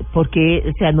 porque,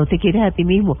 o sea, no te quieres a ti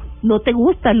mismo, no te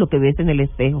gusta lo que ves en el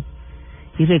espejo.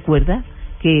 Y recuerda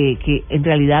que en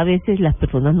realidad a veces las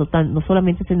personas no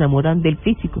solamente se enamoran del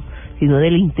físico, sino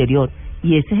del interior,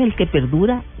 y ese es el que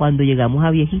perdura cuando llegamos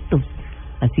a viejitos.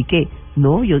 Así que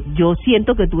no, yo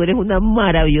siento que tú eres una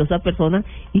maravillosa persona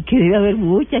y que debe haber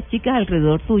muchas chicas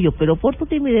alrededor tuyo, pero por tu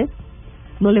timidez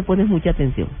no le pones mucha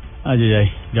atención. Ay.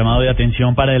 Llamado de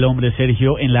atención para el hombre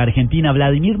Sergio en la Argentina.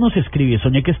 Vladimir nos escribe: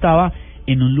 soñé que estaba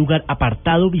en un lugar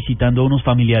apartado visitando a unos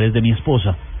familiares de mi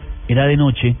esposa. Era de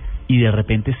noche y de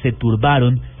repente se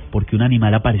turbaron porque un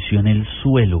animal apareció en el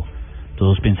suelo.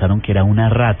 Todos pensaron que era una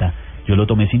rata. Yo lo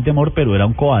tomé sin temor, pero era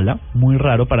un koala, muy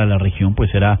raro para la región,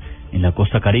 pues era en la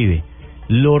costa caribe.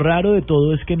 Lo raro de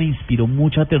todo es que me inspiró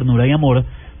mucha ternura y amor,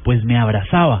 pues me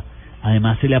abrazaba.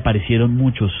 Además se le aparecieron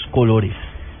muchos colores,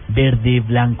 verde,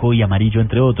 blanco y amarillo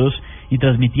entre otros, y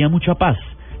transmitía mucha paz,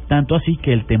 tanto así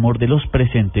que el temor de los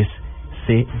presentes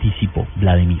se disipó.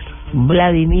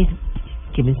 Vladimir,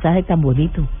 qué mensaje tan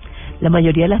bonito. La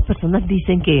mayoría de las personas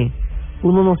dicen que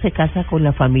uno no se casa con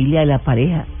la familia de la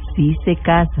pareja, sí se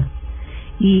casa.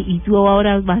 Y tú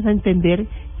ahora vas a entender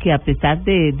que a pesar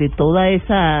de toda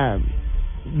esa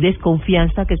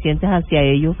desconfianza que sientes hacia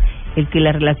ellos, el que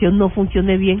la relación no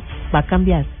funcione bien va a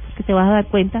cambiar, que te vas a dar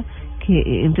cuenta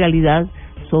que en realidad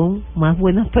son más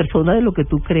buenas personas de lo que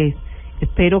tú crees.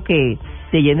 Espero que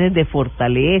te llenes de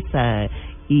fortaleza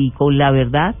y con la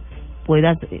verdad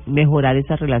puedas mejorar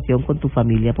esa relación con tu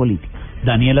familia política.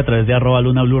 Daniel, a través de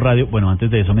 @Luna BLU Radio, bueno, antes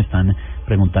de eso me están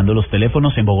preguntando los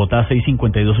teléfonos. En Bogotá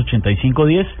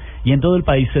 652-8510 y en todo el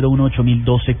país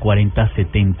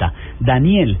 018-012-4070.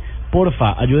 Daniel,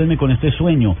 porfa, ayúdenme con este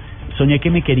sueño. Soñé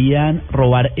que me querían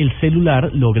robar el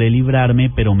celular, logré librarme,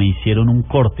 pero me hicieron un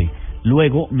corte.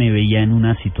 Luego me veía en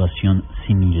una situación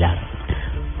similar.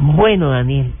 Bueno,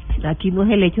 Daniel, aquí no es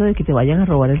el hecho de que te vayan a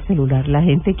robar el celular. La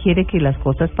gente quiere que las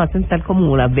cosas pasen tal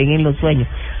como las ven en los sueños.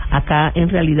 Acá en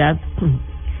realidad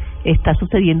está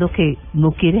sucediendo que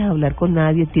no quieres hablar con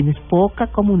nadie, tienes poca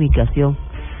comunicación,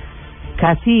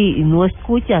 casi no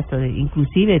escuchas,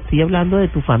 inclusive estoy hablando de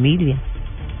tu familia.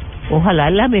 Ojalá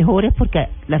la mejores, porque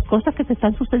las cosas que te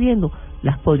están sucediendo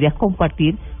las podrías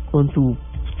compartir con tus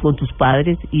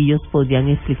padres y ellos podrían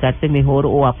explicarte mejor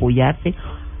o apoyarte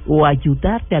o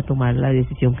ayudarte a tomar la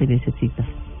decisión que necesitas.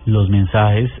 Los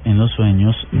mensajes en los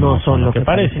sueños no son lo que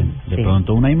parecen. De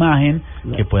pronto una imagen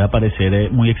que pueda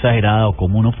parecer muy exagerada o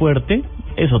como uno fuerte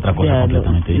es otra cosa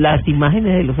completamente diferente. Las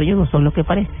imágenes de los sueños no son lo que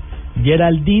parecen.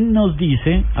 Geraldine nos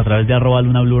dice, a través de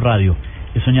 @Luna BLU Radio,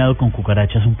 he soñado con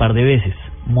cucarachas un par de veces,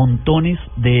 montones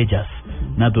de ellas.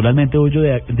 Naturalmente huyo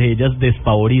de ellas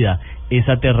despavorida. Es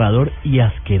aterrador y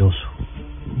asqueroso.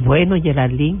 Bueno,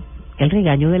 Geraldine, el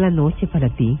regaño de la noche para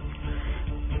ti.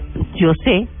 Yo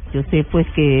sé pues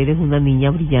que eres una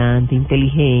niña brillante,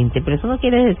 inteligente, pero eso no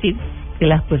quiere decir que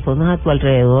las personas a tu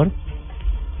alrededor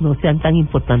no sean tan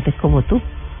importantes como tú,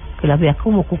 que las veas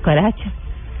como cucarachas.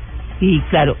 Y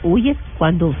claro, huyes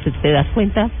cuando te das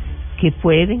cuenta que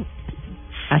pueden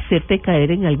hacerte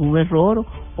caer en algún error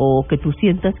o que tú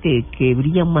sientas que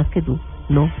brillan más que tú.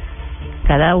 No,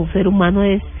 cada ser humano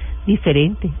es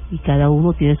diferente y cada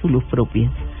uno tiene su luz propia.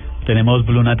 Tenemos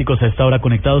blunáticos a esta hora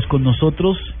conectados con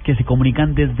nosotros que se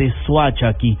comunican desde Soacha,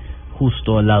 aquí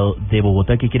justo al lado de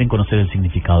Bogotá, que quieren conocer el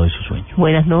significado de su sueño.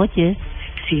 Buenas noches.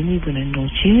 Sí, muy buenas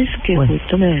noches, qué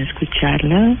gusto me da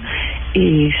escucharla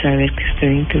y saber que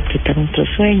usted interpreta nuestros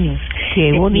sueños.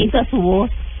 Qué bonita su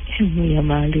voz. Muy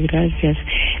amable, gracias.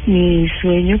 Mi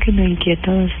sueño que me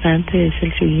inquieta bastante es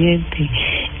el siguiente.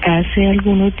 Hace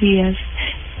algunos días,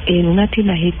 en una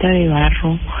tinajita de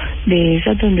barro, de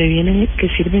esas donde vienen, que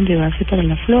sirven de base para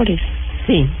las flores,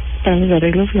 sí, para los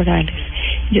arreglos florales,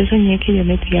 yo soñé que yo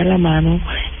metía la mano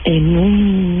en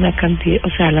una cantidad, o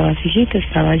sea, la vasijita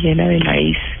estaba llena de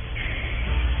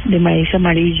maíz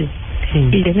amarillo, sí,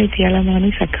 y yo metía la mano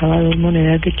y sacaba 2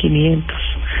 monedas de 500.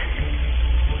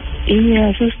 Y me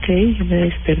asusté y yo me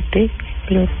desperté,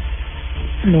 pero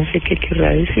no sé qué querrá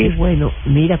decir. Bueno,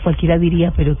 mira, cualquiera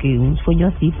diría, pero que un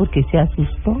sueño así, porque se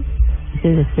asustó y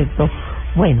se despertó.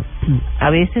 Bueno,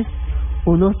 a veces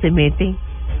uno se mete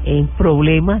en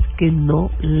problemas que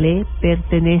no le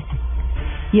pertenecen.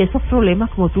 Y esos problemas,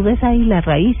 como tú ves ahí, las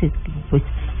raíces, pues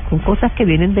son cosas que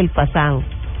vienen del pasado.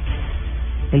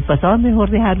 El pasado es mejor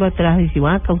dejarlo atrás y si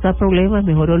van a causar problemas,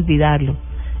 mejor olvidarlo.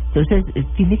 Entonces,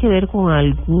 tiene que ver con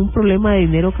algún problema de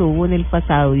dinero que hubo en el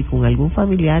pasado y con algún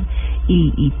familiar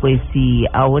y pues si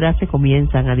ahora se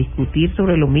comienzan a discutir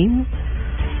sobre lo mismo,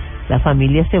 la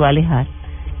familia se va a alejar.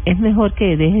 Es mejor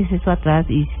que dejes eso atrás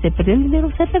y si se perdió el dinero,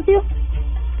 se perdió.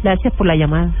 Gracias por la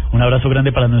llamada. Un abrazo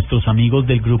grande para nuestros amigos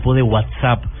del grupo de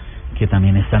WhatsApp que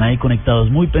también están ahí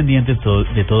conectados, muy pendientes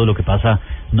de todo lo que pasa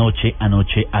noche a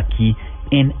noche aquí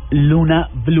en Luna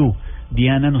BLU.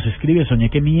 Diana nos escribe, soñé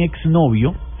con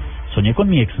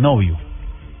mi exnovio.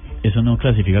 Eso no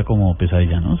clasifica como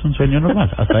pesadilla, ¿no? Es un sueño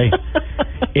normal, hasta ahí.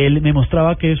 Él me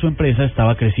mostraba que su empresa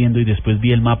estaba creciendo y después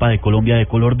vi el mapa de Colombia de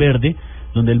color verde,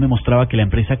 donde él me mostraba que la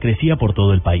empresa crecía por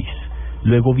todo el país.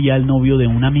 Luego vi al novio de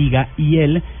una amiga y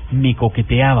él me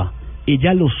coqueteaba.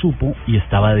 Ella lo supo y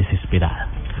estaba desesperada.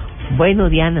 Bueno,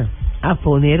 Diana, a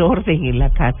poner orden en la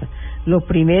casa. Lo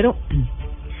primero,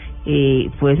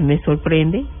 pues me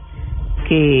sorprende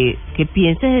que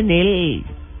pienses en él.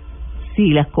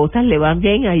 Si las cosas le van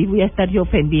bien, ahí voy a estar yo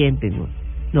pendiente.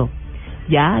 No,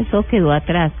 ya eso quedó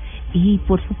atrás. Y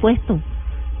por supuesto,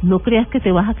 no creas que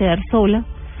te vas a quedar sola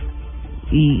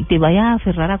y te vayas a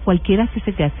aferrar a cualquiera que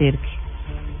se te acerque.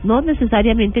 No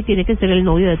necesariamente tiene que ser el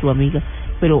novio de tu amiga,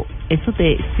 pero eso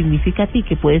te significa a ti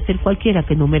que puede ser cualquiera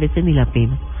que no merece ni la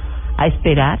pena. A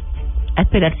esperar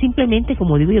simplemente,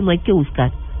 como digo yo, no hay que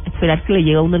buscar, esperar que le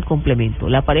llegue a uno el complemento,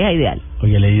 la pareja ideal.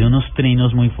 Oye, he leído unos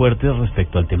trinos muy fuertes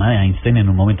respecto al tema de Einstein. En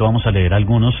un momento vamos a leer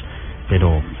algunos,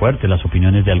 pero fuertes las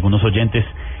opiniones de algunos oyentes.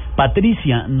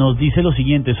 Patricia nos dice lo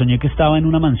siguiente: soñé que estaba en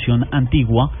una mansión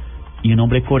antigua y un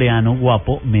hombre coreano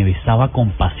guapo me besaba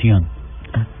con pasión.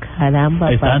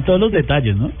 Caramba. Estaban todos los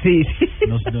detalles, ¿no? Sí.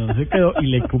 No se quedó y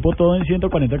le cupo todo en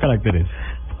 140 caracteres.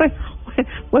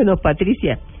 Bueno,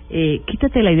 Patricia,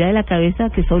 quítate la idea de la cabeza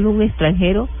que solo un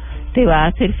extranjero te va a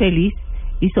hacer feliz,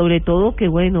 y sobre todo que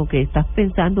bueno, que estás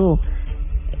pensando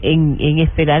en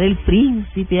esperar el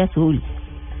príncipe azul.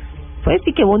 Pues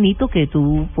sí, qué bonito que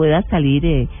tú puedas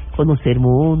salir, conocer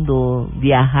mundo,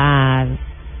 viajar,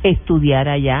 estudiar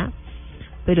allá,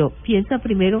 pero piensa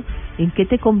primero en qué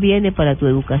te conviene para tu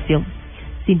educación,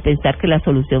 sin pensar que la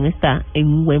solución está en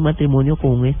un buen matrimonio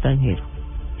con un extranjero.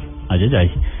 Ay, ay,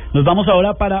 ay. Nos vamos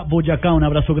ahora para Boyacá. Un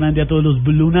abrazo grande a todos los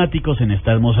blunáticos en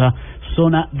esta hermosa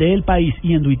zona del país.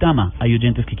 Y en Duitama hay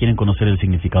oyentes que quieren conocer el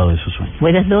significado de su sueño.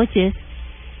 Buenas noches.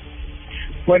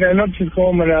 Buenas noches,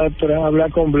 ¿cómo me la doctora? Habla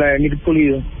con Vladimir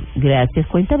Pulido. Gracias,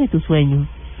 cuéntame tu sueño.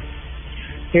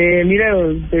 Mira,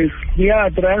 pues días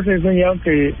atrás he soñado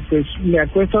que pues me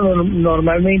acuesto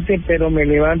normalmente, pero me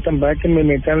levantan, para que me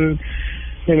meten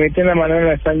la mano en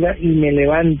la espalda y me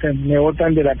levantan, me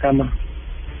botan de la cama.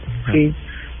 Sí.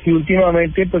 Y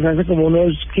últimamente, pues hace como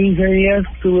unos 15 días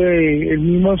tuve el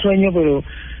mismo sueño, pero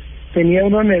tenía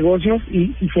unos negocios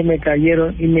y se me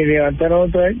cayeron y me levantaron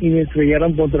otra vez y me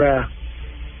estrellaron contra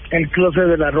el closet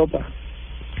de la ropa.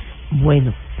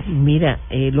 Bueno, mira,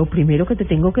 lo primero que te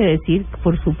tengo que decir,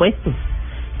 por supuesto,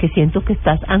 que siento que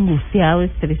estás angustiado,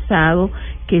 estresado,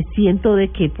 que siento de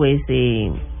que pues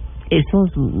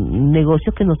esos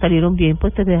negocios que no salieron bien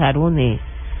pues te dejaron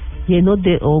llenos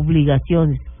de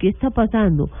obligaciones. ¿Qué está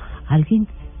pasando? Alguien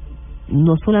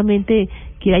no solamente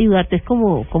quiere ayudarte, es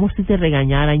como si te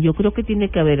regañaran. Yo creo que tiene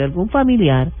que haber algún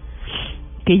familiar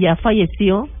que ya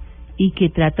falleció y que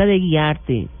trata de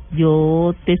guiarte.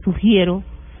 Yo te sugiero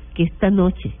que esta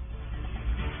noche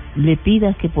le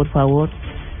pidas que por favor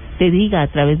te diga a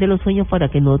través de los sueños, para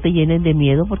que no te llenen de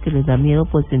miedo, porque les da miedo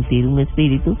pues sentir un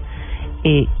espíritu,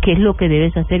 qué es lo que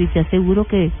debes hacer, y te aseguro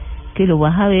que lo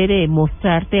vas a ver,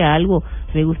 mostrarte algo.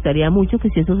 Me gustaría mucho que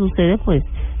si eso sucede pues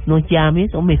nos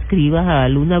llames o me escribas a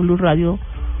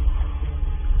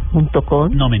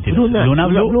lunablu.radio.com. No, mentira.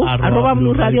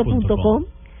 lunablu@bluradio.com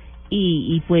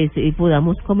y pues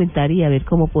podamos comentar y a ver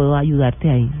cómo puedo ayudarte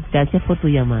ahí. Gracias por tu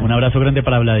llamada. Un abrazo grande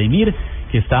para Vladimir,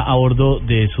 que está a bordo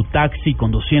de su taxi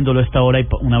conduciéndolo a esta hora, y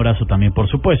un abrazo también, por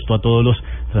supuesto, a todos los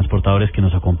transportadores que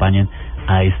nos acompañan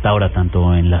a esta hora,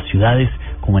 tanto en las ciudades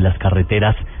como en las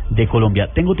carreteras de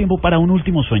Colombia. Tengo tiempo para un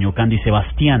último sueño, Candy.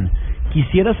 Sebastián,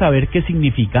 quisiera saber qué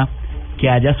significa que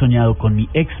haya soñado con mi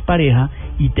expareja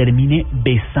y termine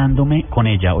besándome con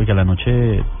ella. Oiga, la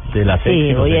noche de las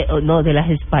ex. No, de las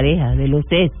exparejas, de los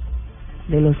ex.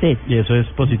 ¿Y eso es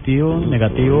positivo,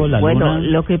 negativo, la luna? Bueno,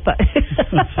 lo que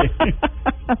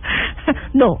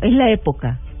no, es la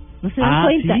época. ¿No se dan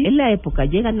cuenta? ¿Sí? Es la época,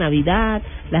 llega Navidad,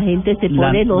 la gente se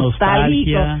pone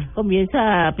nostálgico,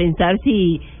 comienza a pensar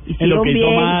si hicieron lo que bien,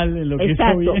 hizo mal, en lo que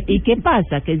exacto. hizo bien. ¿Y qué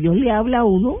pasa? Que Dios le habla a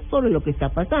uno sobre lo que está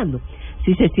pasando.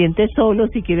 Si se siente solo,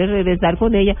 si quiere regresar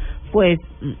con ella, pues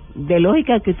de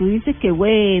lógica que tú dices que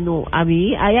bueno, a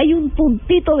mí ahí hay un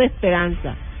puntito de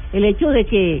esperanza. El hecho de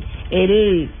que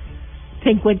él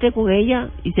se encuentre con ella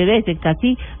y se besen,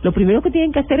 casi lo primero que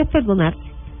tienen que hacer es perdonarse,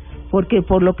 porque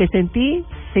por lo que sentí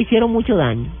se hicieron mucho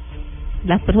daño.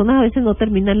 Las personas a veces no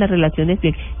terminan las relaciones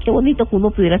bien. Qué bonito que uno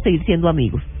pudiera seguir siendo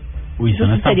amigos. Uy, eso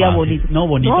no está sería fácil. Bonito. No,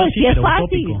 bonito no, sí, sí es pero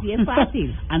fácil, utópico. sí es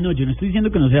fácil. No, yo no estoy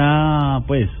diciendo que no sea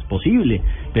pues posible,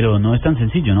 pero no es tan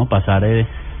sencillo, ¿no? Pasar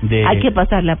hay que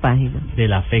pasar la página.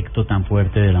 Del afecto tan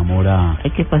fuerte del amor a... Hay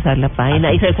que pasar la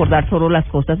página y recordar solo las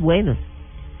cosas buenas.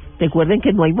 Recuerden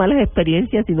que no hay malas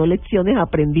experiencias, sino lecciones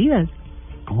aprendidas.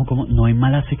 ¿Cómo? ¿No hay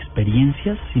malas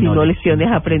experiencias? Sino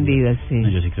lecciones aprendidas, sí. No,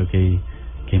 yo sí creo que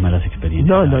hay malas experiencias.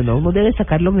 No, uno debe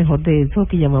sacar lo mejor de eso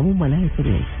que llamamos malas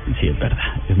experiencias. Sí, es verdad,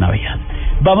 es Navidad.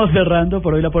 Vamos cerrando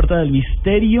por hoy la puerta del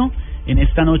misterio, en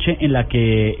esta noche en la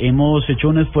que hemos hecho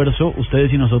un esfuerzo,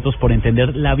 ustedes y nosotros, por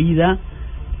entender la vida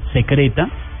secreta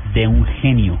de un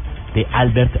genio, de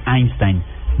Albert Einstein.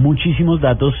 Muchísimos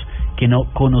datos que no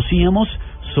conocíamos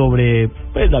sobre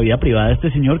pues la vida privada de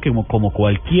este señor, que como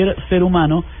cualquier ser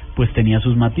humano pues tenía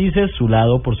sus matices, su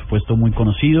lado por supuesto muy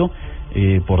conocido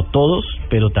por todos,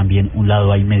 pero también un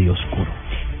lado ahí medio oscuro.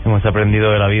 Hemos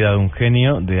aprendido de la vida de un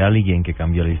genio, de alguien que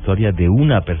cambió la historia, de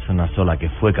una persona sola que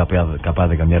fue capaz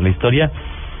de cambiar la historia,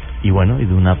 y bueno, y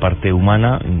de una parte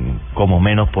humana como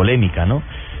menos polémica, ¿no?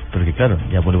 Porque claro,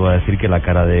 ya vuelvo a decir que la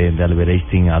cara de Albert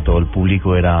Einstein a todo el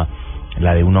público era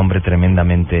la de un hombre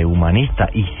tremendamente humanista,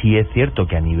 y sí es cierto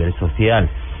que a nivel social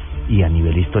y a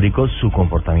nivel histórico su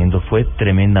comportamiento fue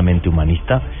tremendamente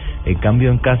humanista. En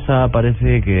cambio en casa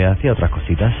parece que hacía otras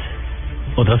cositas.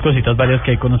 Otras cositas varias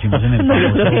que ahí conocimos en el No,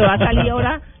 yo creo que va a salir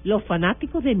ahora los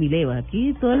fanáticos de Mileva.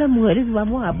 Aquí todas las mujeres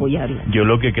vamos a apoyarla. Yo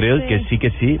lo que creo es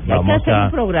que sí.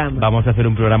 Vamos a hacer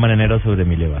un programa en enero sobre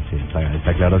Mileva, sí,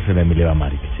 está claro, sobre Mileva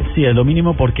Mari. Sí, es lo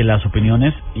mínimo, porque las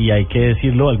opiniones, y hay que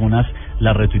decirlo, algunas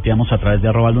las retuiteamos a través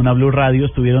de @Luna BLU Radio,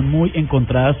 estuvieron muy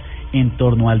encontradas en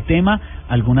torno al tema,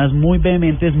 algunas muy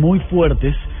vehementes, muy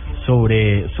fuertes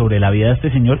sobre la vida de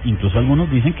este señor. Incluso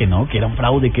algunos dicen que no, que era un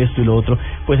fraude, que esto y lo otro.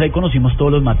 Pues ahí conocimos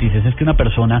todos los matices. Es que una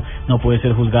persona no puede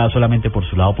ser juzgada solamente por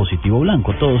su lado positivo o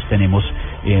blanco. Todos tenemos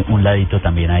un ladito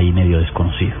también ahí medio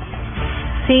desconocido.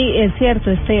 Sí, es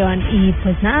cierto, Esteban. Y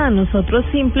pues nada, nosotros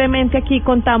simplemente aquí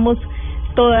contamos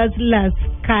todas las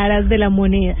caras de la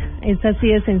moneda. Es así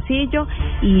de sencillo,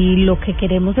 y lo que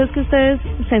queremos es que ustedes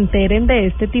se enteren de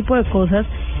este tipo de cosas,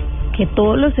 que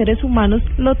todos los seres humanos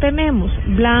lo tenemos,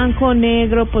 blanco,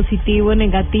 negro, positivo,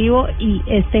 negativo, y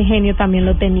este genio también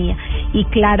lo tenía. Y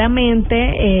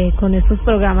claramente con estos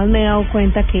programas me he dado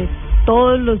cuenta que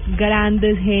todos los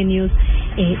grandes genios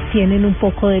tienen un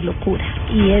poco de locura,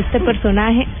 y este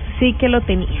personaje sí que lo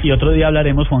tenía. Y otro día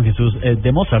hablaremos, Juan Jesús,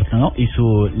 de Mozart, ¿no? Y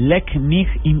su Leck mich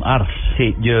im Arsch.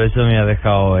 Sí, yo eso me ha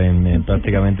dejado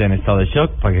prácticamente en estado de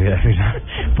shock,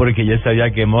 porque yo sabía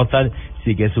que Mozart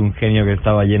sí que es un genio que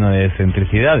estaba lleno de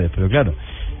excentricidades, pero claro,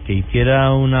 que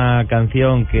hiciera una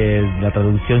canción que la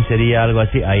traducción sería algo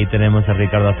así. Ahí tenemos a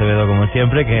Ricardo Acevedo, como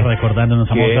siempre, que recordándonos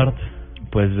a Mozart.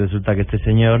 Pues resulta que este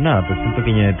señor, nada, pues un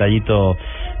pequeño detallito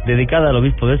dedicado al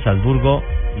obispo de Salzburgo,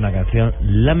 una canción,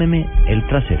 Lámeme el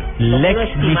trasero.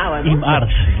 Leck mich im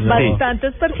Arsch.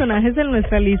 Bastantes personajes en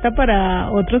nuestra lista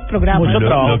para otros programas. Mucho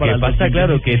trabajo. Lo que pasa,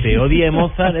 claro, que te odie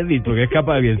Mozart, Edith, porque es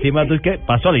capaz, y encima tú es que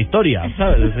pasó a la historia,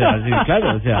 ¿sabes? O sea, sí,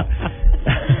 claro, o sea...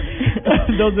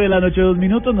 12 de la noche, 2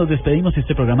 minutos, nos despedimos.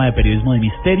 Este programa de periodismo de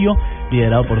misterio,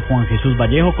 liderado por Juan Jesús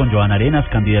Vallejo, con Joana Arenas,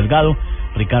 Candy Delgado,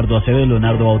 Ricardo Acevedo,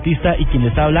 Leonardo Bautista y quien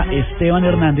les habla, Esteban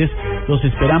Hernández. Los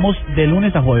esperamos de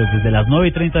lunes a jueves desde las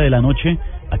 9:30 de la noche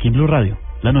aquí en Blue Radio,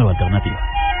 la nueva alternativa.